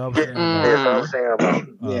 So I was saying about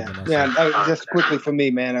Yeah, just quickly for me,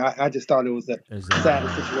 man. I just thought it was the is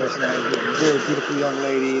saddest situation. A very beautiful young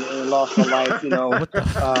lady lost her life. You know,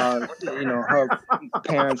 her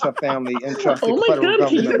parents, her family entrusted Oh the my federal God,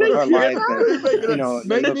 can you government with her guys hear life, that? and you know,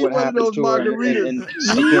 Make look me what one of happens those to her. margaritas.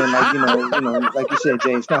 And again, like like you said,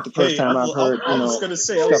 Jay, it's not the first time I've heard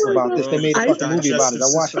stuff about this. They made a fucking movie about it. I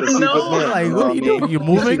watched it a few No. good men. Like, You know what are what I you mean? doing? You You see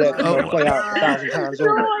moving? that play out 1,000 times No,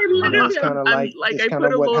 over. I literally, It's kind of like I it's kind put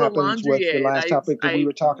of a what load of happens with laundry the in. last topic that we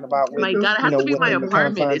were talking about with My God, it has to be my within the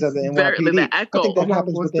apartment. confines It's of the very, NYPD. the I echo. think that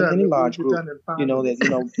happens within any large group. You know that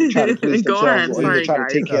try to police Go themselves ahead. or either Sorry, try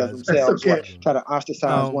to take guys. care of themselves or okay. try to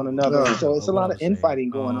ostracize one another. So it's a what lot I of was saying, infighting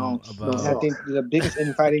going on. about- I think the biggest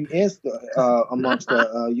infighting is amongst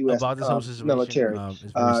the U.S. about this whole situation. military.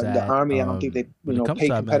 It's very sad. The army, I don't think they when it comes pay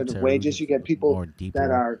to our competitive military, we wages. need You to get be people more deeper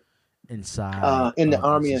that are inside in the of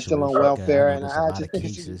army and still on welfare, and I just think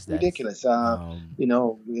it's ridiculous.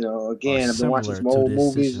 Again, I've been watching some old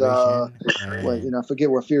movies. I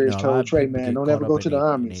forget what Furious told Trey, man, don't ever go to the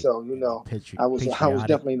army. So I was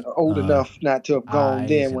definitely old enough not to have gone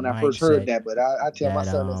then when I first heard that, but I tell my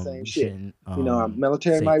son the same shit.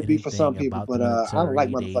 Military might be for some people, but I don't like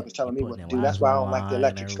motherfuckers telling me what to do. That's why I don't like the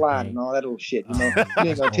electric slide and all that old shit. You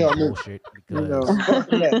ain't gonna tell me.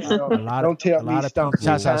 Don't tell me stomp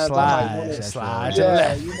 3 times.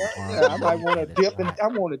 I might want to dip and I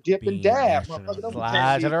want to dip and dab. Motherfucker, don't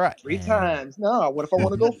tell me 3 times. No, what if I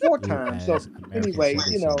want to go 4 times? So anyway,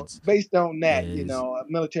 based on that,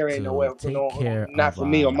 military ain't nowhere, not for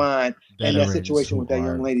me or mine. And that situation with that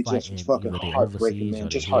young lady just was fucking heartbreaking, man.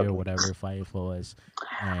 Just heartbreaking. Whatever fight for us.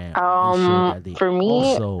 For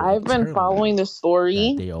me, I've been following the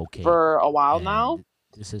story for a while now.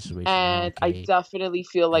 And I definitely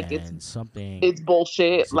feel like it's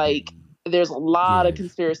bullshit. Like there's a lot of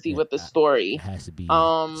conspiracy with the story. It has to be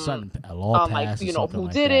who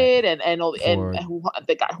did it and who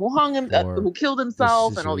the guy who hung him, who killed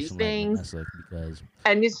himself, and all these things.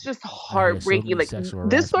 And it's just heartbreaking. Like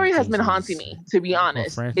this story has been haunting me, to be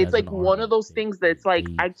honest. It's like one of those things that's like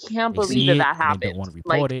I can't believe that happened.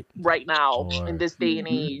 Like right now in this day and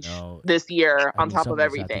age, this year, on top of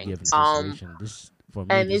everything.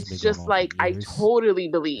 And it's just like I totally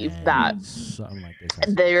believe that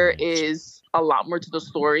there is a lot more to the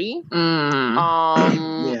story.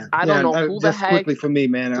 I don't know who the heck quickly for me,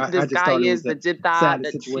 man. This guy is that did that.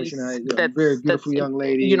 That situation. A very beautiful young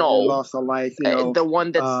lady, lost her life. The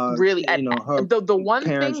one that's really the one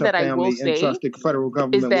thing that I will say entrusted federal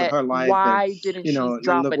government is that with her life. why didn't she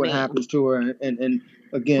drop look a what name? happens to her and.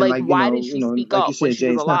 Again, why did she speak like up you said, when she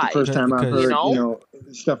Jay, was it's not the first time I've heard,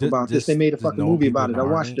 stuff about this. They made a fucking movie about it. I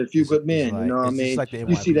watched it, A Few Good Men, I mean?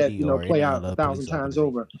 You see that, play out 1,000 times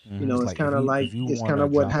over. It's kind of like, it's kind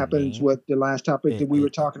of what happens with the last topic that we were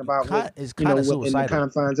talking about with, in the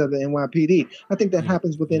confines of the NYPD. I think that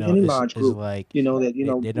happens within any large group, that,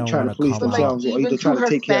 try to police themselves or either try to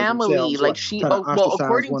take care of themselves or try to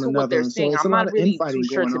ostracize one another. And so it's a lot of infighting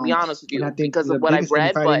going on. To be honest with you, because of what I've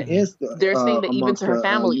read, but they're saying that even to her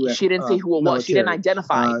family, she didn't say who it was. She didn't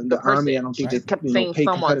identify the person. Army, I don't think she just kept saying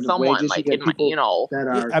someone, like in my, that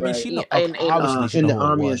are, obviously in the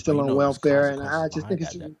army and still on welfare, and I just think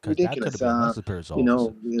it's ridiculous. Again,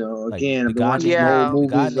 I've been watching some old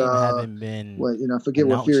movies. I forget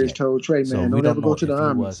what Furious told Trey, man, don't ever go to the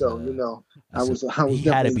army. So I was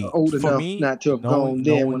definitely old enough not to have gone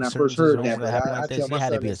then when I first heard that. But I tell my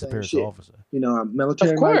son the same shit.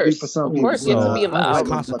 Military might be for some people. Of course, you have to be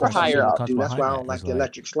a super higher up. That's why I don't like the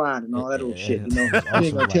electric slide and all that old shit. You ain't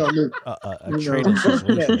gonna tell me.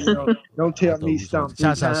 Don't tell me stomp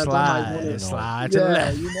 3 times. Slide to the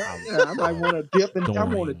left. I might want to dip and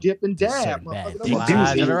dab.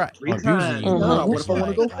 Motherfucker, 3 times. No, what if I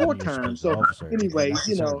want to go 4 times? So anyway,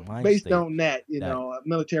 based on that,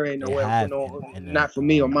 military ain't nowhere, not for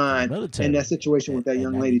me or mine. And that situation with that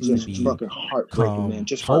young lady just was fucking heartbreaking, man.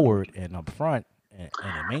 Just forward and up front.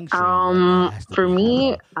 For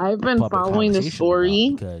me, I've been following the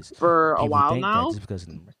story for a while now,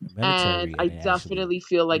 and I definitely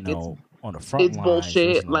feel like it's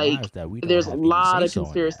bullshit. Like there's a lot of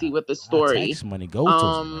conspiracy with the story.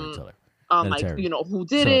 Who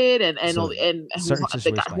did it and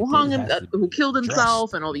the guy who hung him, who killed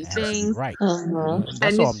himself, and all these things. Right. And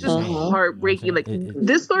it's just heartbreaking. Like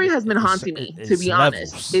this story has been haunting me, to be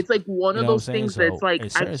honest. It's like one of those things that's like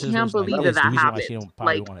I can't believe that happened.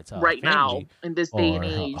 Like right now in this day and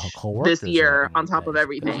age, this year, on top of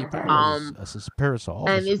everything. And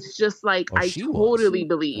it's just like I totally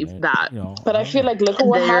believe that. But I feel like look at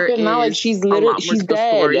what happened now. Like she's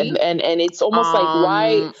dead, and it's almost like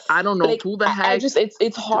why I don't know. Who the heck?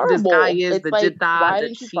 It's horrible. This guy is it's that like, did that. Why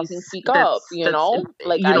didn't you fucking speak up?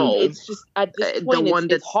 It's just at this point, the one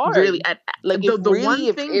that's hard. Really like the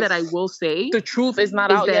one thing that I will say, the truth is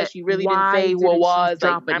not out yet. She really didn't say who it was.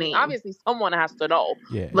 I mean, obviously someone has to know.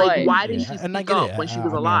 Yeah. Like why didn't she speak up when she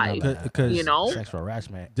was alive? Because sexual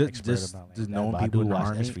harassment. Just knowing people who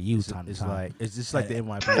are for you. It's just like the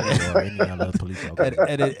NYPD or any other police officer.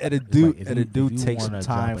 And it do take some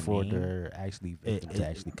time for their actually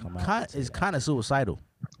come out. It's kind of suicidal.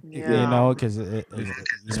 You know, because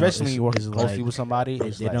especially when you work closely with somebody,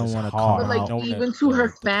 they don't want to call but like out even to her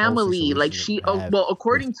family, like she, well,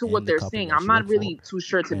 according to what they're saying, I'm not really too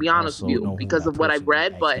sure to be honest with you because of what I've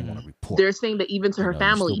read, but they're saying that even to her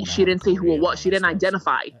family, she didn't say who it was. She didn't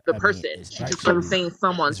identify the person. She just kept saying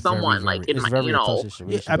someone, like in my, you know.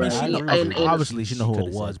 I mean, obviously she know who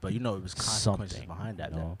it was, but you know it was consequences behind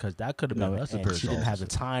that, because that could have been us. She didn't have the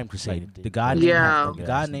time to say the guy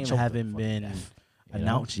name haven't been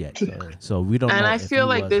announced yet, so we don't. And know I if feel he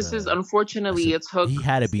like was, this is unfortunately it took he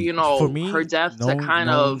had to be, you know, for me, her death to kind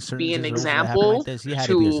of be an example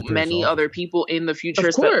to many other people in the future,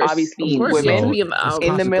 obviously women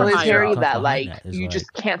in the military, that like you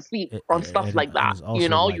just can't sleep on stuff like that. You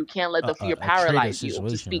know, you can't let the fear paralyze you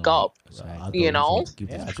to speak up. You know,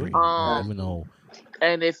 even though.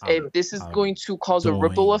 And if this is going to cause a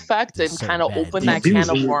ripple effect and kind of open that can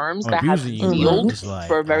of worms that has been sealed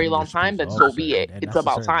for a very long time, then so be it. It's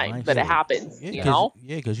about time that it happens, you know?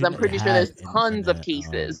 Because I'm pretty sure there's tons of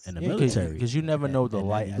cases. In the military. Because you never know the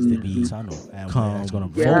light as the be tunnel and when it's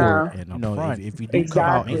going to forward and up front. If you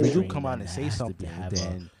do come out and say something,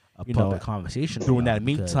 then a public conversation during that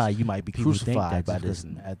meantime, you might be crucified by this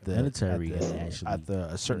at the military, and at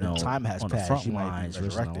a certain time has passed. Front you lines,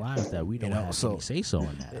 risking lives that we don't have any say so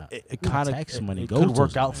in that. It kind of tax money could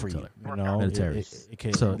work out for you, you know. Military. It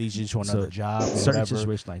can lead you to another job, certain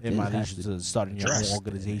situation like this. It might lead you to starting your own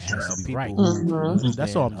organization. People who,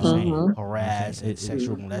 that's all I'm just saying, harassed and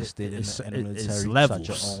sexual molested in the military, levels,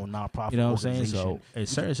 your own nonprofit. You know what I'm saying? So in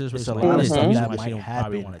certain situations, a lot of stuff that might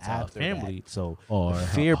happen after family. So or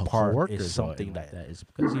fear part is something that is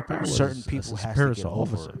because certain people have to get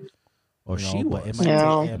over, or she was.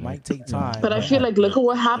 It might take time. But I feel like look at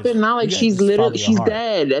what happened now. Like she's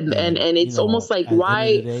dead, and it's almost like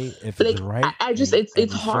why? Like I just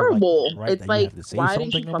it's horrible. It's like why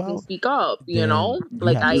didn't she fucking speak up? You know,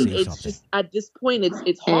 like it's just at this point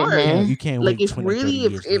it's hard. You can't like if really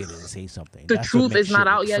if say something. The truth is not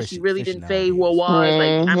out yet. She really didn't say who it was.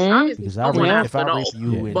 Like I'm obviously someone has to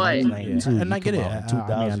know. But and I get it.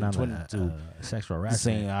 2022 sexual harassment.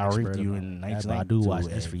 Saying I raped you in 1992. I do watch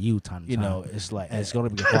this for you, time. You know, it's like it's gonna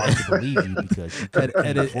be hard to believe you because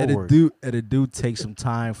it do take some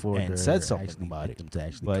time for and said something about it to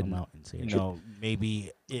actually come out and say. You know,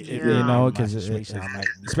 maybe you know because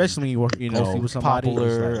especially when you work, you know, with somebody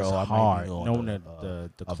popular or hard, knowing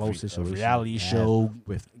the closest reality show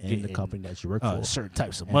within the company that you work for, certain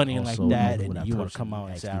types of money and like that, and you want to come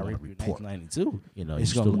out and say I raped you in 1992. You know,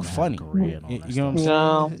 it's gonna look funny. You know what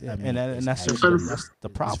I'm saying? And that's the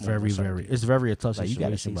problem. It's very a tough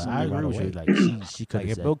situation. But I agree with you. Like she could. Like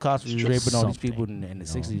if Bill Cosby was raping all these people in the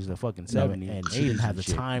 60s, the fucking 70s, and she didn't have the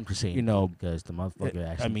time to say, you know, because the motherfucker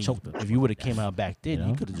actually choked her. If you would have came out back then,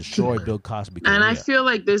 you could have destroyed Bill Cosby. And I feel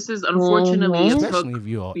like this is unfortunately it took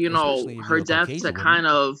you know her death to kind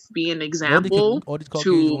of be an example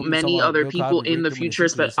to many other people in the future,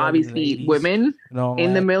 but obviously women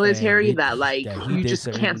in the military that like you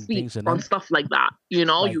just can't speak on stuff like that. You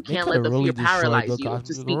know, you can't let the fear paralyze you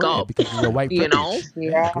to speak up. You know,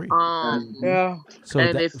 So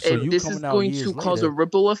if this is going to cause a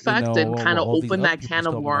ripple effect and kind of open that can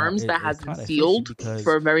of worms that has been sealed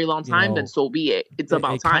for a very long time, then so be it. It's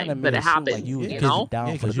about time that it happens. You know,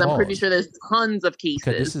 because I'm pretty sure there's tons of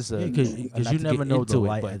cases. This is because you never know the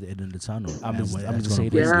light at the end of the tunnel. I'm just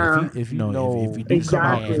saying this. If you know, if you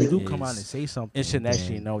do come out and say something,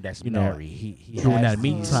 internationally, you know that's Mary. He during that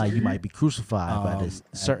meantime, you might be crucified by this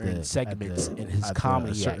certain segments in his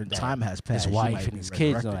comedy. Certain time has passed. His wife and his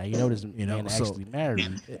kids, you know, this man actually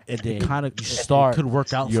married. And then kind of you start could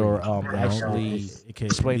work out your actually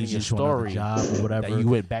explaining your story, job or whatever. That you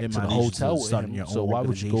went back to the hotel with him. So why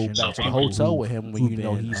would you go back to the hotel with him when you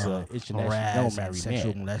know he's a international married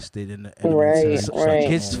man? Molested in the it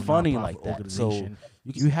gets funny like that. So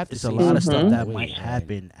you have to. It's a lot of stuff that might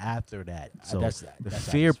happen after that. So the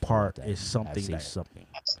fear part is something that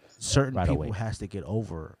certain people has to get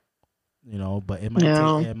over. You know, but it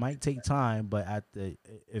might take time. But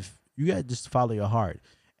if you gotta just follow your heart,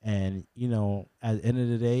 and you know, at the end of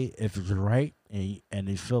the day, if it's right and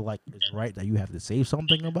you feel like it's right that you have to say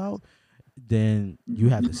something about, then you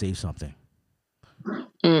have to say something.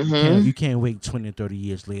 You can't wait 20 or 30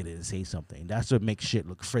 years later to say something. That's what makes shit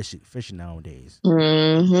look fishy nowadays.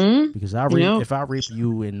 Because if I rape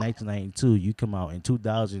you in 1992, you come out in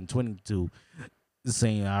 2022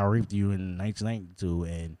 saying I raped you in 1992,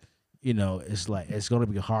 and you know it's like it's gonna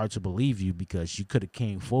be hard to believe you because you could have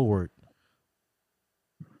came forward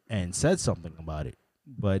and said something about it.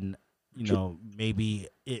 But you know, maybe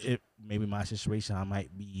maybe my situation, I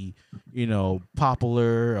might be, you know,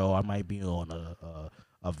 popular, or I might be on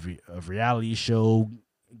a reality show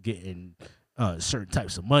getting certain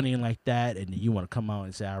types of money and like that, and then you want to come out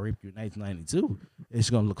and say I raped you in 1992, it's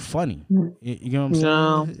gonna look funny. You know what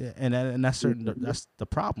I'm saying? And that's the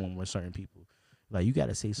problem with certain people. Like, you got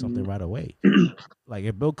to say something right away. Like,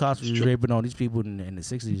 if Bill Cosby was raping all these people in the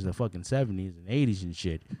 60s, the fucking 70s and 80s and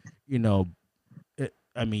shit, you know,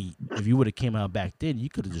 I mean, if you would have came out back then, you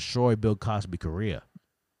could have destroyed Bill Cosby's career.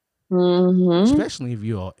 Especially if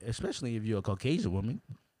you're a Caucasian woman.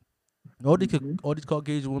 All these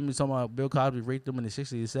Caucasian women talking about Bill Cosby raped them in the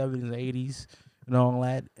 60s, 70s, and 80s, and all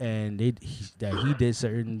that, and he did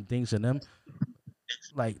certain things to them.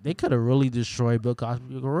 Like, they could have really destroyed Bill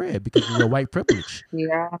Cosby's career because of the white privilege.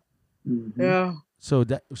 Yeah. Yeah. So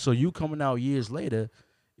you coming out years later,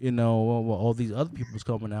 you know, while all these other people's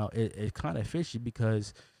coming out, it kind of fishy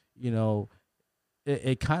because, you know,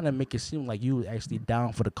 it kind of make it seem like you was actually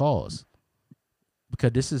down for the cause.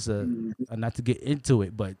 Because this is not to get into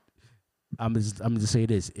it, but I'm just say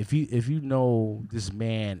this: if you know this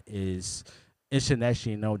man is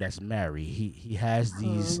internationally known that's married, he has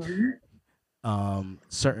these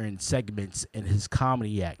certain segments in his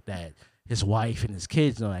comedy act that his wife and his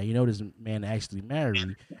kids know that. You know this man actually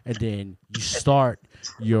married, and then you start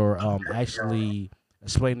your actually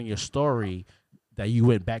explaining your story that you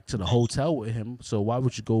went back to the hotel with him. So why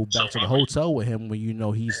would you go back to the hotel with him when you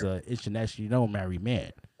know he's an internationally known married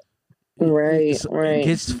man? Right. It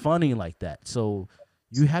gets funny like that. So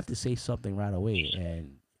you have to say something right away,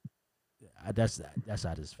 and that's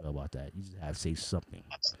how I just feel about that. You just have to say something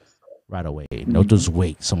right away. Don't just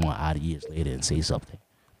wait someone out of years later and say something.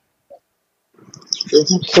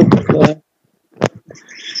 It's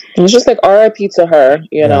just like R.I.P. to her,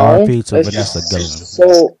 you know. R.I.P. to Vanessa Gilliam.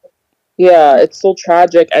 So yeah, it's so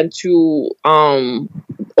tragic, and to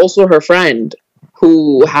also her friend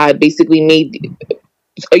who had basically made,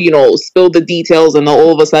 you know, spilled the details, and then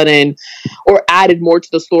all of a sudden, or added more to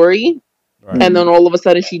the story. Right. And then all of a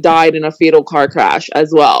sudden she died in a fatal car crash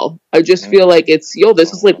as well. I just feel like this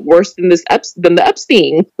is like worse than than the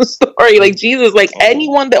Epstein story. Like, Jesus, like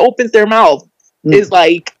anyone that opens their mouth is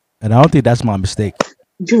like. And I don't think that's my mistake.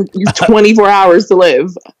 You 24 hours to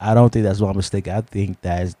live. I don't think that's my mistake. I think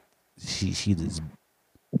that she is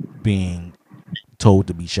being told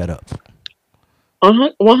to be shut up.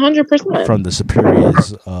 100%. From the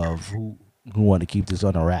superiors of who want to keep this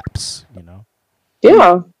under wraps, you know?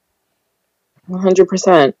 Yeah.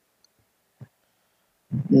 100%.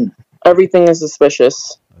 Everything is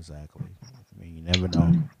suspicious. Exactly. I mean, you never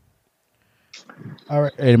know. All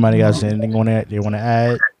right. Anybody got anything they want to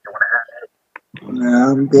add?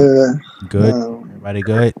 Nah, I'm good. Good. Everybody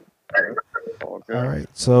good? All right.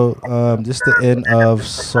 So, this is the end of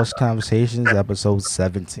Saucy Conversations, episode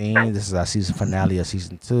 17. This is our season finale of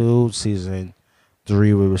season 2. Season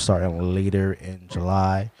 3, we were starting later in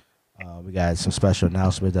July. We got some special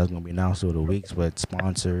announcements that's going to be announced over the weeks with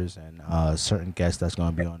sponsors and certain guests that's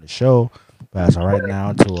going to be on the show. But as of right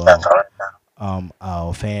now, to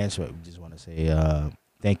our fans, we just want to say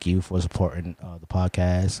thank you for supporting the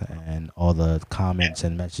podcast and all the comments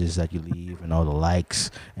and messages that you leave and all the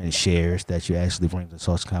likes and shares that you actually bring to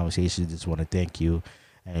Saucy Conversations. Just want to thank you.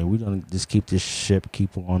 And we're going to just keep this ship,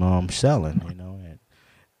 keep on selling, you know,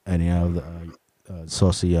 and you know, the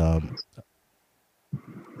Saucy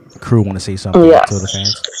crew want to say something to the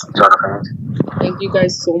fans. Thank you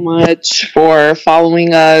guys so much for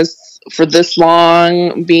following us for this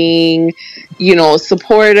long, being, you know, a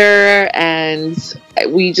supporter, and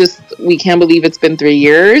we can't believe it's been 3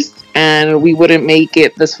 years, and we wouldn't make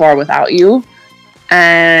it this far without you,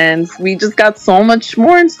 and we just got so much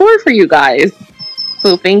more in store for you guys,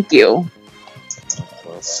 so thank you.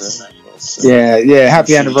 Yeah.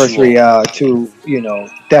 Happy anniversary to, you know,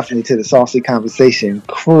 definitely to the Saucy Conversation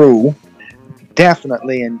crew.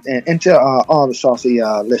 Definitely. And to all the Saucy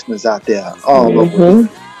listeners out there. All over.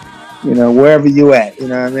 You know, wherever you at. You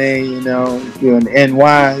know what I mean? You know, if you're in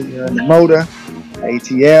NY, you're in the motor,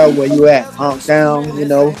 ATL, where you at? Honk down, you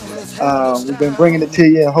know. We've been bringing it to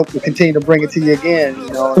you. I hope to continue to bring it to you again, you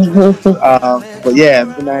know. But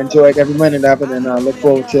yeah, I enjoyed every minute of it, and I look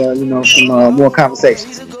forward to, you know, some more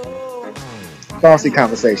conversations. Saucy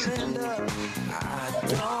Conversation.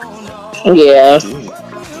 Yeah.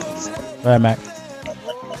 All right, Mac.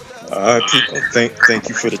 People, thank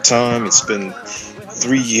you for the time. It's been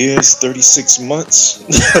 3 years, 36 months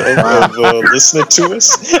of listening to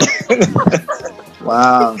us.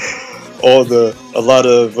 Wow. A lot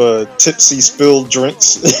of tipsy spilled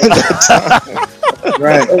drinks at that time.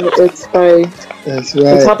 Right. It's fine. That's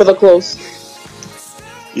right. The top of the close.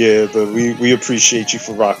 Yeah, but we appreciate you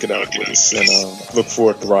for rocking out with us, and look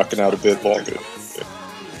forward to rocking out a bit longer.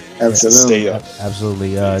 Absolutely.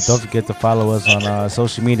 Absolutely. Don't forget to follow us on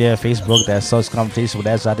social media, Facebook, that's Saucy Conversation with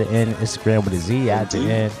S at the end, Instagram with a Z at the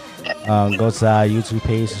end. Go to our YouTube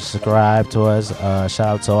page, subscribe to us. Shout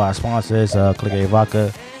out to our sponsors, Click A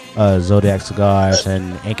Vodka, Zodiac Cigars,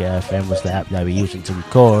 and Anchor FM was the app that we're using to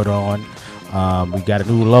record on. We got a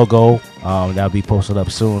new logo that'll be posted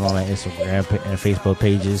up soon on our Instagram and Facebook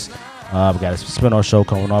pages. We got a spin-off show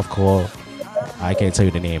coming off called, I can't tell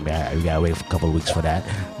you the name yet. We gotta wait for a couple of weeks for that,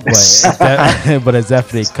 but it's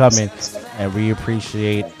definitely coming, and we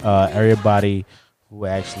appreciate everybody who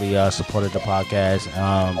actually supported the podcast.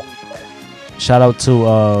 Shout out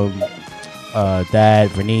to Dad,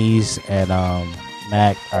 Vernice, and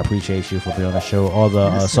Mac. I appreciate you for being on the show. All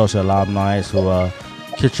the social alumni who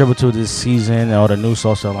contribute to this season, and all the new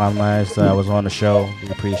social alumni that was on the show. We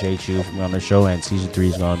appreciate you for being on the show, and season 3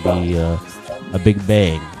 is gonna be a big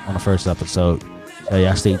bang on the first episode. So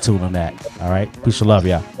y'all stay tuned on that. All right, peace and love,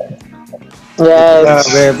 y'all. Yes.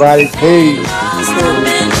 Love everybody. Peace.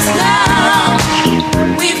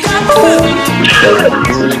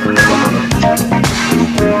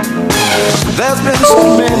 There's been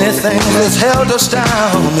so many things that's held us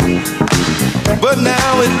down, but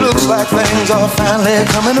now it looks like things are finally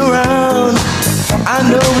coming around. I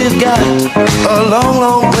know we've got a long,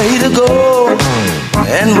 long way to go,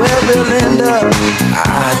 and where we'll end up,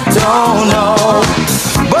 I don't know.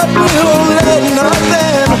 But we won't let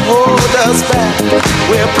nothing hold us back.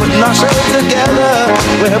 We're putting our show together,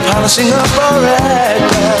 we're polishing up our act.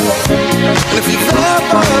 And if you've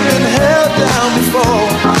ever been held down before,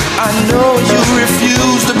 I know you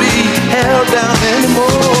refuse to be held down anymore.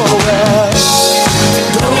 Well,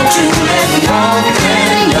 don't you